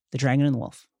 The Dragon and the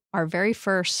Wolf. Our very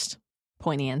first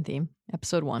pointy end theme,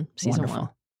 episode 1, season Wonderful. 1.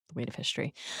 The Weight of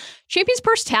History. Champion's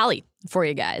Purse tally for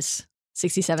you guys.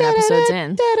 67 episodes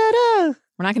in.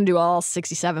 We're not going to do all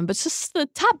 67, but it's just the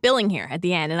top billing here at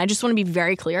the end. And I just want to be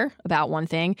very clear about one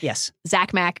thing. Yes.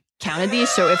 Zach Mack counted these,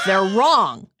 so if they're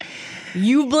wrong,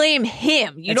 you blame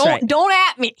him. You don't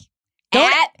at me.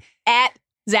 At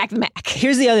Zach Mack.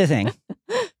 Here's the other thing.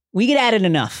 We get added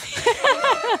enough.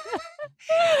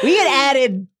 We get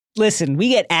added. Listen, we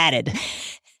get added.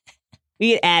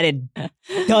 We get added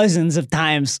dozens of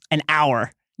times an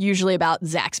hour. Usually about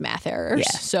Zach's math errors.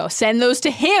 Yeah. So send those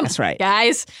to him. That's right.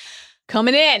 Guys,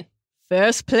 coming in.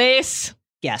 First place.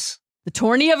 Yes. The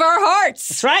tourney of our hearts.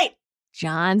 That's right.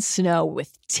 Jon Snow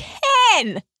with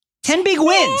 10. 10 big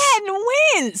wins. 10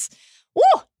 wins.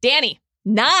 Woo. Dany,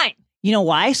 9. You know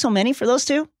why so many for those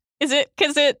two? Is it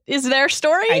because it is their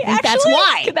story? I think that's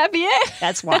why. Could that be it?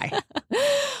 That's why.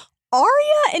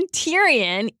 Arya and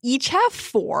Tyrion each have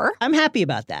 4. I'm happy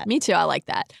about that. Me too. I like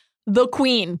that. The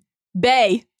Queen,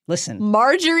 Bae, Listen,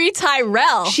 Marjorie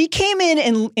Tyrell. she came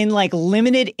in like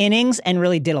limited innings and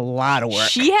really did a lot of work.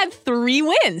 She had 3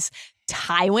 wins.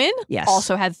 Tywin Yes.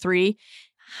 also had 3.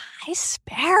 High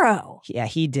Sparrow. Yeah,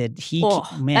 he did.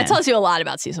 Man. That tells you a lot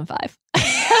about season 5.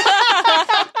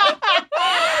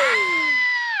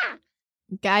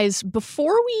 Guys,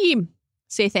 before we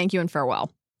say thank you and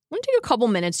farewell, I'm going to take a couple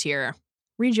minutes here,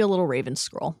 read you a little Raven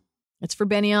scroll. It's for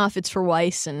Benioff, it's for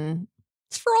Weiss, and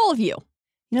it's for all of you.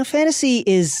 You know, fantasy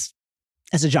is,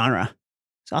 as a genre,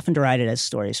 it's often derided as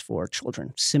stories for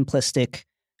children. Simplistic,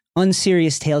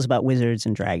 unserious tales about wizards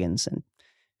and dragons and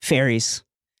fairies,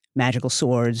 magical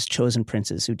swords, chosen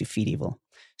princes who defeat evil.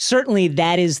 Certainly,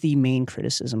 that is the main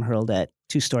criticism hurled at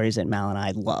 2 stories that Mal and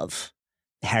I love.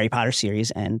 The Harry Potter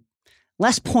series, and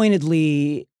less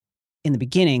pointedly in the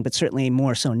beginning, but certainly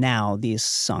more so now, the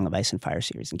Song of Ice and Fire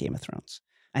series and Game of Thrones.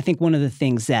 I think one of the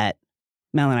things that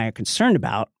Mal and I are concerned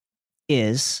about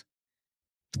is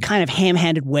the kind of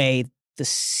ham-handed way the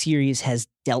series has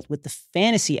dealt with the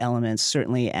fantasy elements,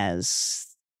 certainly as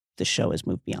the show has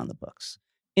moved beyond the books.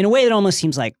 In a way that almost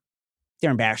seems like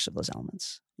they're embarrassed of those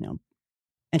elements, you know.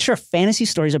 And sure, fantasy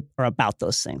stories are about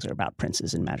those things, are about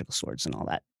princes and magical swords and all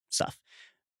that stuff.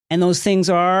 And those things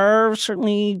are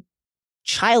certainly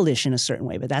childish in a certain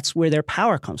way, but that's where their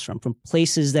power comes from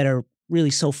places that are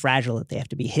really so fragile that they have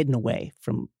to be hidden away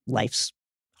from life's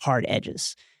hard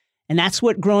edges. And that's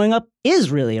what growing up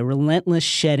is really, a relentless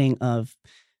shedding of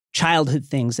childhood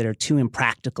things that are too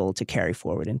impractical to carry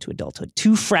forward into adulthood,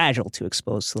 too fragile to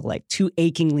expose to the light, too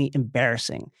achingly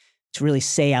embarrassing to really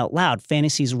say out loud.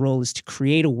 Fantasy's role is to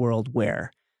create a world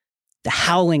where the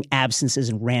howling absences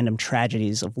and random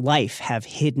tragedies of life have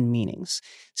hidden meanings.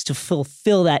 It's to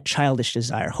fulfill that childish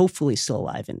desire, hopefully still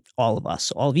alive in all of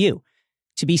us, all of you,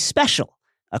 to be special.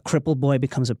 A crippled boy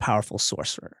becomes a powerful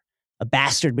sorcerer. A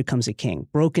bastard becomes a king.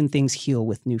 Broken things heal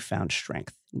with newfound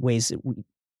strength in ways that we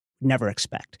never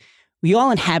expect. We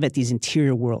all inhabit these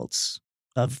interior worlds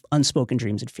of unspoken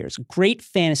dreams and fears. A great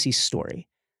fantasy story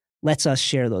lets us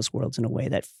share those worlds in a way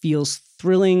that feels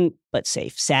thrilling but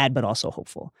safe, sad but also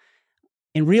hopeful.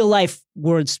 In real life,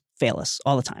 words fail us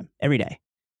all the time, every day.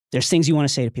 There's things you want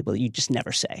to say to people that you just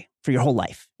never say for your whole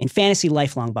life. In fantasy,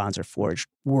 lifelong bonds are forged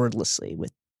wordlessly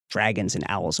with dragons and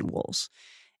owls and wolves.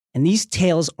 And these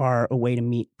tales are a way to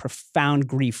meet profound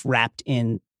grief wrapped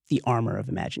in the armor of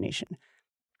imagination.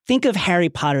 Think of Harry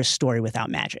Potter's story without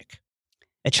magic.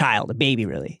 A child, a baby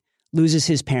really, loses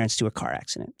his parents to a car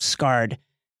accident. Scarred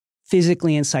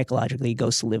physically and psychologically, he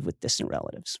goes to live with distant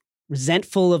relatives.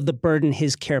 Resentful of the burden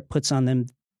his care puts on them,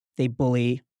 they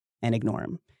bully and ignore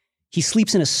him. He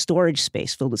sleeps in a storage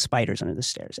space filled with spiders under the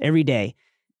stairs. Every day,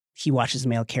 he watches the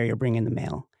mail carrier bring in the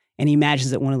mail, and he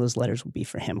imagines that one of those letters will be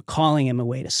for him, calling him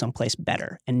away to someplace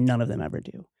better, and none of them ever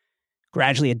do.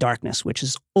 Gradually, a darkness, which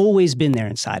has always been there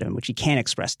inside of him, which he can't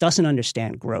express, doesn't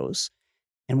understand, grows.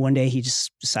 And one day, he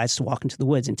just decides to walk into the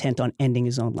woods, intent on ending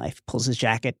his own life, pulls his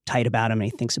jacket tight about him,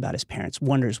 and he thinks about his parents,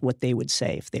 wonders what they would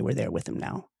say if they were there with him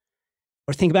now.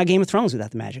 Or think about Game of Thrones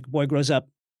without the magic. A boy grows up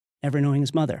never knowing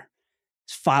his mother.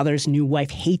 His father's new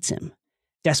wife hates him.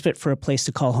 Desperate for a place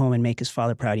to call home and make his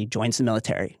father proud, he joins the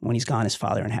military. When he's gone, his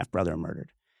father and half-brother are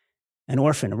murdered. An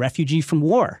orphan, a refugee from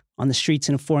war, on the streets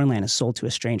in a foreign land is sold to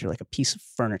a stranger like a piece of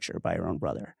furniture by her own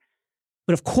brother.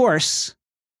 But of course,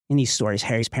 in these stories,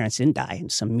 Harry's parents didn't die in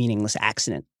some meaningless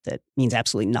accident that means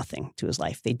absolutely nothing to his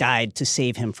life. They died to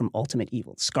save him from ultimate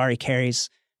evil. The scar he carries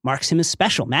marks him as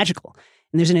special, magical.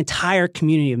 And there's an entire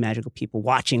community of magical people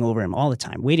watching over him all the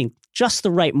time, waiting just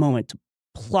the right moment to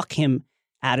pluck him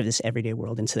out of this everyday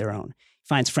world into their own. He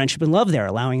finds friendship and love there,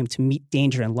 allowing him to meet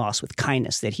danger and loss with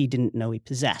kindness that he didn't know he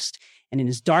possessed. And in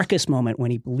his darkest moment,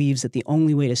 when he believes that the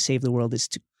only way to save the world is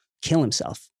to kill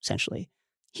himself, essentially,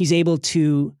 he's able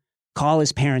to call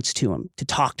his parents to him, to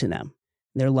talk to them.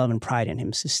 Their love and pride in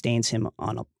him sustains him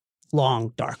on a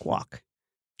long, dark walk.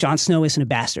 Jon Snow isn't a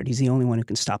bastard. He's the only one who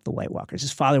can stop the White Walkers.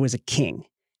 His father was a king,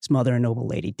 his mother a noble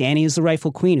lady. Dany is the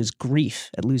rightful queen whose grief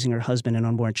at losing her husband and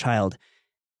unborn child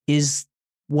is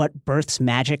what births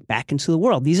magic back into the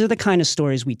world. These are the kind of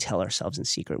stories we tell ourselves in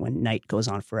secret when night goes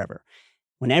on forever,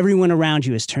 when everyone around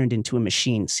you is turned into a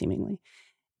machine, seemingly.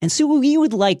 And so we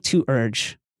would like to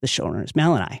urge the showrunners,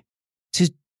 Mal and I,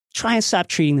 to try and stop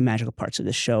treating the magical parts of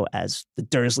this show as the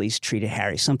Dursleys treated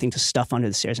Harry, something to stuff under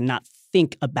the stairs and not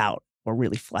think about or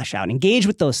really flesh out. Engage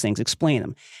with those things, explain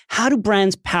them. How do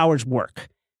Bran's powers work?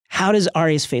 How does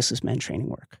Arya's faceless men training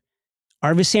work?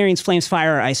 Are Viserions flames,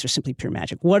 fire, or ice, or simply pure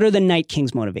magic? What are the Night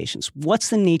King's motivations? What's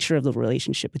the nature of the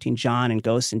relationship between Jon and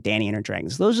Ghost and Dany and her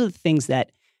dragons? Those are the things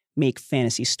that make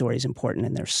fantasy stories important,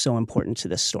 and they're so important to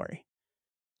this story.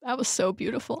 That was so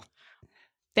beautiful.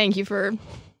 Thank you for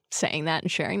saying that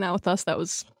and sharing that with us. That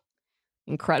was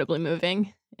incredibly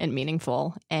moving and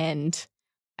meaningful. And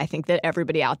I think that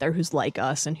everybody out there who's like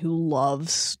us and who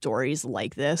loves stories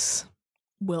like this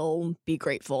will be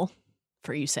grateful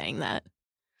for you saying that.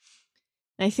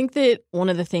 And I think that one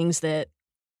of the things that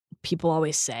people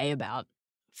always say about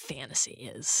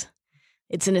fantasy is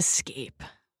it's an escape,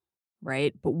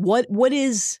 right? But what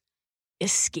is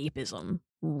escapism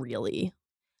really?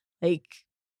 Like,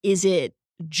 is it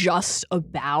just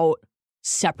about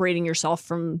separating yourself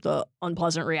from the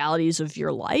unpleasant realities of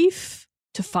your life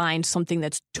to find something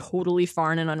that's totally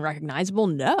foreign and unrecognizable?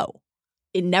 No,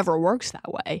 it never works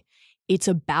that way. It's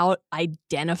about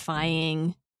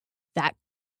identifying that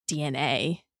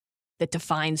DNA that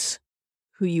defines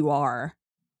who you are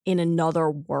in another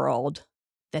world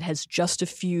that has just a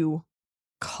few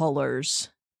colors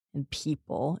and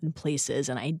people and places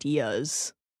and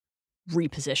ideas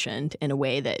repositioned in a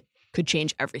way that could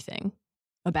change everything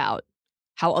about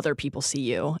how other people see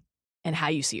you and how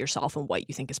you see yourself and what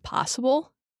you think is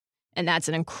possible. And that's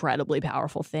an incredibly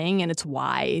powerful thing. And it's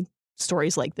why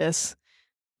stories like this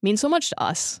mean so much to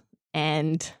us.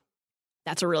 And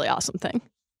that's a really awesome thing.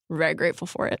 We're very grateful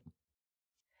for it.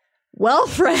 Well,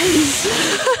 friends,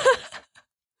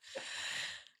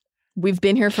 we've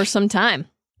been here for some time.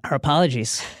 Our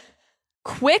apologies.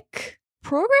 Quick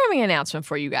programming announcement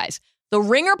for you guys. The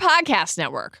Ringer Podcast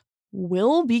Network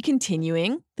will be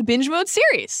continuing the Binge Mode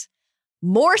series.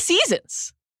 More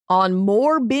seasons on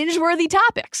more binge-worthy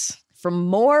topics from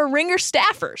more Ringer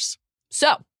staffers.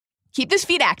 So keep this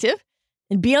feed active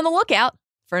and be on the lookout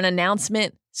for an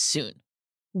announcement soon.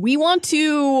 We want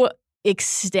to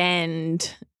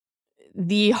extend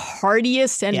the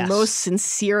heartiest and most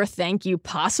sincere thank you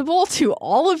possible to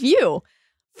all of you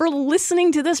for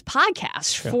listening to this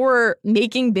podcast, for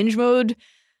making Binge Mode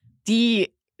the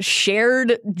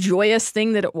shared joyous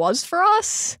thing that it was for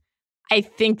us. I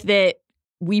think that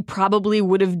we probably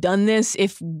would have done this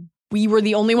if we were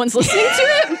the only ones listening to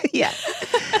it. Yeah.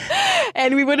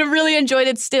 And we would have really enjoyed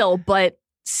it still. But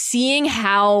seeing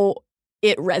how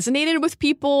it resonated with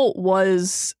people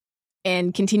was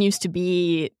and continues to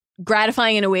be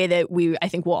gratifying in a way that I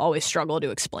think will always struggle to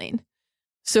explain.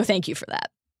 So thank you for that.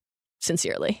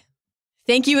 Sincerely.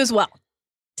 Thank you as well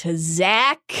to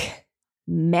Zach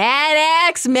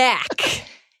Maddox Mac.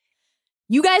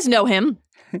 You guys know him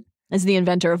as the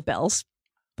inventor of bells.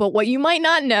 But what you might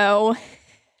not know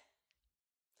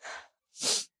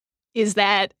is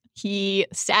that he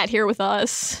sat here with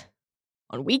us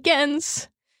on weekends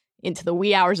into the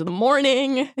wee hours of the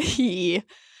morning. He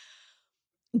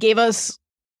gave us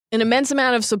an immense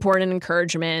amount of support and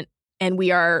encouragement, and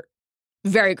we are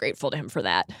very grateful to him for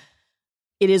that.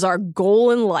 It is our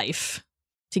goal in life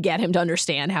to get him to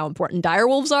understand how important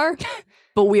direwolves are,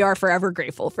 but we are forever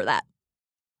grateful for that.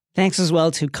 Thanks as well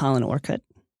to Colin Orcutt,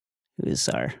 who is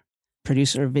our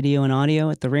producer of video and audio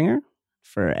at The Ringer,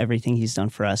 for everything he's done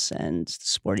for us and the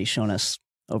support he's shown us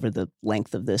over the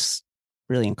length of this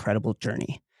really incredible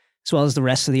journey, as well as the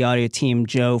rest of the audio team,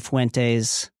 Joe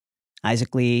Fuentes,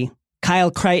 Isaac Lee,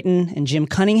 Kyle Crichton, and Jim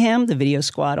Cunningham, the video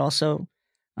squad also.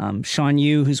 Sean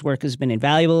Yu, whose work has been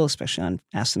invaluable, especially on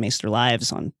Ask the Maester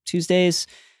Lives on Tuesdays.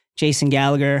 Jason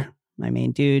Gallagher, my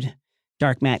main dude.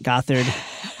 Dark Matt Gothard.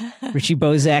 Richie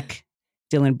Bozek.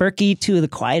 Dylan Berkey, two of the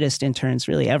quietest interns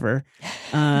really ever.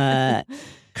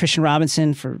 Christian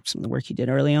Robinson for some of the work he did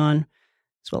early on,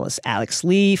 as well as Alex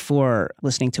Lee for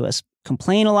listening to us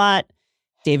complain a lot.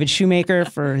 David Shoemaker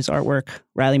for his artwork.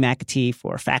 Riley McAtee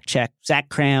for fact check. Zach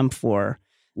Cram for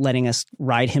letting us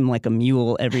ride him like a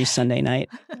mule every Sunday night,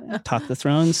 Talk the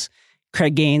Thrones.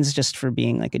 Craig Gaines just for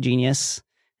being like a genius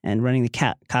and running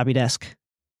the copy desk.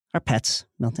 Our pets,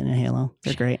 Milton and Halo.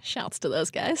 They're great. Shouts to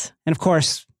those guys. And of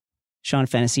course, Sean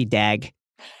Fennessy, Dag.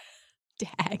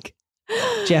 Dag.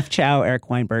 Jeff Chow, Eric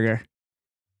Weinberger,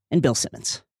 and Bill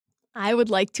Simmons. I would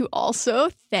like to also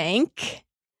thank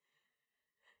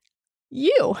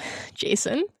you,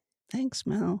 Jason. Thanks,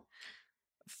 Mel.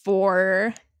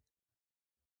 For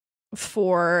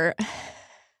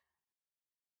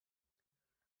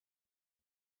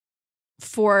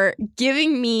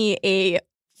giving me a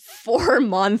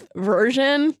 4-month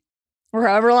version, or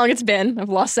however long it's been, I've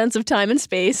lost sense of time and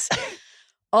space,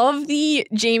 of the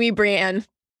Jamie Bran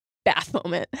bath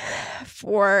moment.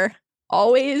 For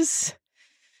always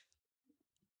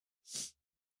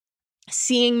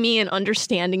seeing me and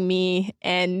understanding me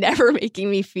and never making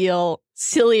me feel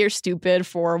silly or stupid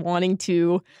for wanting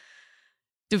to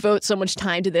devote so much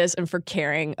time to this and for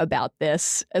caring about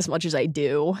this as much as I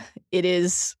do. It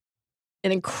is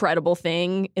an incredible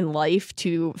thing in life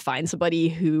to find somebody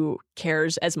who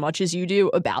cares as much as you do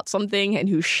about something and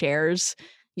who shares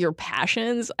your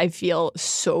passions. I feel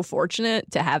so fortunate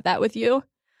to have that with you.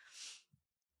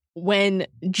 When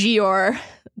Gior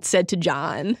said to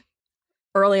Jon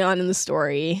early on in the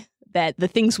story that the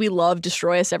things we love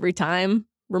destroy us every time,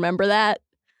 remember that?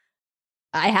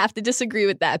 I have to disagree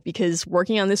with that because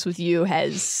working on this with you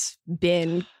has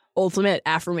been ultimate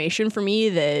affirmation for me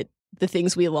that the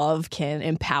things we love can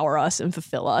empower us and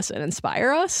fulfill us and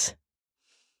inspire us.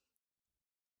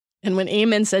 And when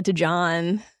Aemon said to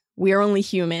Jon, we are only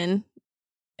human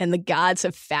and the gods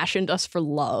have fashioned us for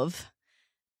love,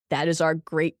 that is our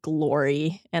great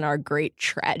glory and our great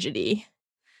tragedy.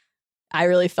 I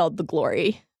really felt the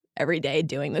glory every day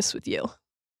doing this with you.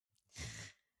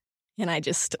 And I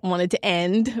just wanted to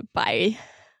end by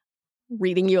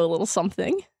reading you a little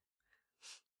something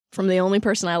from the only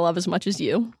person I love as much as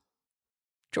you,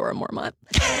 Jorah Mormont.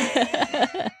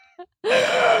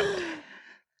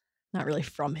 Not really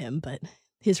from him, but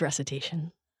his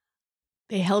recitation.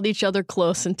 They held each other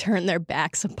close and turned their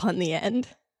backs upon the end.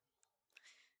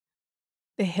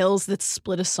 The hills that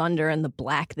split asunder and the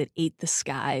black that ate the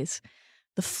skies,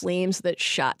 the flames that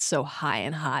shot so high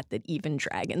and hot that even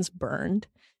dragons burned,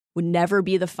 would never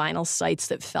be the final sights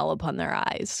that fell upon their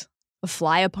eyes. A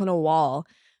fly upon a wall,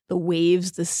 the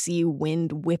waves the sea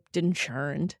wind whipped and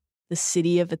churned, the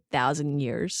city of 1,000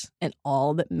 years, and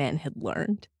all that men had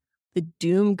learned. The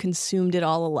doom consumed it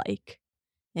all alike,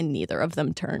 and neither of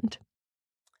them turned.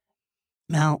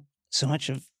 Mal, so much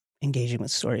of engaging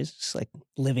with stories is like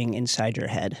living inside your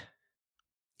head.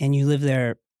 And you live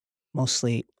there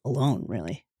mostly alone,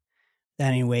 really.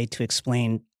 Without any way to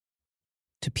explain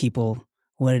to people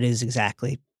what it is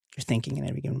exactly you're thinking in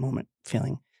every given moment,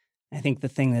 feeling. I think the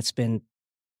thing that's been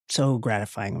so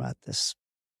gratifying about this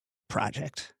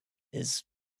project is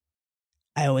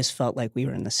I always felt like we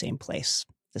were in the same place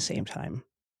at the same time,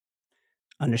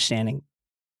 understanding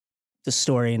the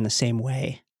story in the same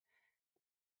way.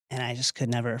 And I just could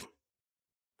never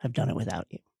have done it without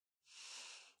you.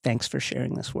 Thanks for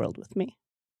sharing this world with me.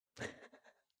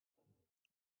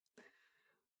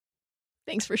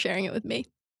 Thanks for sharing it with me.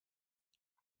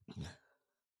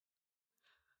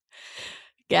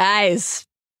 Guys,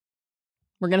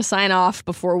 we're going to sign off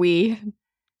before we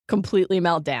completely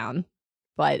melt down.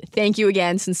 But thank you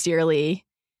again, sincerely.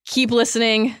 Keep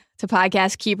listening to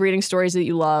podcasts. Keep reading stories that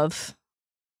you love.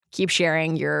 Keep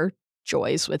sharing your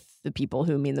joys with the people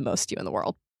who mean the most to you in the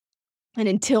world. And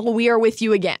until we are with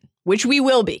you again, which we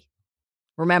will be,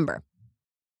 remember,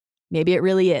 maybe it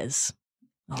really is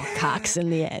all cocks in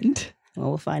the end. Well,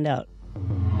 we'll find out.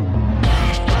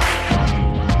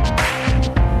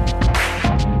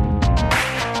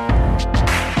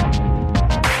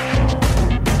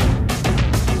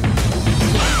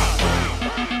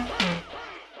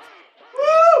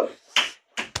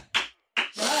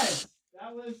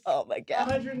 Oh my God.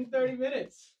 130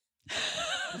 minutes.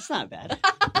 That's not bad.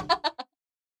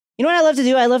 You know what I love to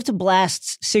do? I love to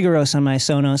blast Sigaros on my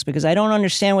Sonos because I don't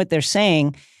understand what they're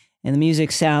saying, and the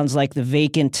music sounds like the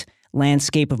vacant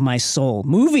landscape of my soul.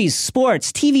 Movies,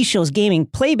 sports, TV shows, gaming,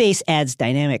 Playbase adds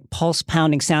dynamic,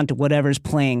 pulse-pounding sound to whatever's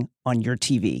playing on your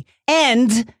TV.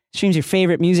 And streams your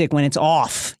favorite music when it's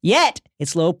off. Yet,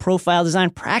 its low-profile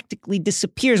design practically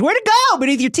disappears. Where to go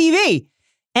beneath your TV?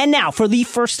 And now, for the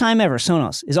first time ever,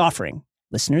 Sonos is offering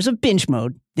listeners of Binge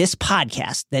Mode, this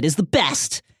podcast that is the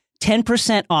best,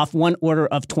 10% off one order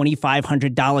of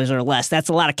 $2,500 or less. That's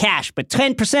a lot of cash, but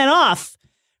 10% off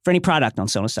for any product on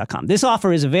Sonos.com. This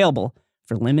offer is available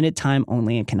for limited time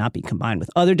only and cannot be combined with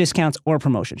other discounts or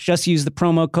promotions. Just use the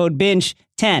promo code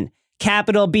BINGE10,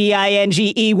 capital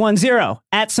BINGE10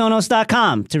 at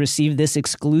Sonos.com to receive this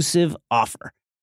exclusive offer.